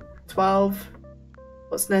 2, 12.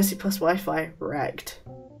 What's Nursey plus Wi-Fi? Wrecked.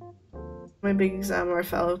 My big exam where I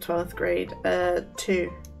fell 12th grade.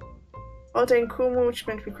 2. Holiday in Cornwall, which is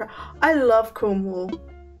meant to be crap. I love Cornwall.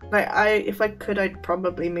 Like, if I could, I'd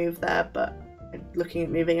probably move there, but I'm looking at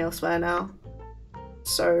moving elsewhere now.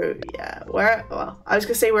 So yeah, well, I was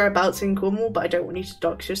gonna say whereabouts in Cornwall, but I don't want you to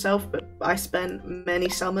dox yourself. But I spent many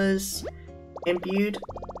summers in Bude.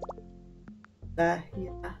 There,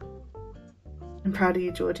 yeah. I'm proud of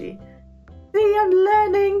you, Georgie. See, I'm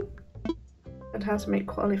learning. And how to make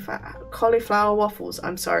cauliflower waffles.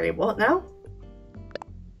 I'm sorry, what now?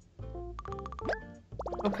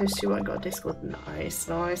 I'll post you what I got on Discord. Nice,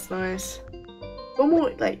 nice, nice.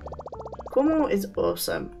 Cornwall is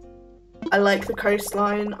awesome. I like the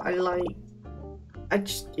coastline. I like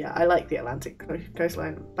the Atlantic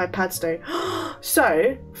coastline by Padstow.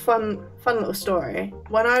 So, fun little story.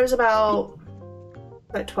 When I was about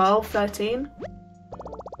like 12, 13,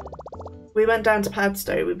 we went down to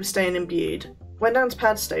Padstow. We were staying in Bude. Went down to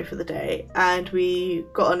Padstow for the day, and we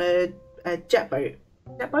got on a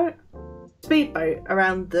speedboat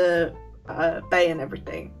around the bay and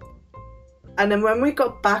everything. And then when we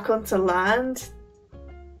got back onto land,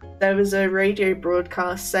 there was a radio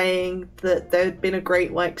broadcast saying that there had been a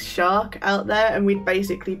great white shark out there, and we'd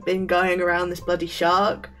basically been going around this bloody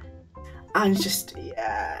shark. And just,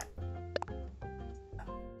 yeah.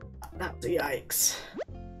 That was a yikes.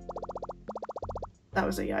 That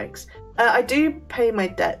was a yikes. I do pay my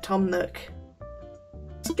debt, Tom Nook.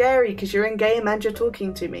 Scary, because you're in game and you're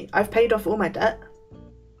talking to me. I've paid off all my debt.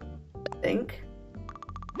 I think.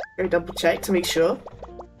 Go double check to make sure.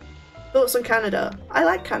 Thoughts on Canada? I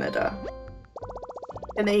like Canada.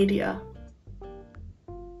 Canada.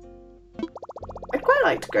 I'd quite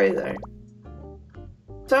like to go though.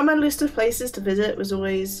 So on my list of places to visit was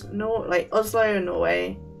always like Oslo and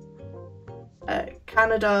Norway,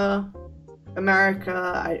 Canada,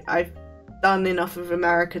 America. I've done enough of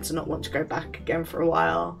America to not want to go back again for a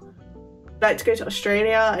while. I'd like to go to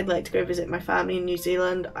Australia. I'd like to go visit my family in New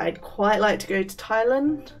Zealand. I'd quite like to go to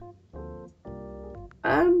Thailand.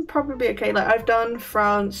 I'm probably okay. Like, I've done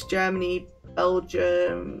France, Germany,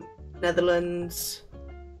 Belgium, Netherlands,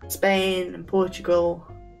 Spain, and Portugal.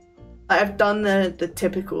 I've done the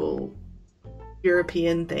typical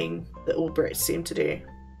European thing that all Brits seem to do.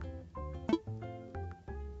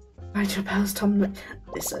 Hide your bells, Tom.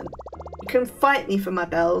 Listen, you can fight me for my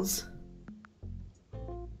bells.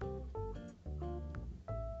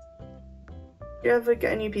 Do you ever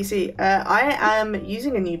get a new PC? I am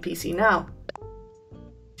using a new PC now,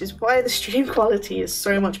 which is why the stream quality is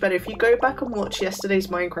so much better. If you go back and watch yesterday's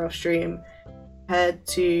Minecraft stream compared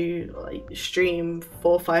to like the stream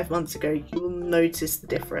 4 or 5 months ago, you will notice the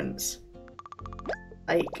difference.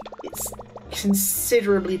 Like, it's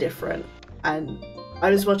considerably different. And I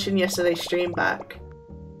was watching yesterday's stream back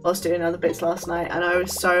whilst doing other bits last night, and I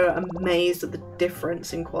was so amazed at the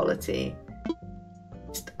difference in quality.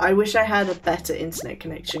 I wish I had a better internet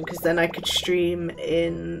connection, because then I could stream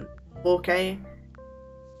in 4K.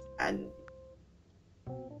 And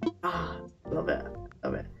love it,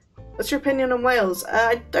 love it. What's your opinion on Wales?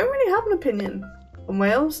 I don't really have an opinion on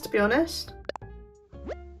Wales, to be honest.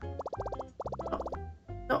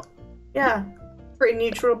 Yeah, pretty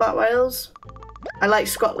neutral about Wales. I like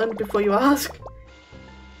Scotland, before you ask.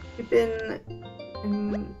 You've been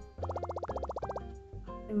in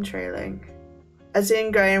trailing, as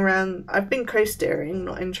in going around. I've been coast steering,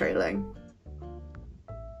 not in trailing.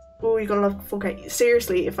 Oh, you're gonna love 4K.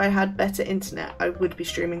 Seriously, if I had better internet, I would be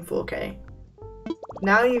streaming 4K.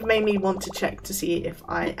 Now you've made me want to check to see if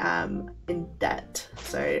I am in debt.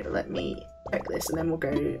 So let me check this, and then we'll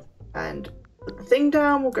go and put the thing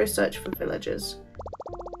down. We'll go search for villagers.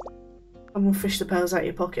 And we'll fish the pearls out of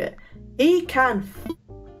your pocket. He can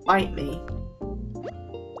fight me.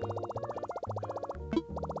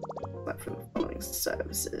 Back from the following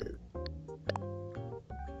services.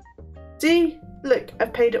 See? Look,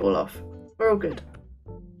 I've paid it all off. We're all good.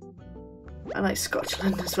 I like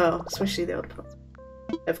Scotland as well, especially the old parts.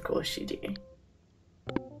 Of course you do.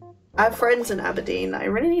 I have friends in Aberdeen that I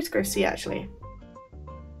really need to go see, actually.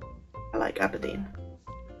 I like Aberdeen.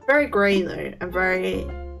 Very grey though, and very,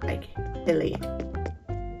 like, hilly.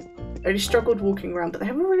 I really struggled walking around, but they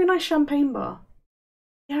have a really nice champagne bar.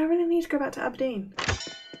 Yeah, I really need to go back to Aberdeen.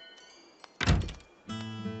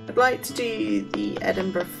 I I'd like to do the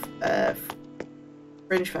Edinburgh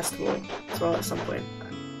Fringe Festival as well at some point.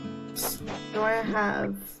 So I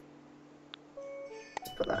have...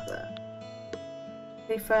 Let's put that there.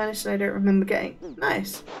 They furnished and I don't remember getting.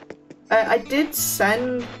 Nice. I did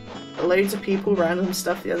send loads of people random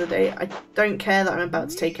stuff the other day. I don't care that I'm about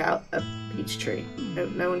to take out a peach tree.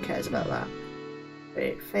 No one cares about that.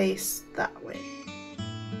 They face that way.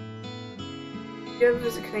 Do you ever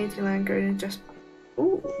visit Canadian land going and just...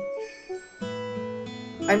 Ooh.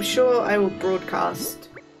 I'm sure I will broadcast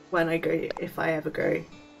when I go, if I ever go to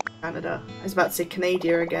Canada. I was about to say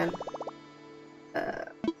Canada again.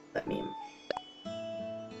 Let me...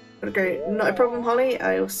 Gotta go. Not a problem, Holly.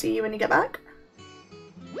 I'll see you when you get back.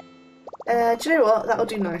 Do you know what? That'll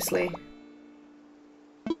do nicely.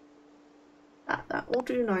 That will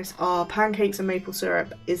do nice. Oh, pancakes and maple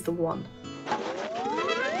syrup is the one.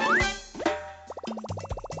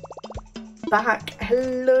 Back.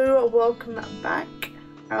 Hello, welcome back.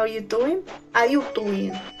 How are you doing? How you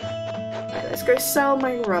doing? Right, let's go sell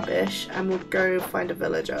my rubbish and we'll go find a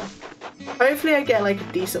villager. Hopefully I get like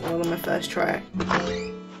a decent one on my first try.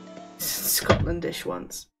 Scotlandish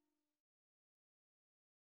once.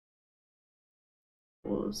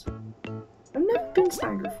 I've never been to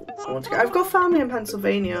Niagara Falls. I want to go. I've got family in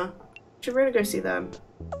Pennsylvania. Should really go see them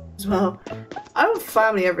as well. I have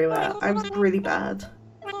family everywhere. I'm really bad.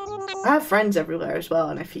 I have friends everywhere as well,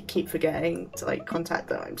 and if you keep forgetting to like contact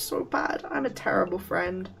them, I'm so bad. I'm a terrible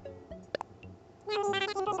friend.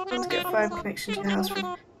 Let's get 5 connections to your house.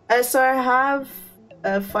 So I have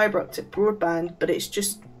a fibre optic broadband, but it's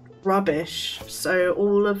just rubbish. So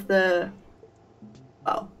all of the,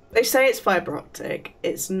 well, they say it's fibre optic.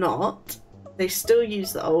 It's not. They still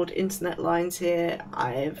use the old internet lines here.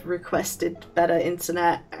 I've requested better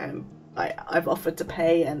internet and I've offered to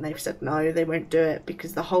pay and they've said no, they won't do it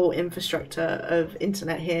because the whole infrastructure of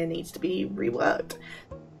internet here needs to be reworked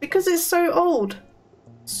because it's so old.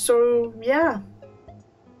 So yeah.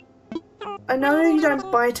 I know you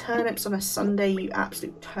don't buy turnips on a Sunday, you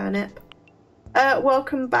absolute turnip.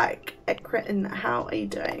 Welcome back, Ekritin. How are you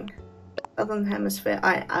doing? Southern Hemisphere.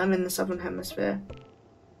 I am in the Southern Hemisphere.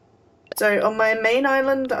 So on my main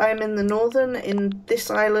island, I'm in the northern. In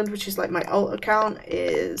this island, which is like my alt account,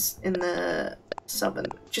 is in the southern.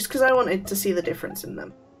 Just because I wanted to see the difference in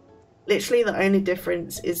them. Literally, the only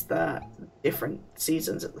difference is the different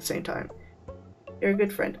seasons at the same time. You're a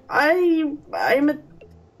good friend. I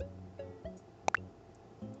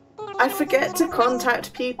forget to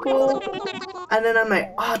contact people, and then I'm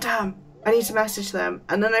like, oh damn, I need to message them,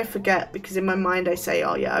 and then I forget because in my mind I say,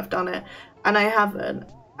 oh yeah, I've done it, and I haven't.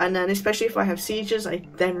 And then, especially if I have seizures, I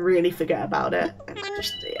then really forget about it. And it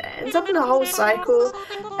just ends up in a whole cycle.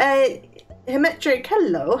 Himetric,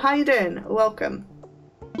 hello, how you doing? Welcome.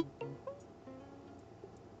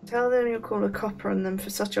 Tell them you'll call a copper on them for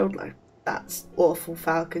such old life. That's awful,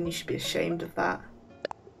 Falcon. You should be ashamed of that.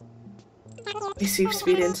 The super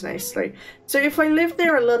speed internet is slow. So if I lived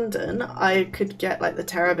near London, I could get like the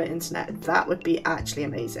terabit internet. That would be actually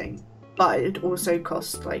amazing. But it'd also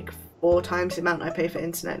cost like 4 times the amount I pay for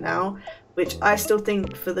internet now, which I still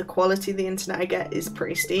think for the quality of the internet I get is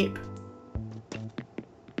pretty steep.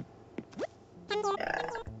 Yeah.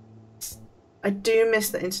 I do miss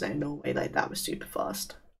the internet in Norway, like that was super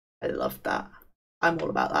fast. I loved that. I'm all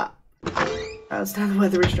about that. I understand the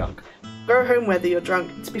weather is drunk. Go home whether you're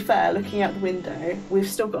drunk. To be fair, looking out the window, we've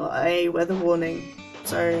still got a weather warning,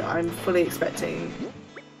 so I'm fully expecting...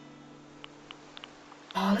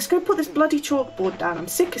 Oh, let's go put this bloody chalkboard down. I'm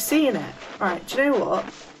sick of seeing it. Right, do you know what?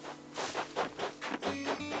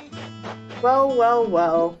 Well, well,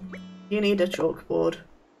 well. You need a chalkboard.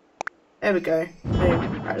 There we go.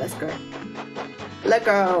 Boom. Right, let's go. Let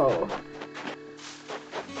go.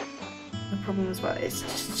 The problem as well is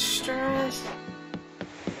just stress.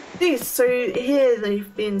 So here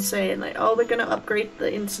they've been saying like, oh, we're going to upgrade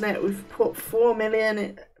the internet. We've put 4 million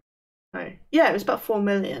in... No. Yeah, it was about 4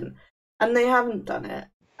 million. And they haven't done it.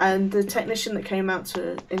 And the technician that came out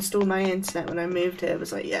to install my internet when I moved here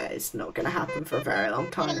was like, yeah, it's not going to happen for a very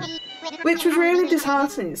long time. Which was really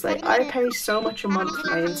disheartening. It's like, I pay so much a month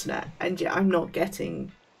for my internet, and yet I'm not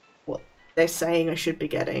getting what they're saying I should be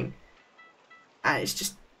getting. And it's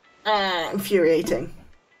just infuriating.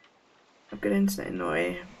 I've got internet in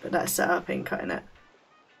Norway, but that setup ain't cutting it.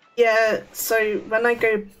 Yeah, so when I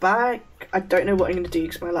go back, I don't know what I'm going to do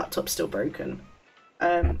because my laptop's still broken.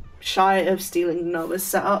 Shy of stealing Noah's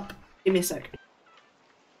setup. Give me a sec.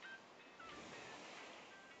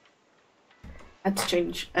 Had to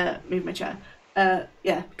change, move my chair.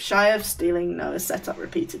 Yeah, shy of stealing Noah's setup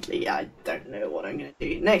repeatedly. Yeah, I don't know what I'm going to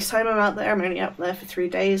do. Next time I'm out there, I'm only out there for 3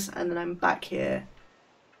 days, and then I'm back here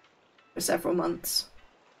for several months.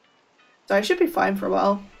 So I should be fine for a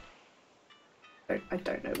while. I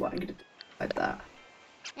don't know what I'm gonna do like that.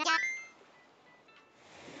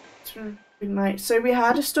 It's really nice. So we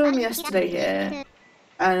had a storm yesterday here,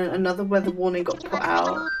 and another weather warning got put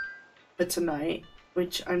out for tonight,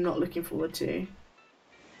 which I'm not looking forward to.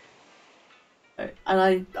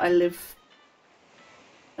 And I live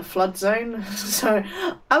a flood zone, so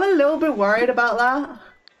I'm a little bit worried about that.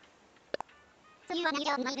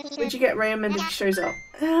 Would you get Raymond if he shows up?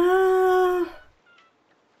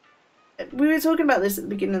 We were talking about this at the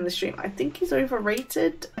beginning of the stream. I think he's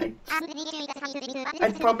overrated.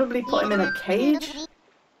 I'd probably put him in a cage.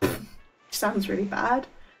 Sounds really bad.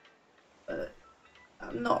 But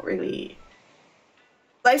I'm not really...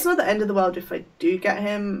 Like, it's not the end of the world if I do get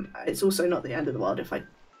him. It's also not the end of the world if I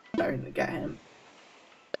don't get him.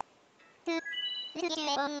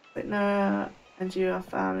 But no, and you are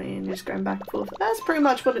family and just going back and forth. That's pretty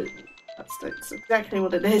much what it... That's exactly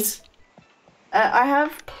what it is. I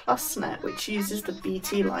have PlusNet, which uses the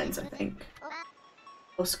BT lines, I think.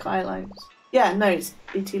 Or Sky lines. Yeah, no, it's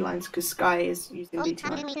BT lines, because Sky is using BT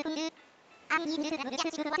lines.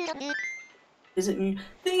 Is it new?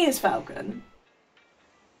 Thing is, Falcon,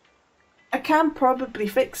 I can probably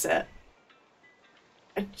fix it.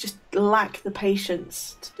 I just lack the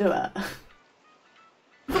patience to do it.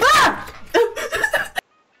 Ah!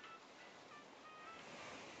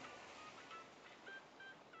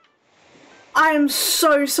 I am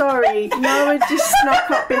so sorry. Noah just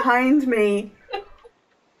snuck up behind me.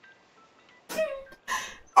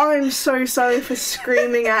 I'm so sorry for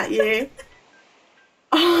screaming at you.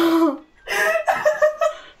 Oh,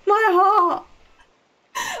 my heart.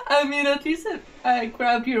 I mean, at least I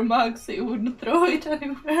grabbed your mug so you wouldn't throw it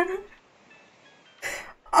anywhere.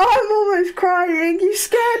 I'm almost crying. You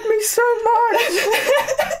scared me so much.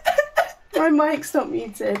 My mic's not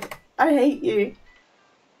muted. I hate you.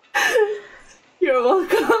 You're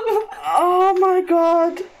welcome. Oh my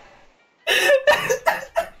god.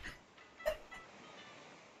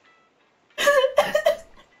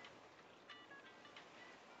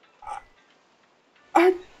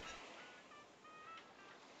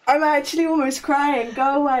 I'm actually almost crying.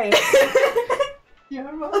 Go away.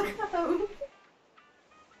 You're welcome.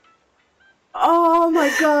 Oh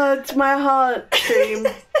my god, my heart stream.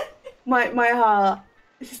 My heart.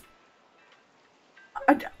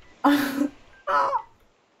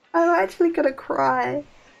 I'm actually gonna cry.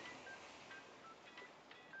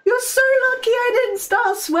 You're so lucky I didn't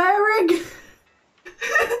start swearing.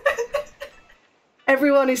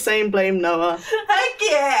 Everyone is saying blame Noah. Heck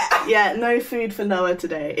yeah! Yeah, no food for Noah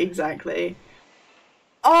today, exactly.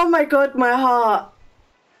 Oh my god, my heart.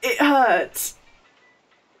 It hurts.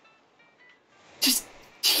 Just,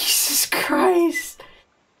 Jesus Christ.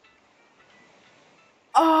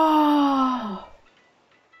 Oh.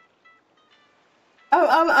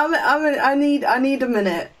 I need a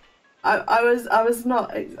minute. I was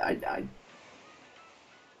not,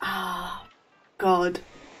 God.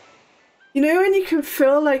 You know when you can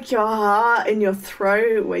feel like your heart in your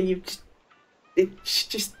throat where it's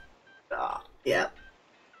just, yeah.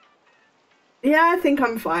 Yeah, I think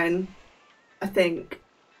I'm fine. I think.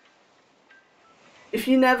 If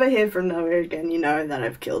you never hear from Noah again, you know that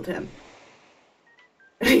I've killed him.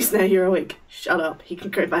 At least now you're awake. Shut up. He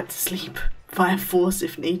can go back to sleep via force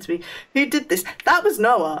if needs be. Who did this? That was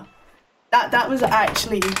Noah. That was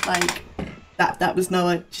actually like that was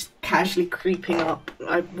Noah just casually creeping up.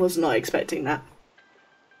 I was not expecting that.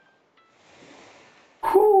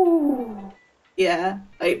 Whew. Yeah,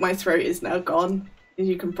 like my throat is now gone, as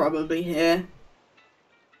you can probably hear.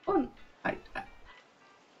 Do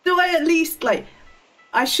I at least like?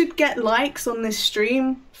 I should get likes on this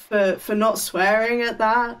stream for not swearing at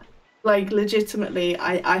that. Like, legitimately,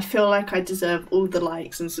 I feel like I deserve all the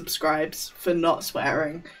likes and subscribes for not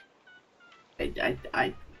swearing.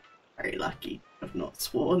 I'm very lucky I've not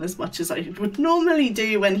sworn as much as I would normally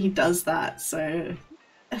do when he does that, so...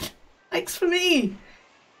 Thanks for me!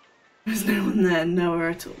 There's no one there, Noah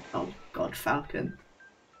at all. Oh god, Falcon.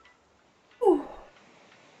 Ooh.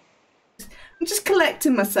 I'm just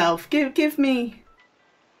collecting myself. Give me...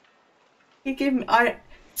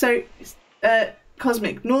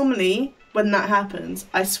 Cosmic, normally when that happens,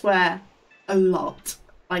 I swear a lot.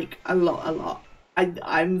 Like, a lot.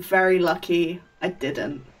 I'm very lucky I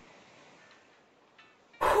didn't.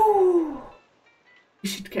 Whew. You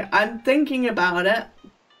should care. I'm thinking about it.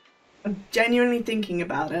 I'm genuinely thinking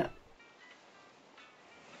about it.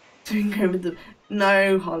 Doing over the...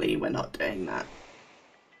 No, Holly, we're not doing that.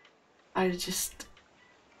 I just...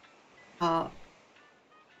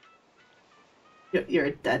 You're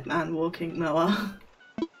a dead man walking, Noah.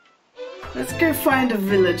 Let's go find a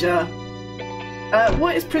villager.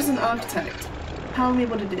 What is prison architect? Tell me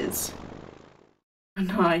what it is. Oh,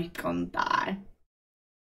 no, you can't die.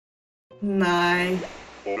 No.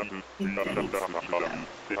 I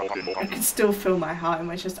can still feel my heart in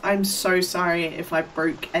my chest. I'm so sorry if I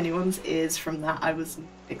broke anyone's ears from that. I wasn't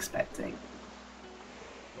expecting.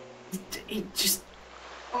 It just...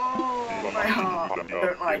 Oh, my heart. I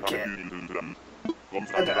don't like it.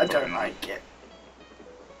 I don't like it.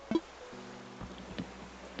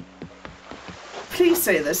 Please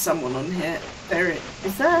say there's someone on here. There it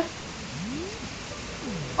is. There?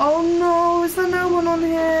 Oh no, is there no one on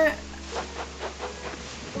here?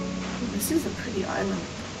 Oh, this is a pretty island.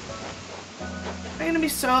 I'm gonna be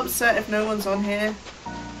so upset if no one's on here.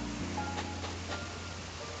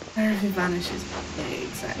 Everything vanishes.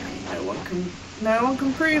 Exactly. No one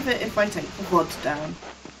can prove it if I take the VOD down.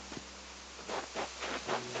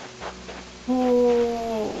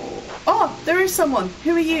 Oh, there is someone.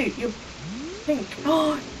 Who are you? You're pink.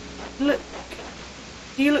 Oh, look.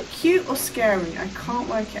 Do you look cute or scary? I can't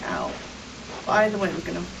work it out. But either way, we're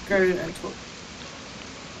gonna go and talk.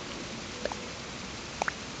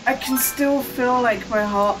 I can still feel like my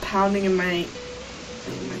heart pounding in my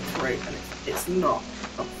throat, and it's not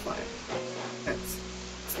fine. It's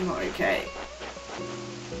not okay.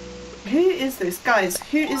 Who is this, guys?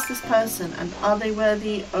 Who is this person, and are they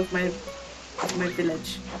worthy of my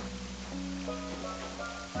village?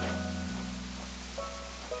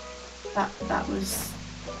 That was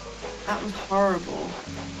horrible.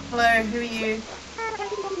 Hello, who are you?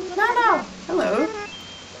 Nana! Hello.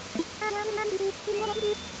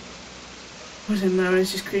 I didn't know,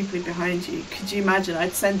 it's just creepily behind you. Could you imagine?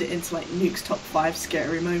 I'd send it into like Nook's top 5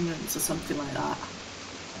 scary moments or something like that.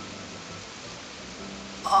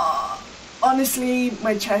 Oh, honestly,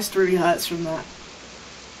 my chest really hurts from that.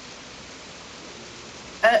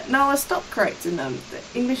 Noah, stop correcting them.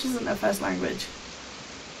 English isn't their first language.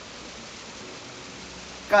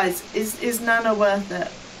 Guys, is Nana worth it?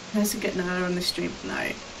 Let's get Nana on the stream.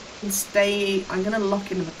 No. And stay. I'm gonna lock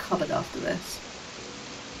him in the cupboard after this.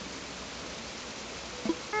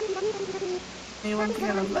 One thing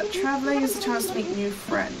I love about traveling is the chance to meet new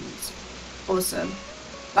friends. Awesome.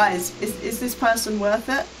 Guys, is this person worth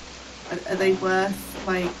it? Are they worth,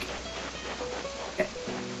 like,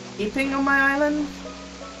 keeping on my island?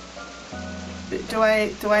 Do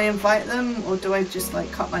I invite them, or do I just,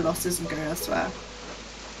 like, cut my losses and go elsewhere?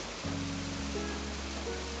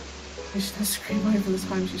 I should scream over the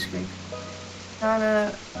time she screamed.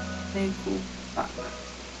 Nana, hey, cool.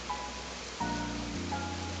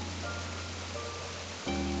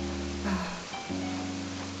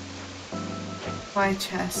 My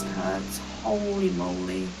chest hurts. Holy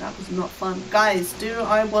moly, that was not fun. Guys, do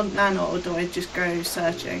I want Nana, or do I just go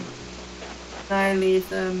searching? No, leave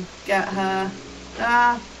them. Get her.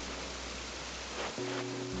 Ah!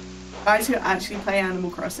 Guys who actually play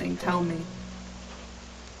Animal Crossing, tell me.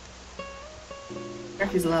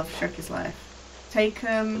 Shrek is love, Shrek is life. Take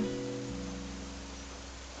him.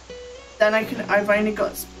 Then I've only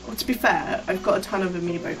got, well, to be fair, I've got a ton of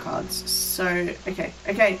amiibo cards, so, okay,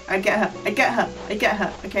 I get her,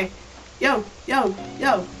 okay. Yo,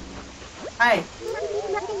 hey.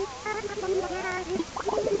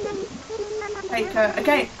 Take her,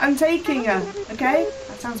 okay, I'm taking her, okay?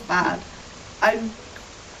 That sounds bad. I'm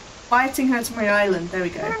inviting her to my island, there we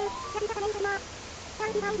go.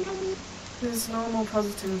 This is normal,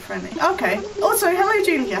 positive and friendly. Okay, also, hello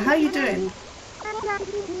Julia, how are you doing?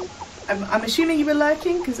 I'm assuming you were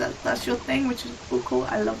lurking, because that's your thing, which is cool.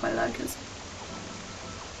 I love my lurkers.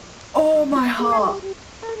 Oh, my heart.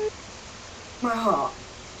 My heart.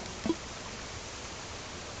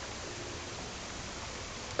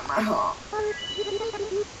 My heart.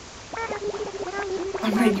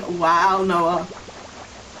 Oh my god. Wow, Noah.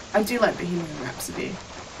 I do like Bohemian Rhapsody.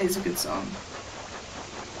 It's a good song.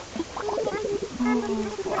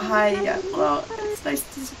 Oh, hi, yeah. Well, it's nice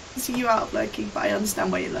to see you out of lurking, but I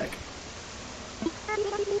understand why you lurk.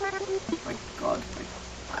 Oh my god.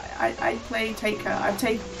 I play Take Her.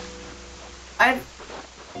 I've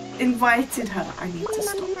invited her. I need to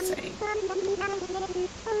stop saying.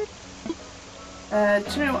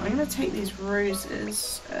 Do you know what? I'm gonna take these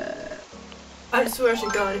roses. I swear to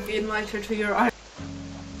God, if you invite her to your island.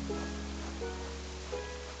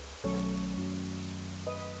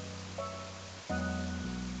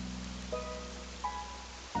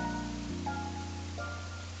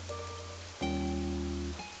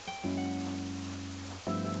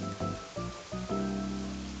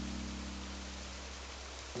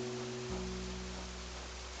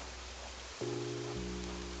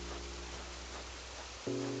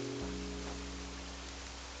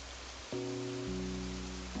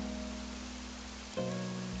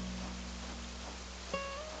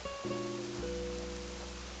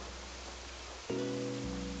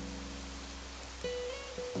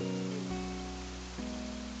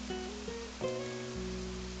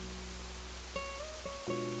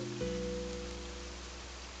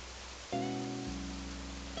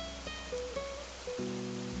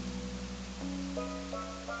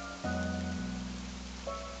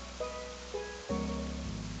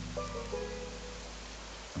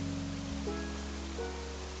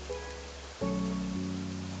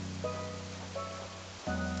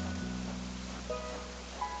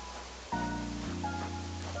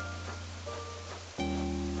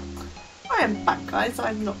 I am back, guys.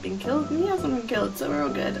 I've not been killed, and he hasn't been killed, so we're all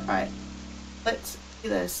good. Alright, let's do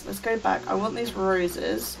this. Let's go back. I want these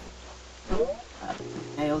roses.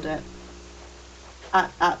 Nailed it.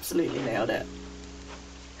 Absolutely nailed it.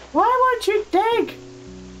 Why won't you dig?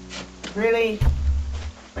 Really?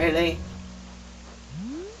 Really?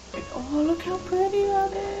 Oh, look how pretty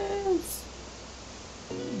that is.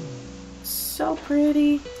 So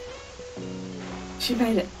pretty. She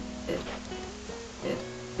made it.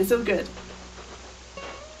 It's all good.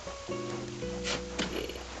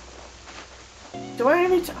 Do I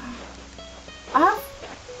have it?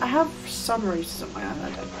 I have some roses on my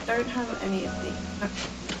island. I don't have any of these.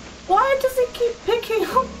 Why does it keep picking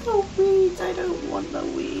up the weeds? I don't want the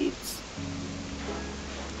weeds.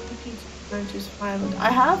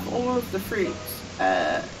 I have all of the fruits.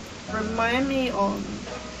 Remind me on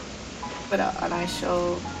Twitter and I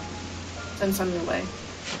shall send some your way.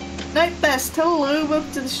 Nope, best. Hello,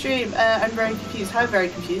 welcome to the stream. I'm very confused. How very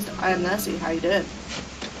confused? I am Nursey. How you doing?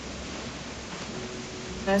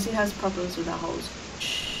 Nursey has problems with her holes.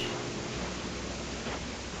 Shh.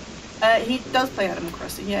 He does play Animal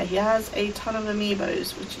Crossing. Yeah, he has a ton of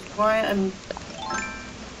amiibos, which is why I'm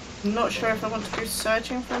not sure if I want to go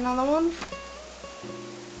searching for another one.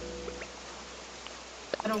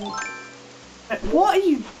 I don't. What are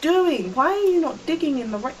you doing? Why are you not digging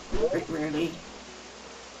in the right? Really?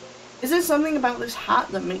 Is there something about this hat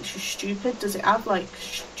that makes you stupid? Does it have like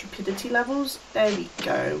stupidity levels? There we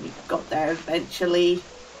go. We got there eventually.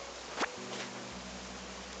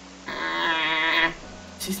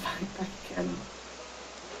 She's back again.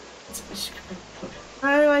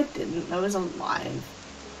 No, I didn't. That was alive.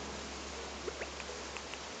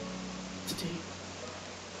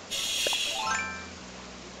 Shh.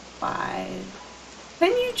 Bye.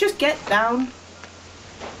 Can you just get down?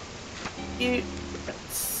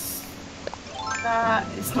 That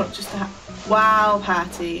it's not just that. Wow,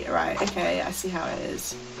 Patty. Right, okay, I see how it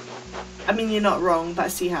is. I mean, you're not wrong, but I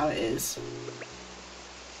see how it is.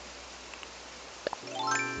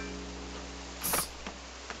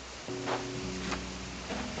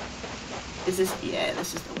 Is this? Yeah,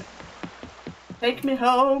 this is the way. Take me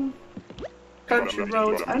home. Country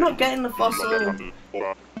roads. I'm not getting the fossil.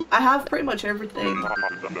 I have pretty much everything.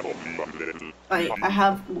 I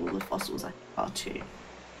have all the fossils. I have 2,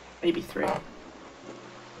 maybe 3. I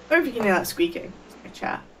don't know if you can hear that squeaking. It's my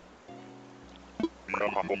chat.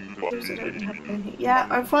 Yeah,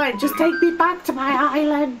 I'm fine. Just take me back to my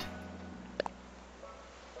island.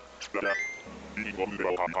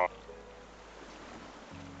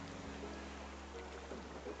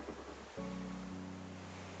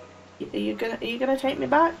 Are you gonna take me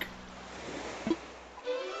back?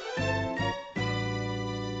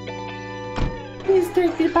 Please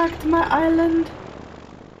take me back to my island.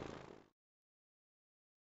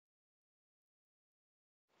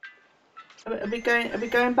 Are we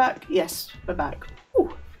going back? Yes, we're back.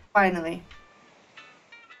 Ooh, finally.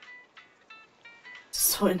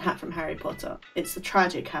 Sorting hat from Harry Potter. It's the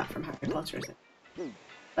tragic hat from Harry Potter, is it?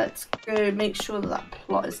 Let's go make sure that that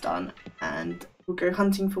plot is done, and we'll go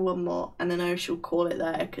hunting for one more, and then I shall call it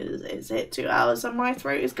there because it's hit 2 hours and my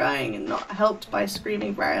throat is going and not helped by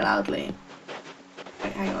screaming very loudly.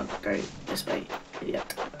 Wait, hang on, go this way,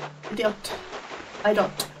 idiot. Idiot. I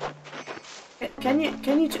don't. Can you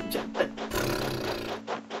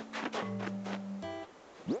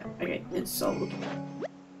okay, it's sold.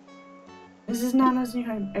 This is Nana's new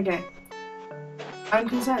home. Okay. I'm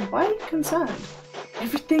concerned. Why are you concerned?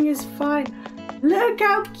 Everything is fine. Look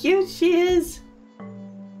how cute she is.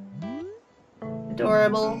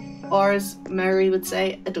 Adorable. Or as Mary would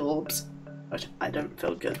say, adorbs. Which I don't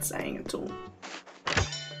feel good saying at all.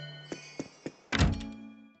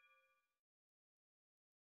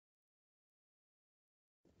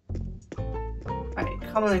 Right,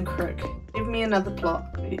 come on then, Crook. Give me another plot.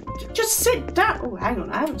 Just sit down! Oh, hang on,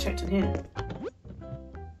 I haven't checked in here.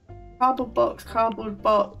 Cardboard box, cardboard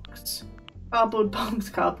box, cardboard box,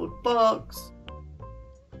 cardboard box.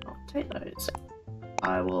 I'll take those.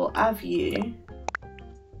 I will have you.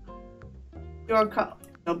 You're a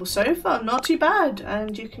double sofa, not too bad,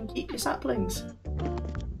 and you can keep your saplings.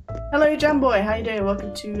 Hello, Jamboy, how you doing?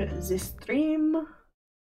 Welcome to this stream.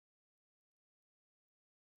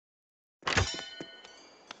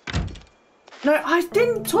 No, I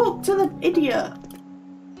didn't talk to the idiot.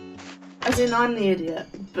 As in, I'm the idiot,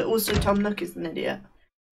 but also Tom Nook is an idiot.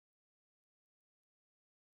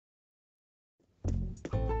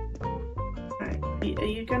 Right, are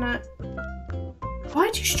you gonna...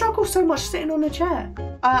 Why do you struggle so much sitting on a chair?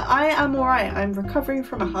 I am alright. I'm recovering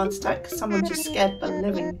from a heart attack because someone just scared the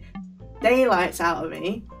living daylights out of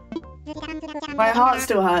me. My heart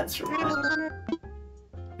still hurts from that.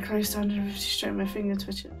 close to 150 straight, my finger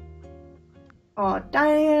twitching. Oh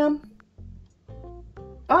damn!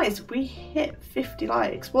 Guys, we hit 50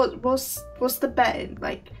 likes. What's the bet?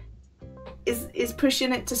 Like, is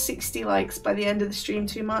pushing it to 60 likes by the end of the stream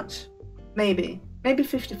too much? Maybe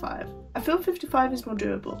 55. I feel 55 is more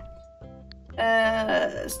doable.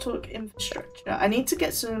 Let's talk infrastructure. I need to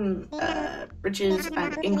get some bridges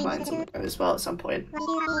and inclines on the go as well at some point.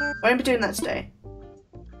 Won't be doing that today,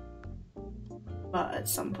 but at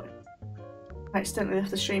some point. I accidentally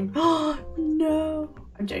left the stream. Oh no!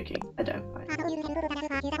 I'm joking. I don't mind.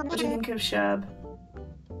 What do you think of Sherb?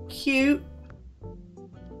 Cute.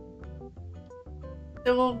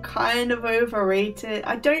 Still kind of overrated.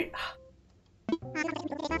 I don't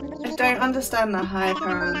understand the hype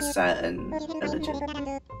around certain villages.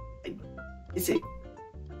 Is it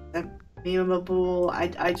memeable?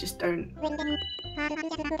 I just don't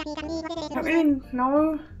really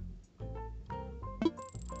know.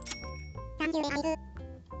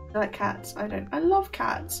 I like cats. I don't. I love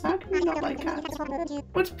cats. How can you not like cats?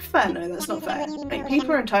 Well, to be fair, no, that's not fair. Like,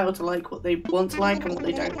 people are entitled to like what they want to like and what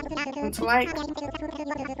they don't want to like.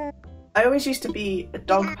 I always used to be a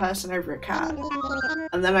dog person over a cat,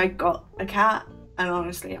 and then I got a cat, and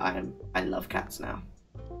honestly, I love cats now.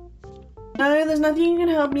 No, there's nothing you can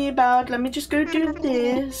help me about. Let me just go do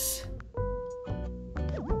this.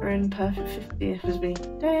 We're in perfect 50th as me.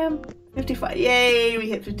 Damn. 55. Yay, we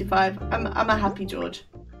hit 55. I'm a happy George.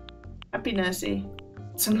 Happy Nursey.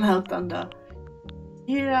 Some loud thunder.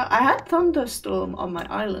 Yeah, I had thunderstorm on my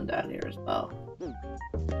island earlier as well.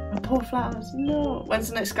 My poor flowers. No. When's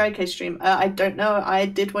the next Skycase stream? I don't know. I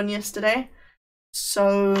did one yesterday.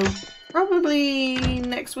 So probably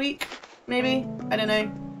next week, maybe. I don't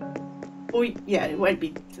know. Or yeah, it won't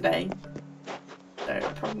be today. So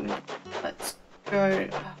probably let's go.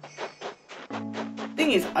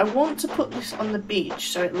 Thing is, I want to put this on the beach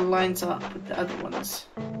so it lines up with the other ones.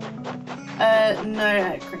 No,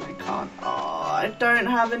 I can't. Oh, I don't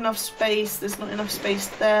have enough space. There's not enough space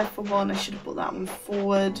there for one. I should have put that one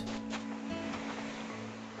forward.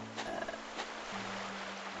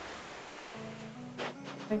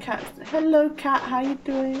 Cat. Hello, cat. How you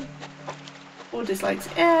doing? All dislikes.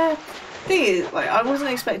 Yeah. Thing is, like, I wasn't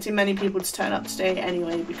expecting many people to turn up today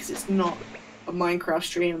anyway because it's not a Minecraft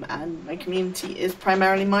stream and my community is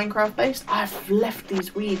primarily Minecraft based. I've left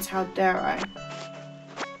these weeds, how dare I?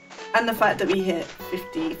 And the fact that we hit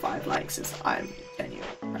 55 likes is, I'm genuinely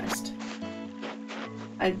impressed.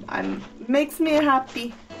 Makes me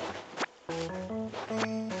happy.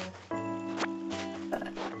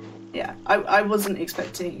 But, yeah, I wasn't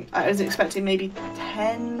expecting, I was expecting maybe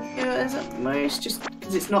 10 viewers at most, just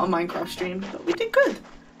because it's not a Minecraft stream, but we did good.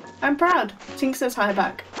 I'm proud. Tink says hi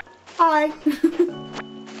back. Hi!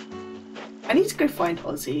 I need to go find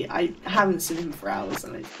Ozzy. I haven't seen him for hours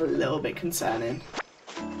and it's a little bit concerning.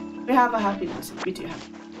 We have a happiness. We do have.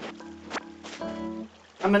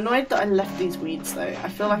 I'm annoyed that I left these weeds though. I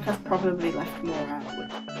feel like I've probably left more out.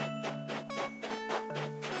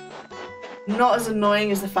 Not as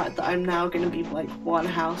annoying as the fact that I'm now going to be like one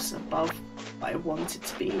house above what I wanted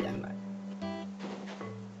to be. And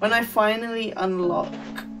when I finally unlock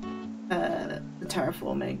the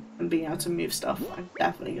terraforming and being able to move stuff, I'm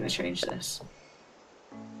definitely going to change this.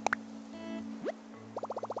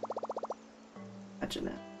 Imagine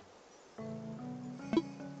it.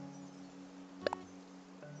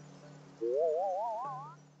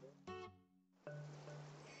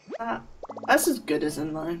 That's as good as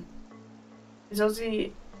inline. He's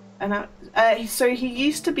Ozzy so he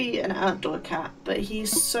used to be an outdoor cat, but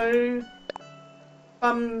he's so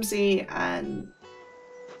clumsy and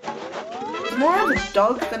more of a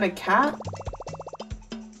dog than a cat.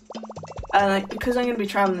 And like, because I'm going to be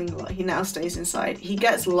traveling a lot, he now stays inside. He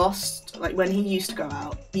gets lost. Like when he used to go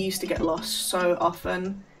out, he used to get lost so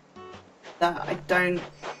often that I don't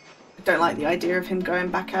like the idea of him going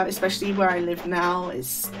back out, especially where I live now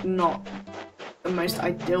is not the most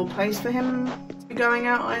ideal place for him to be going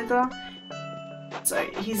out either. So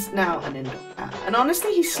he's now an indoor cat. And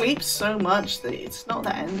honestly, he sleeps so much that it's not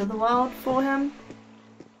the end of the world for him.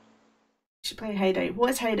 We should play Heyday. What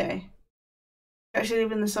is Heyday? You actually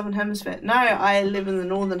live in the Southern Hemisphere? No, I live in the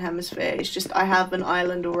Northern Hemisphere. It's just I have an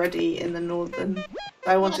island already in the Northern.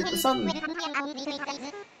 I wanted the Southern.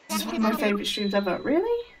 This is one of my favourite streams ever.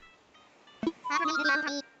 Really?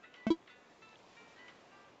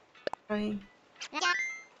 I'm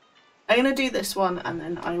gonna do this one and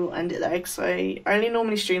then I will end it there because I only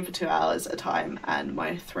normally stream for 2 hours at a time and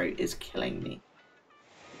my throat is killing me.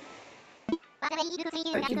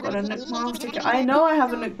 Like you've got a Nook Miles ticket. I know I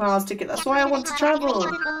have a Nook Miles ticket, that's why I want to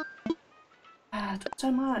travel. Ah,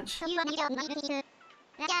 so much.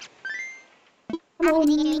 Come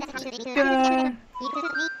on, let's go.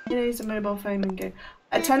 It is a mobile phone game.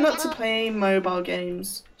 I tend not to play mobile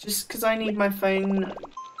games just because I need my phone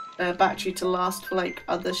battery to last for like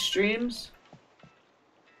other streams.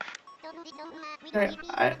 Okay,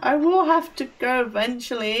 I will have to go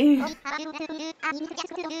eventually.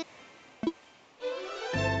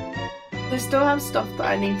 I still have stuff that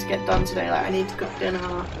I need to get done today, like I need to cook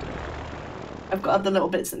dinner. I've got other little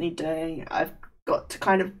bits that need doing. I've got to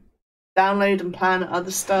kind of download and plan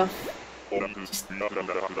other stuff. Just,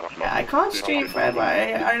 yeah, I can't stream forever.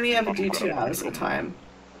 I only ever do 2 hours at a time.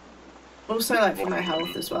 Also, like for my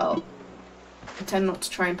health as well. I tend not to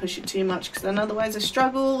try and push it too much because then otherwise I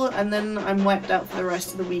struggle and then I'm wiped out for the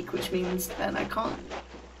rest of the week, which means then I can't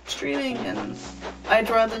streaming, and I'd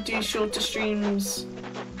rather do shorter streams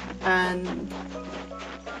and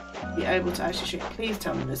be able to actually stream. Please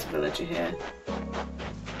tell me there's a villager here.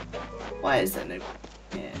 Why is there no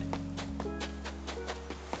here?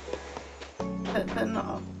 They're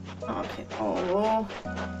not up here. Oh.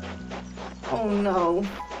 Oh no.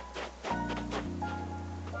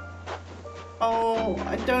 Oh,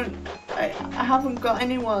 I haven't got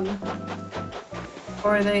anyone.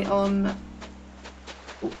 Or are they on?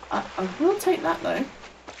 Oh, I will take that though.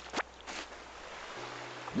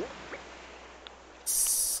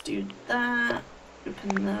 Let's do that.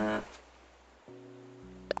 Open that.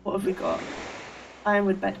 What have we got?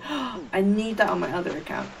 Ironwood bed. I need that on my other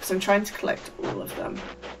account because I'm trying to collect all of them.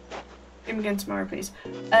 Give me again tomorrow, please.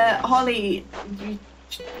 Holly, you've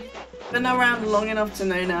been around long enough to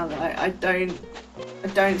know now that I don't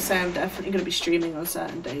say I'm definitely going to be streaming on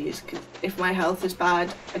certain days, because if my health is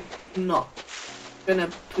bad, I'm not going to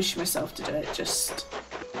push myself to do it just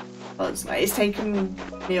because like, it's taken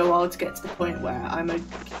me a while to get to the point where I'm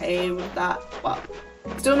okay with that. Well,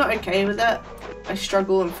 still not okay with it. I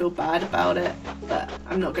struggle and feel bad about it, but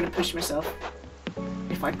I'm not going to push myself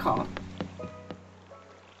if I can't.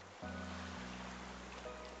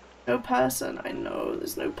 No person. I know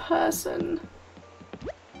there's no person.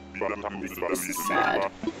 This is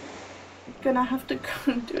sad. I'm gonna have to go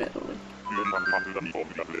and do it all.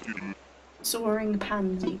 Soaring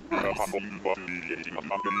pansy. Nice.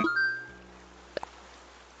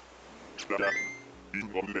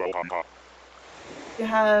 You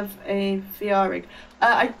have a VR rig.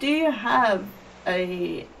 I do have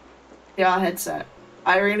a VR headset.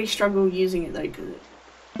 I really struggle using it though because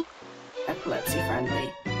it's epilepsy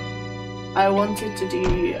friendly. I wanted to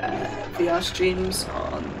do VR streams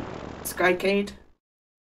on Skycade,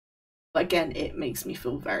 but again it makes me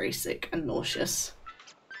feel very sick and nauseous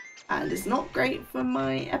and it's not great for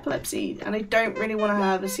my epilepsy, and I don't really want to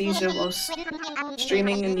have a seizure whilst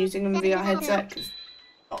streaming and using a VR headset because it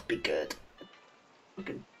would not be good.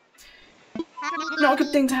 Not a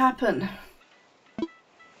good thing to happen.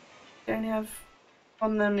 You only have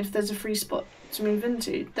on them if there's a free spot to move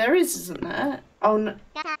into. There is, isn't there? Oh no.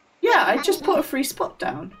 Yeah, I just put a free spot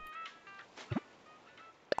down.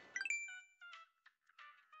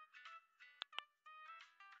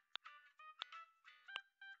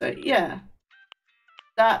 So yeah,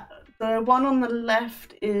 the one on the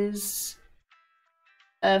left is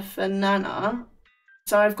for Nana.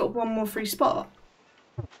 So I've got one more free spot.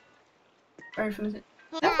 Sorry for missing.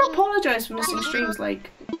 Never apologise for missing streams.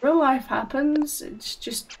 Like real life happens. It's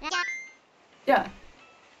just yeah.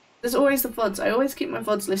 There's always the VODs. I always keep my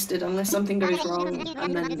VODs listed unless something goes wrong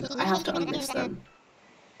and then I have to unlist them.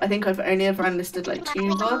 I think I've only ever unlisted like 2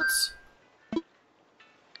 VODs.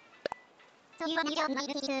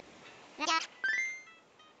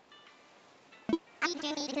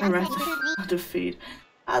 I ran out of food.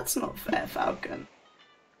 That's not fair, Falcon.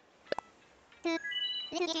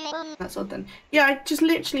 That's odd then. Yeah, I just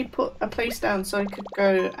literally put a place down so I could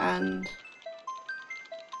go and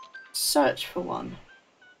search for one.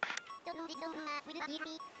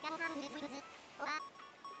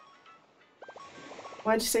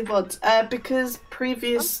 Why'd you say VODs? Because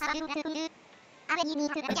previous...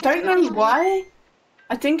 I don't know why.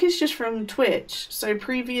 I think it's just from Twitch. So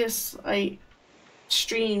previous, like,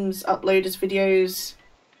 streams upload as videos.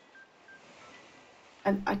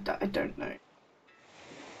 And I don't know.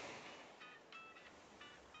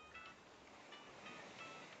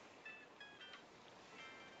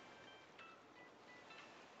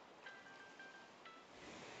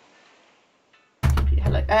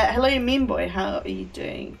 Hello, hello, Mean Boy. How are you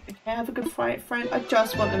doing? Okay, have a good fight, friend. I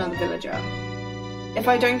just want another villager. If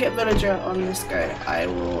I don't get villager on this go, I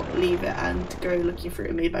will leave it and go looking through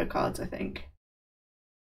amiibo cards. I think.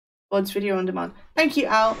 VODs video on demand. Thank you,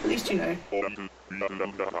 Al. At least you know.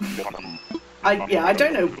 I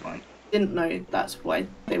don't know. Didn't know that's why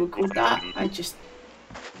they were called that. I just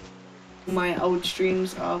my old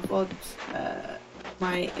streams are VODs.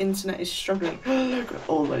 My internet is struggling. Look at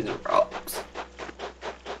all those rocks.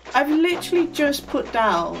 I've literally just put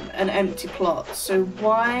down an empty plot, so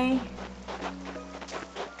why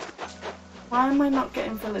am I not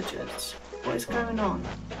getting villagers? What is going on?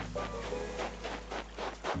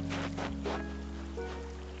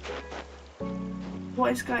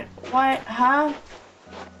 What is going... Why? Huh?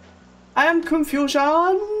 I am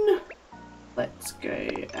confusion! Let's go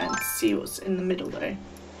and see what's in the middle though.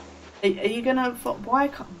 Are you gonna... Why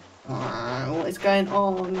can't... What is going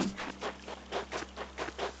on?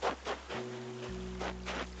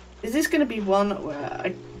 Is this gonna be one where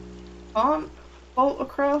I can't vault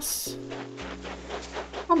across?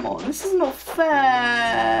 Come on, this is not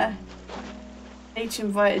fair! H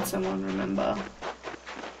invited someone, remember?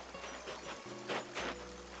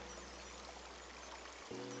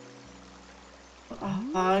 Oh,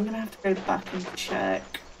 I'm gonna have to go back and check.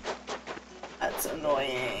 That's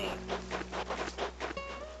annoying.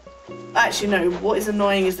 Actually, no, what is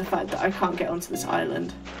annoying is the fact that I can't get onto this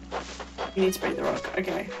island. You need to break the rock.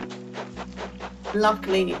 Okay.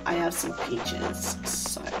 Luckily, I have some peaches,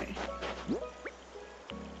 so...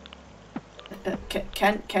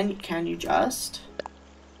 Can you just...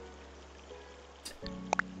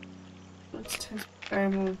 Let's test very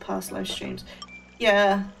more past live streams.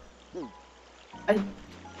 Yeah.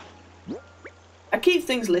 I keep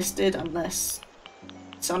things listed unless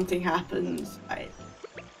something happens.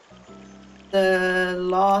 The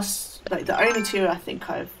last, like the only two I think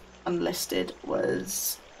I've unlisted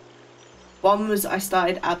was, one was I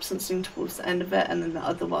started absencing towards the end of it, and then the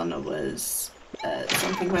other one was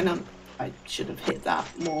something when I should have hit that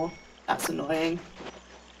more. That's annoying.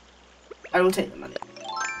 I will take the money.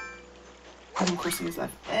 One crossing is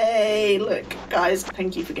left. Hey, look, guys,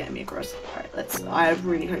 thank you for getting me across. Alright, let's... I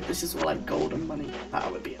really hope this is all like golden money.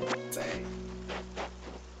 That would be amazing.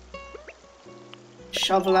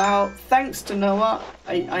 Shovel out. Thanks to Noah,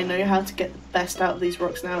 I know how to get the best out of these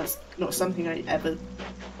rocks now. It's not something I ever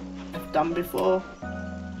have done before.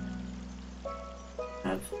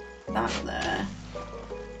 Have that there.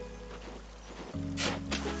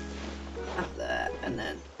 That there, and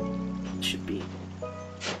then should be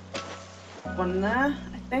one there,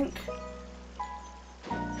 I think.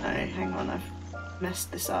 No, hang on, I've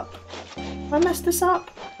messed this up. Have I messed this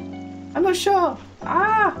up? I'm not sure.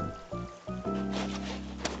 Ah!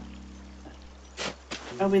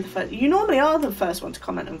 I'll be the first. You normally are the first one to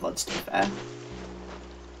comment on VODs, to be fair.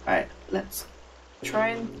 Right, let's try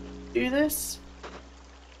and do this.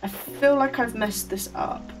 I feel like I've messed this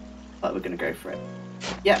up, but we're gonna go for it.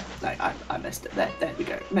 Yeah, no, I messed it. There we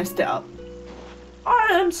go. Messed it up. I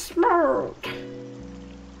am smart.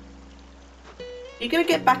 You're gonna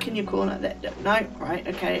get back in your corner there. No, right,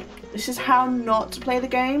 okay. This is how not to play the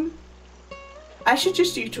game. I should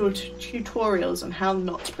just do tutorials on how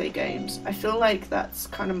not to play games. I feel like that's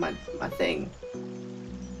kind of my thing.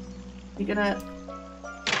 You're gonna...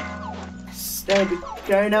 There we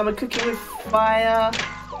go, now we're cooking with fire.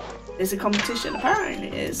 There's a competition, apparently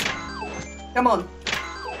it is. Come on.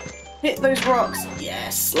 Hit those rocks.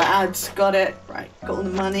 Yes, lads, got it. Right, got all the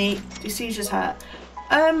money. Do you see you just hurt?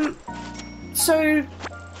 So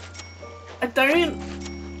I don't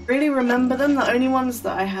really remember them. The only ones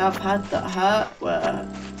that I have had that hurt were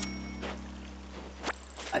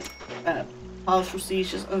like partial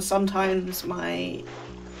seizures, and sometimes my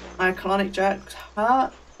colonic jerks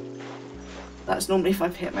hurt. That's normally if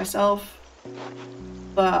I've hit myself.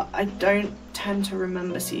 But I don't tend to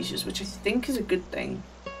remember seizures, which I think is a good thing.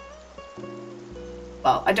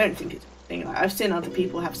 Well, I don't think it's a good thing. Like, I've seen other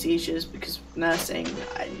people have seizures because of nursing.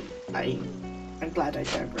 I'm glad I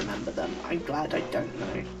don't remember them. I'm glad I don't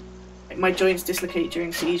know. Like, my joints dislocate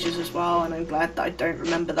during seizures as well, and I'm glad that I don't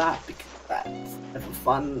remember that because that's never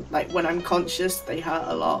fun. Like, when I'm conscious, they hurt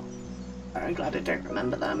a lot. I'm glad I don't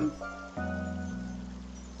remember them.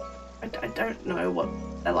 I don't know what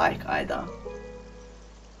they're like either.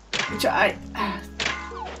 Which yeah,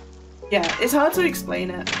 it's hard to explain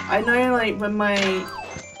it. I know, like, when my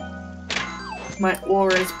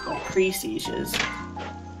aura is like pre-seizures.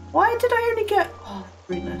 Why did I only get... Oh,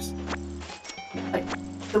 goodness. Like,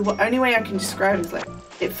 the only way I can describe it is, like,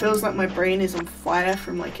 it feels like my brain is on fire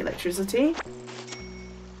from, like, electricity.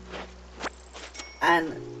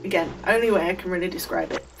 And, again, only way I can really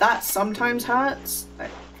describe it. That sometimes hurts.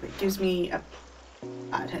 Like, it gives me a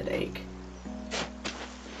bad headache.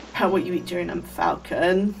 How what you eat during a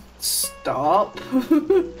falcon. Stop.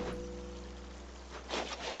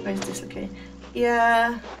 Bones dislocating.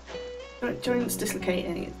 Yeah. Joints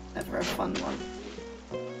dislocating is never a fun one.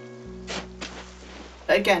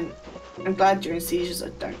 But again, I'm glad during seizures I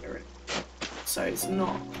don't so it's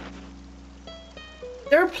not.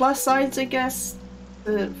 There are plus sides, I guess,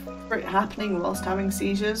 for it happening whilst having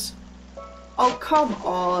seizures. Oh, come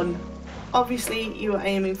on. Obviously, you were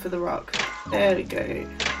aiming for the rock. There we go.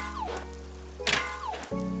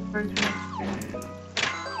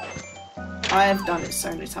 I have done it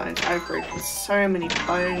so many times. I've broken so many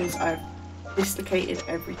bones. I've dislocated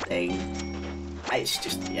everything. It's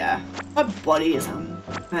just, yeah. My body is a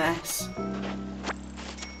mess.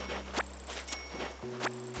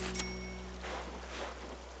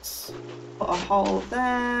 Put a hole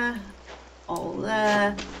there. Hole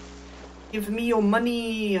there. Give me your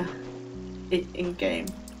money. In game.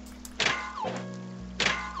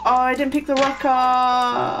 Oh, I didn't pick the rock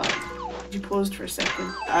up. You paused for a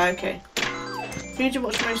second. Okay. Who did you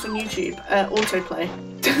watch most on YouTube? Autoplay.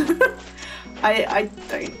 I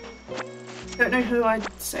don't know who I'd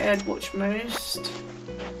say I'd watch most.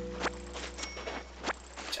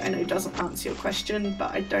 Which I know doesn't answer your question,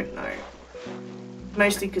 but I don't know.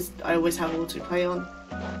 Mostly because I always have autoplay on.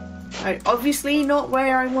 Obviously not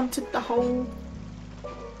where I wanted the hole.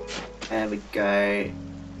 There we go.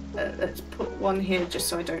 Let's put one here just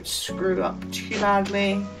so I don't screw up too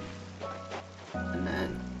badly. And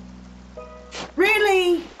then...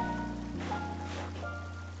 Really?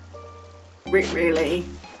 Really?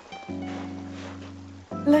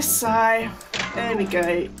 Let's sigh. There we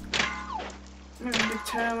go.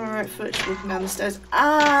 Turn my right foot, walking down the stairs.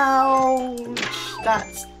 Ouch!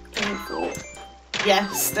 That's painful.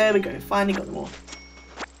 Yes, there we go. Finally got them all.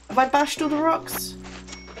 Have I bashed all the rocks?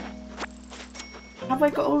 Have I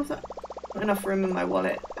got all of that? Not enough room in my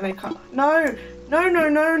wallet, and I can't. No!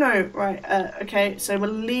 Right. Okay. So we're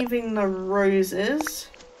leaving the roses.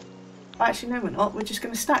 Actually, no, we're not. We're just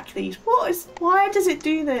going to stack these. What is? Why does it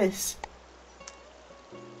do this?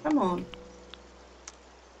 Come on.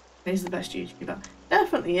 He's the best YouTuber.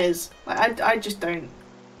 Definitely is. Like, I just don't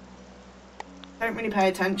really pay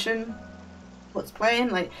attention. What's playing?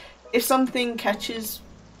 Like, if something catches,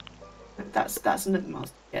 that's a Nook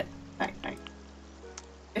master. Yeah. Bang.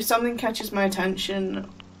 If something catches my attention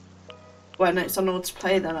when it's on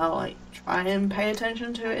autoplay, then I'll like try and pay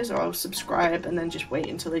attention to it, or I'll subscribe and then just wait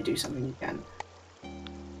until they do something again.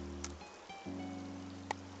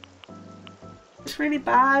 It's really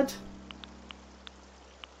bad.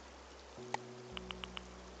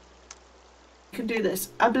 I can do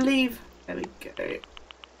this. I believe. There we go.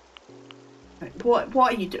 Right,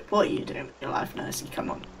 what are you doing? What are you doing with your life, Nursey? Come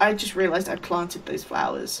on. I just realised I planted those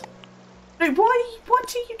flowers. No, what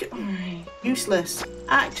do you do? Useless.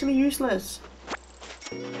 Actually useless.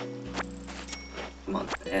 Come on,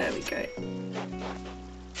 there we go.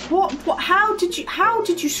 What, how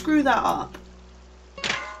did you screw that up?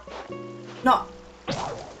 No,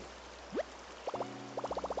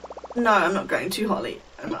 I'm not going to, Holly.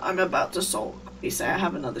 I'm about to sulk. You say I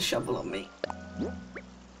have another shovel on me.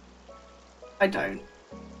 I don't.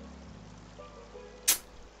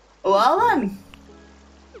 Well then.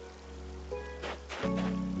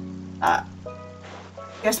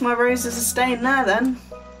 Guess my roses are staying there then.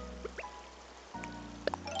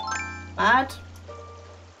 Mad.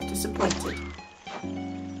 Disappointed.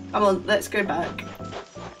 Come on, let's go back.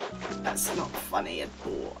 That's not funny at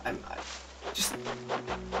all. I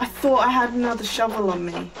thought I had another shovel on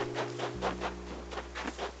me.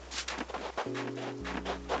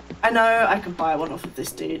 I know I can buy one off of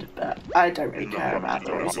this dude, but I don't really care about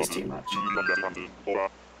the roses too much.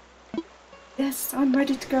 Yes, I'm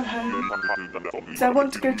ready to go home. So I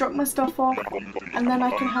want to go drop my stuff off, and then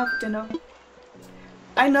I can have dinner.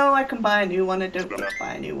 I know I can buy a new one, I don't want to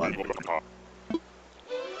buy a new one.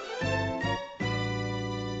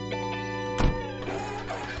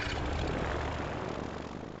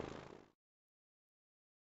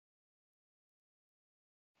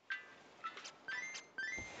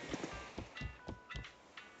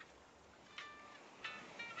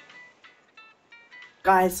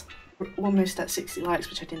 Guys, we're almost at 60 likes,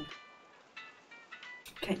 which I didn't.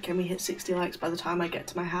 Can we hit 60 likes by the time I get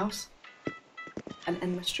to my house and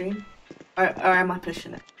end my stream? Or am I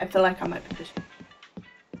pushing it? I feel like I might be pushing it.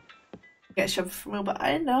 Get shoved from real, but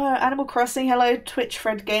I don't know. Animal Crossing, hello, Twitch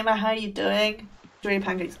Fred Gamer, how you doing? Enjoy your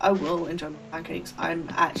pancakes. I will enjoy my pancakes. I'm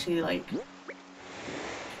actually like,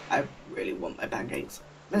 I really want my pancakes.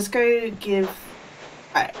 Let's go give.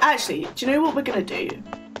 Alright, actually, do you know what we're gonna do?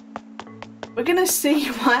 We're gonna see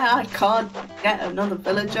why I can't get another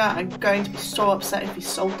villager. I'm going to be so upset if he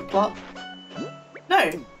sold the plot.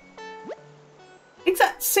 No.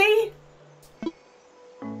 See?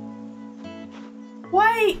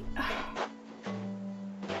 Wait.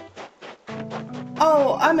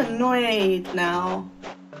 Oh, I'm annoyed now.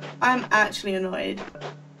 I'm actually annoyed.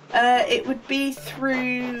 It would be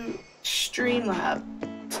through Streamlabs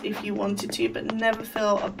if you wanted to, but never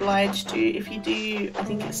feel obliged to. If you do, I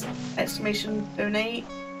think it's !donate.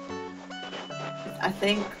 I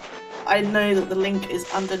think. I know that the link is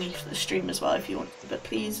underneath the stream as well if you want to, but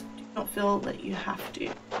please do not feel that you have to.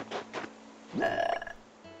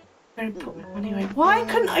 Don't put my money away. Why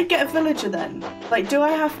couldn't I get a villager then? Like, do I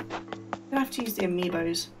have to use the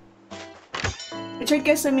amiibos? Which I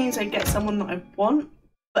guess it means I get someone that I want,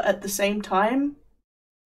 but at the same time,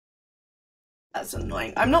 that's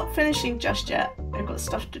annoying. I'm not finishing just yet. I've got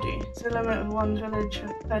stuff to do. It's a limit of 1 village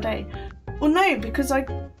per day. Well, no, because I...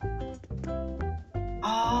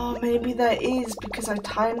 Oh, maybe there is, because I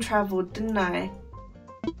time traveled, didn't I?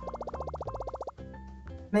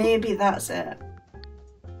 Maybe that's it.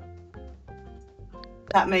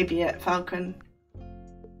 That may be it, Falcon.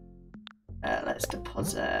 Let's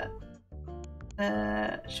deposit.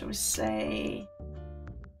 Shall we say...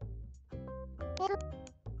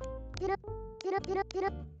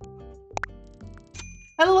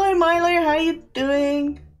 Hello Milo, how you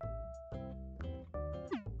doing?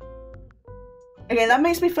 Okay, that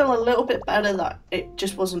makes me feel a little bit better that it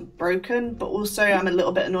just wasn't broken, but also I'm a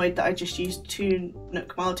little bit annoyed that I just used 2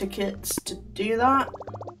 Nook Mile tickets to do that,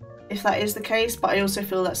 if that is the case, but I also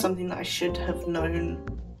feel that's something that I should have known.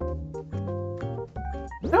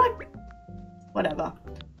 I feel like... whatever.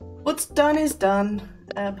 What's done is done.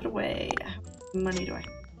 Put away. How much money do I have?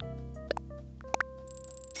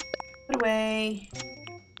 Put away.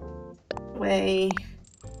 Put away.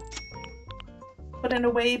 Put it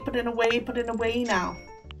away, put it away, put it away now.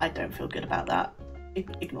 I don't feel good about that.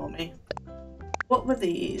 Ignore me. What were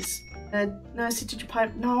these? Nursey, did you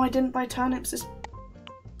buy... No, I didn't buy turnips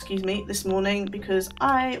this morning because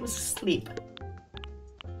I was asleep.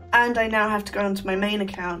 And I now have to go onto my main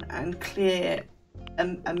account and clear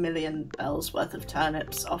a million bells worth of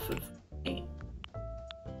turnips off of the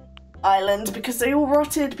island because they all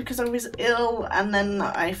rotted because I was ill, and then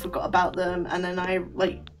I forgot about them, and then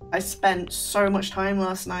I spent so much time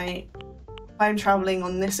last night time traveling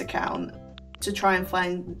on this account to try and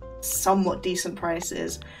find somewhat decent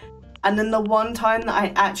prices, and then the one time that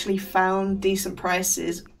I actually found decent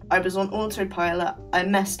prices, I was on autopilot. I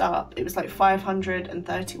messed up. It was like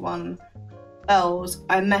 531 bells.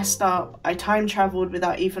 I messed up. I time traveled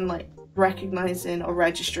without even like recognizing or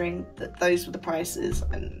registering that those were the prices,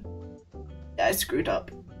 and yeah, I screwed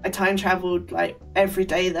up. I time traveled like every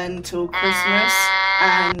day then till Christmas,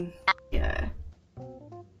 and yeah.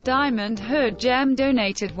 Diamond Hood Gem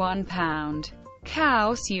donated £1.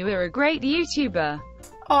 Kaos, you are a great YouTuber.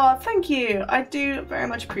 Oh, thank you. I do very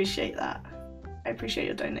much appreciate that. I appreciate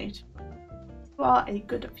your donation. You are a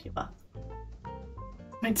good viewer.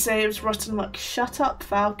 I'd say it was rotten luck. Shut up,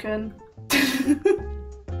 Falcon.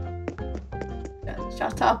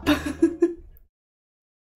 Shut up.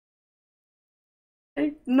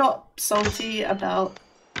 I'm not salty about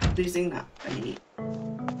losing that money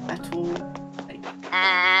at all. Like,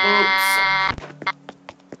 oops.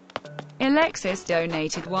 Alexis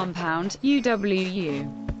donated £1. UWU.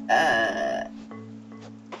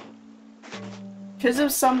 Because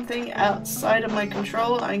of something outside of my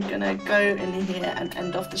control, I'm gonna go in here and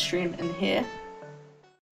end off the stream in here.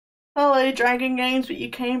 Hello, Dragon Games, but you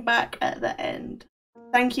came back at the end.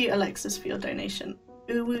 Thank you, Alexis, for your donation.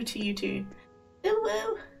 Ooh woo to you too. Ooh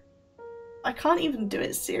woo. I can't even do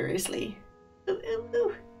it seriously. Ooh ooh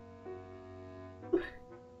ooh. Ooh.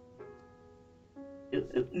 Ooh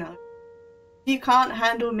ooh, no. You can't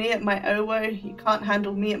handle me at my owo, you can't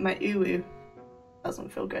handle me at my ooh ooh.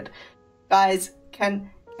 Doesn't feel good. Guys,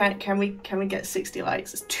 can we get 60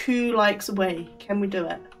 likes? It's 2 likes away. Can we do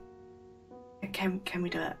it? Can we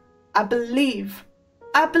do it? I believe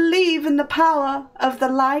in the power of the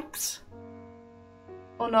likes.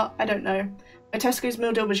 Or not, I don't know. My Tesco's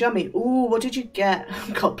meal deal was yummy. Ooh, what did you get?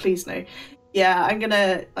 God, please no. Yeah, I'm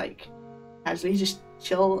gonna like casually just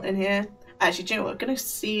chill in here. Actually, do you know what? I'm gonna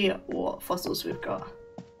see what fossils we've got.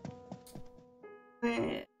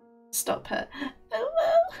 Stop it. Oh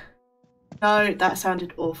well. No, that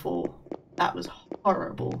sounded awful. That was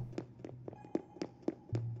horrible.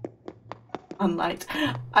 Unliked.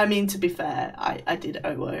 I mean, to be fair, I did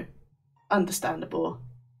OO. Understandable.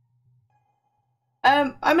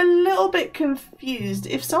 I'm a little bit confused.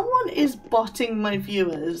 If someone is botting my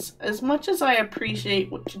viewers, as much as I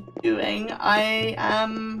appreciate what you're doing, I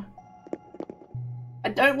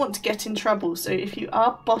don't want to get in trouble. So if you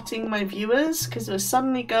are botting my viewers because we're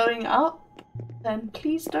suddenly going up, then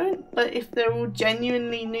please don't. But if they're all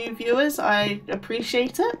genuinely new viewers, I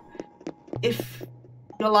appreciate it. If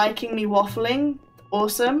you're liking me waffling,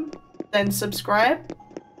 awesome. Then subscribe,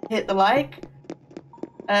 hit the like.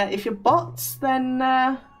 If you're bots, then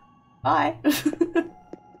bye.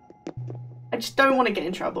 I just don't want to get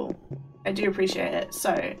in trouble. I do appreciate it.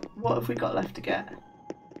 So, what have we got left to get?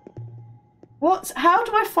 How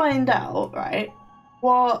do I find out, right,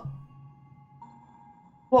 what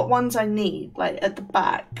ones I need? Like, at the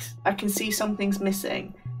back, I can see something's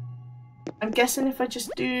missing. I'm guessing if I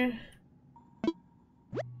just do...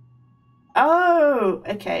 Oh,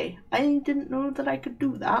 okay. I didn't know that I could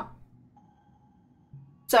do that.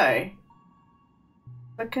 So,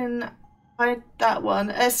 I can hide that one.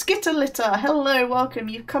 Skitterlitter, hello, welcome.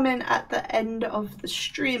 You've come in at the end of the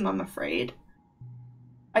stream, I'm afraid.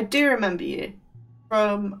 I do remember you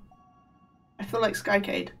from, I feel like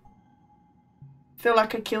Skycade. I feel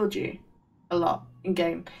like I killed you a lot in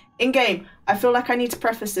game. In game, I feel like I need to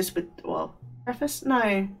preface this with, well, preface?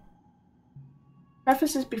 No.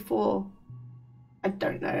 Preface is before. I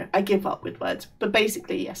don't know. I give up with words. But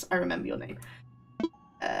basically, yes, I remember your name.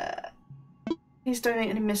 Please donate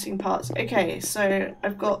any missing parts. Okay, so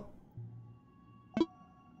I've got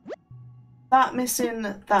that missing,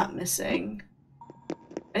 that missing.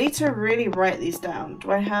 I need to really write these down.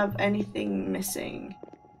 Do I have anything missing?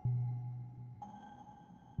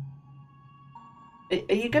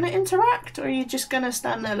 Are you going to interact, or are you just going to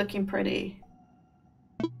stand there looking pretty?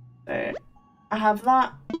 So, I have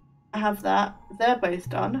that. I have that. They're both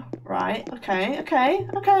done. Right. Okay. Okay.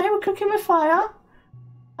 Okay. We're cooking with fire.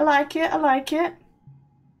 I like it. I like it.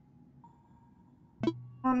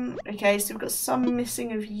 Okay. So we've got some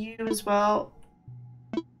missing of you as well.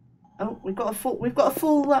 Oh, we've got a full one. We've got a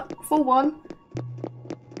full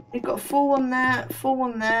one there. Full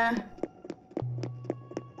one there.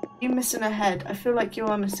 You missing a head? I feel like you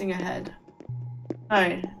are missing a head.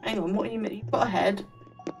 No. Hang on. What are you? You've got a head.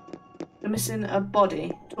 You're missing a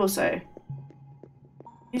body. Torso.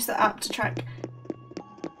 Use the app to track.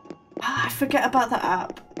 I forget about that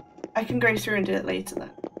app. I can go through and do it later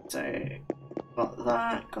then. So, got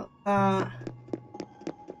that, got that,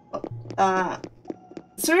 got that.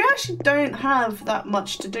 So we actually don't have that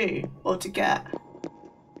much to do or to get.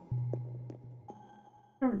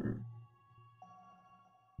 I'm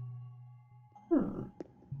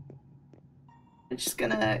just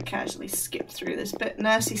gonna casually skip through this bit.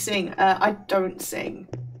 Nursey sing. I don't sing.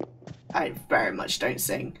 I very much don't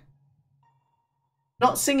sing.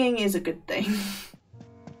 Not singing is a good thing.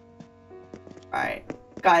 Right,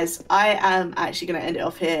 guys, I am actually gonna end it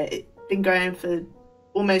off here. It's been going for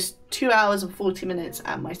almost 2 hours and 40 minutes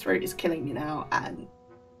and my throat is killing me now, and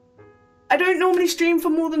I don't normally stream for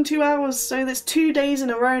more than 2 hours, so there's 2 days in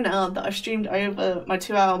a row now that I've streamed over my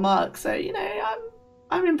 2 hour mark, so you know,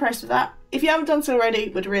 I'm impressed with that. If you haven't done so already,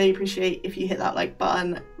 would really appreciate if you hit that like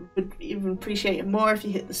button. Would even appreciate it more if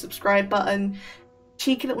you hit the subscribe button.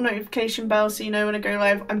 Cheeky little notification bell so you know when I go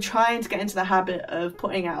live. I'm trying to get into the habit of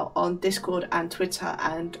putting out on Discord and Twitter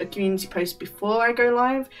and a community post before I go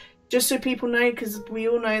live, just so people know, because we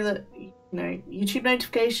all know that, you know, YouTube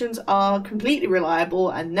notifications are completely reliable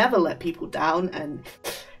and never let people down, and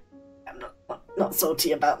I'm not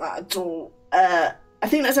salty about that at all. I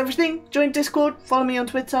think that's everything. Join Discord, follow me on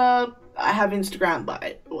Twitter. I have Instagram, but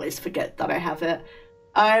I always forget that I have it.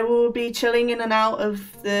 I will be chilling in and out of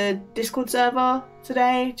the Discord server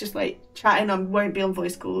today, just like chatting. I won't be on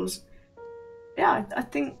voice calls. Yeah, I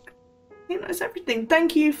think that's everything.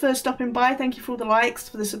 Thank you for stopping by. Thank you for all the likes,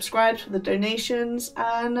 for the subscribes, for the donations,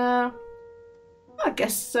 and I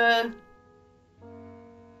guess I'll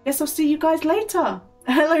see you guys later.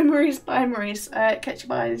 Hello, Maurice. Bye, Maurice. Catch you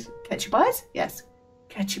buys. Catch you buys? Yes.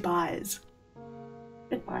 Catch you buys.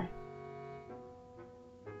 Goodbye.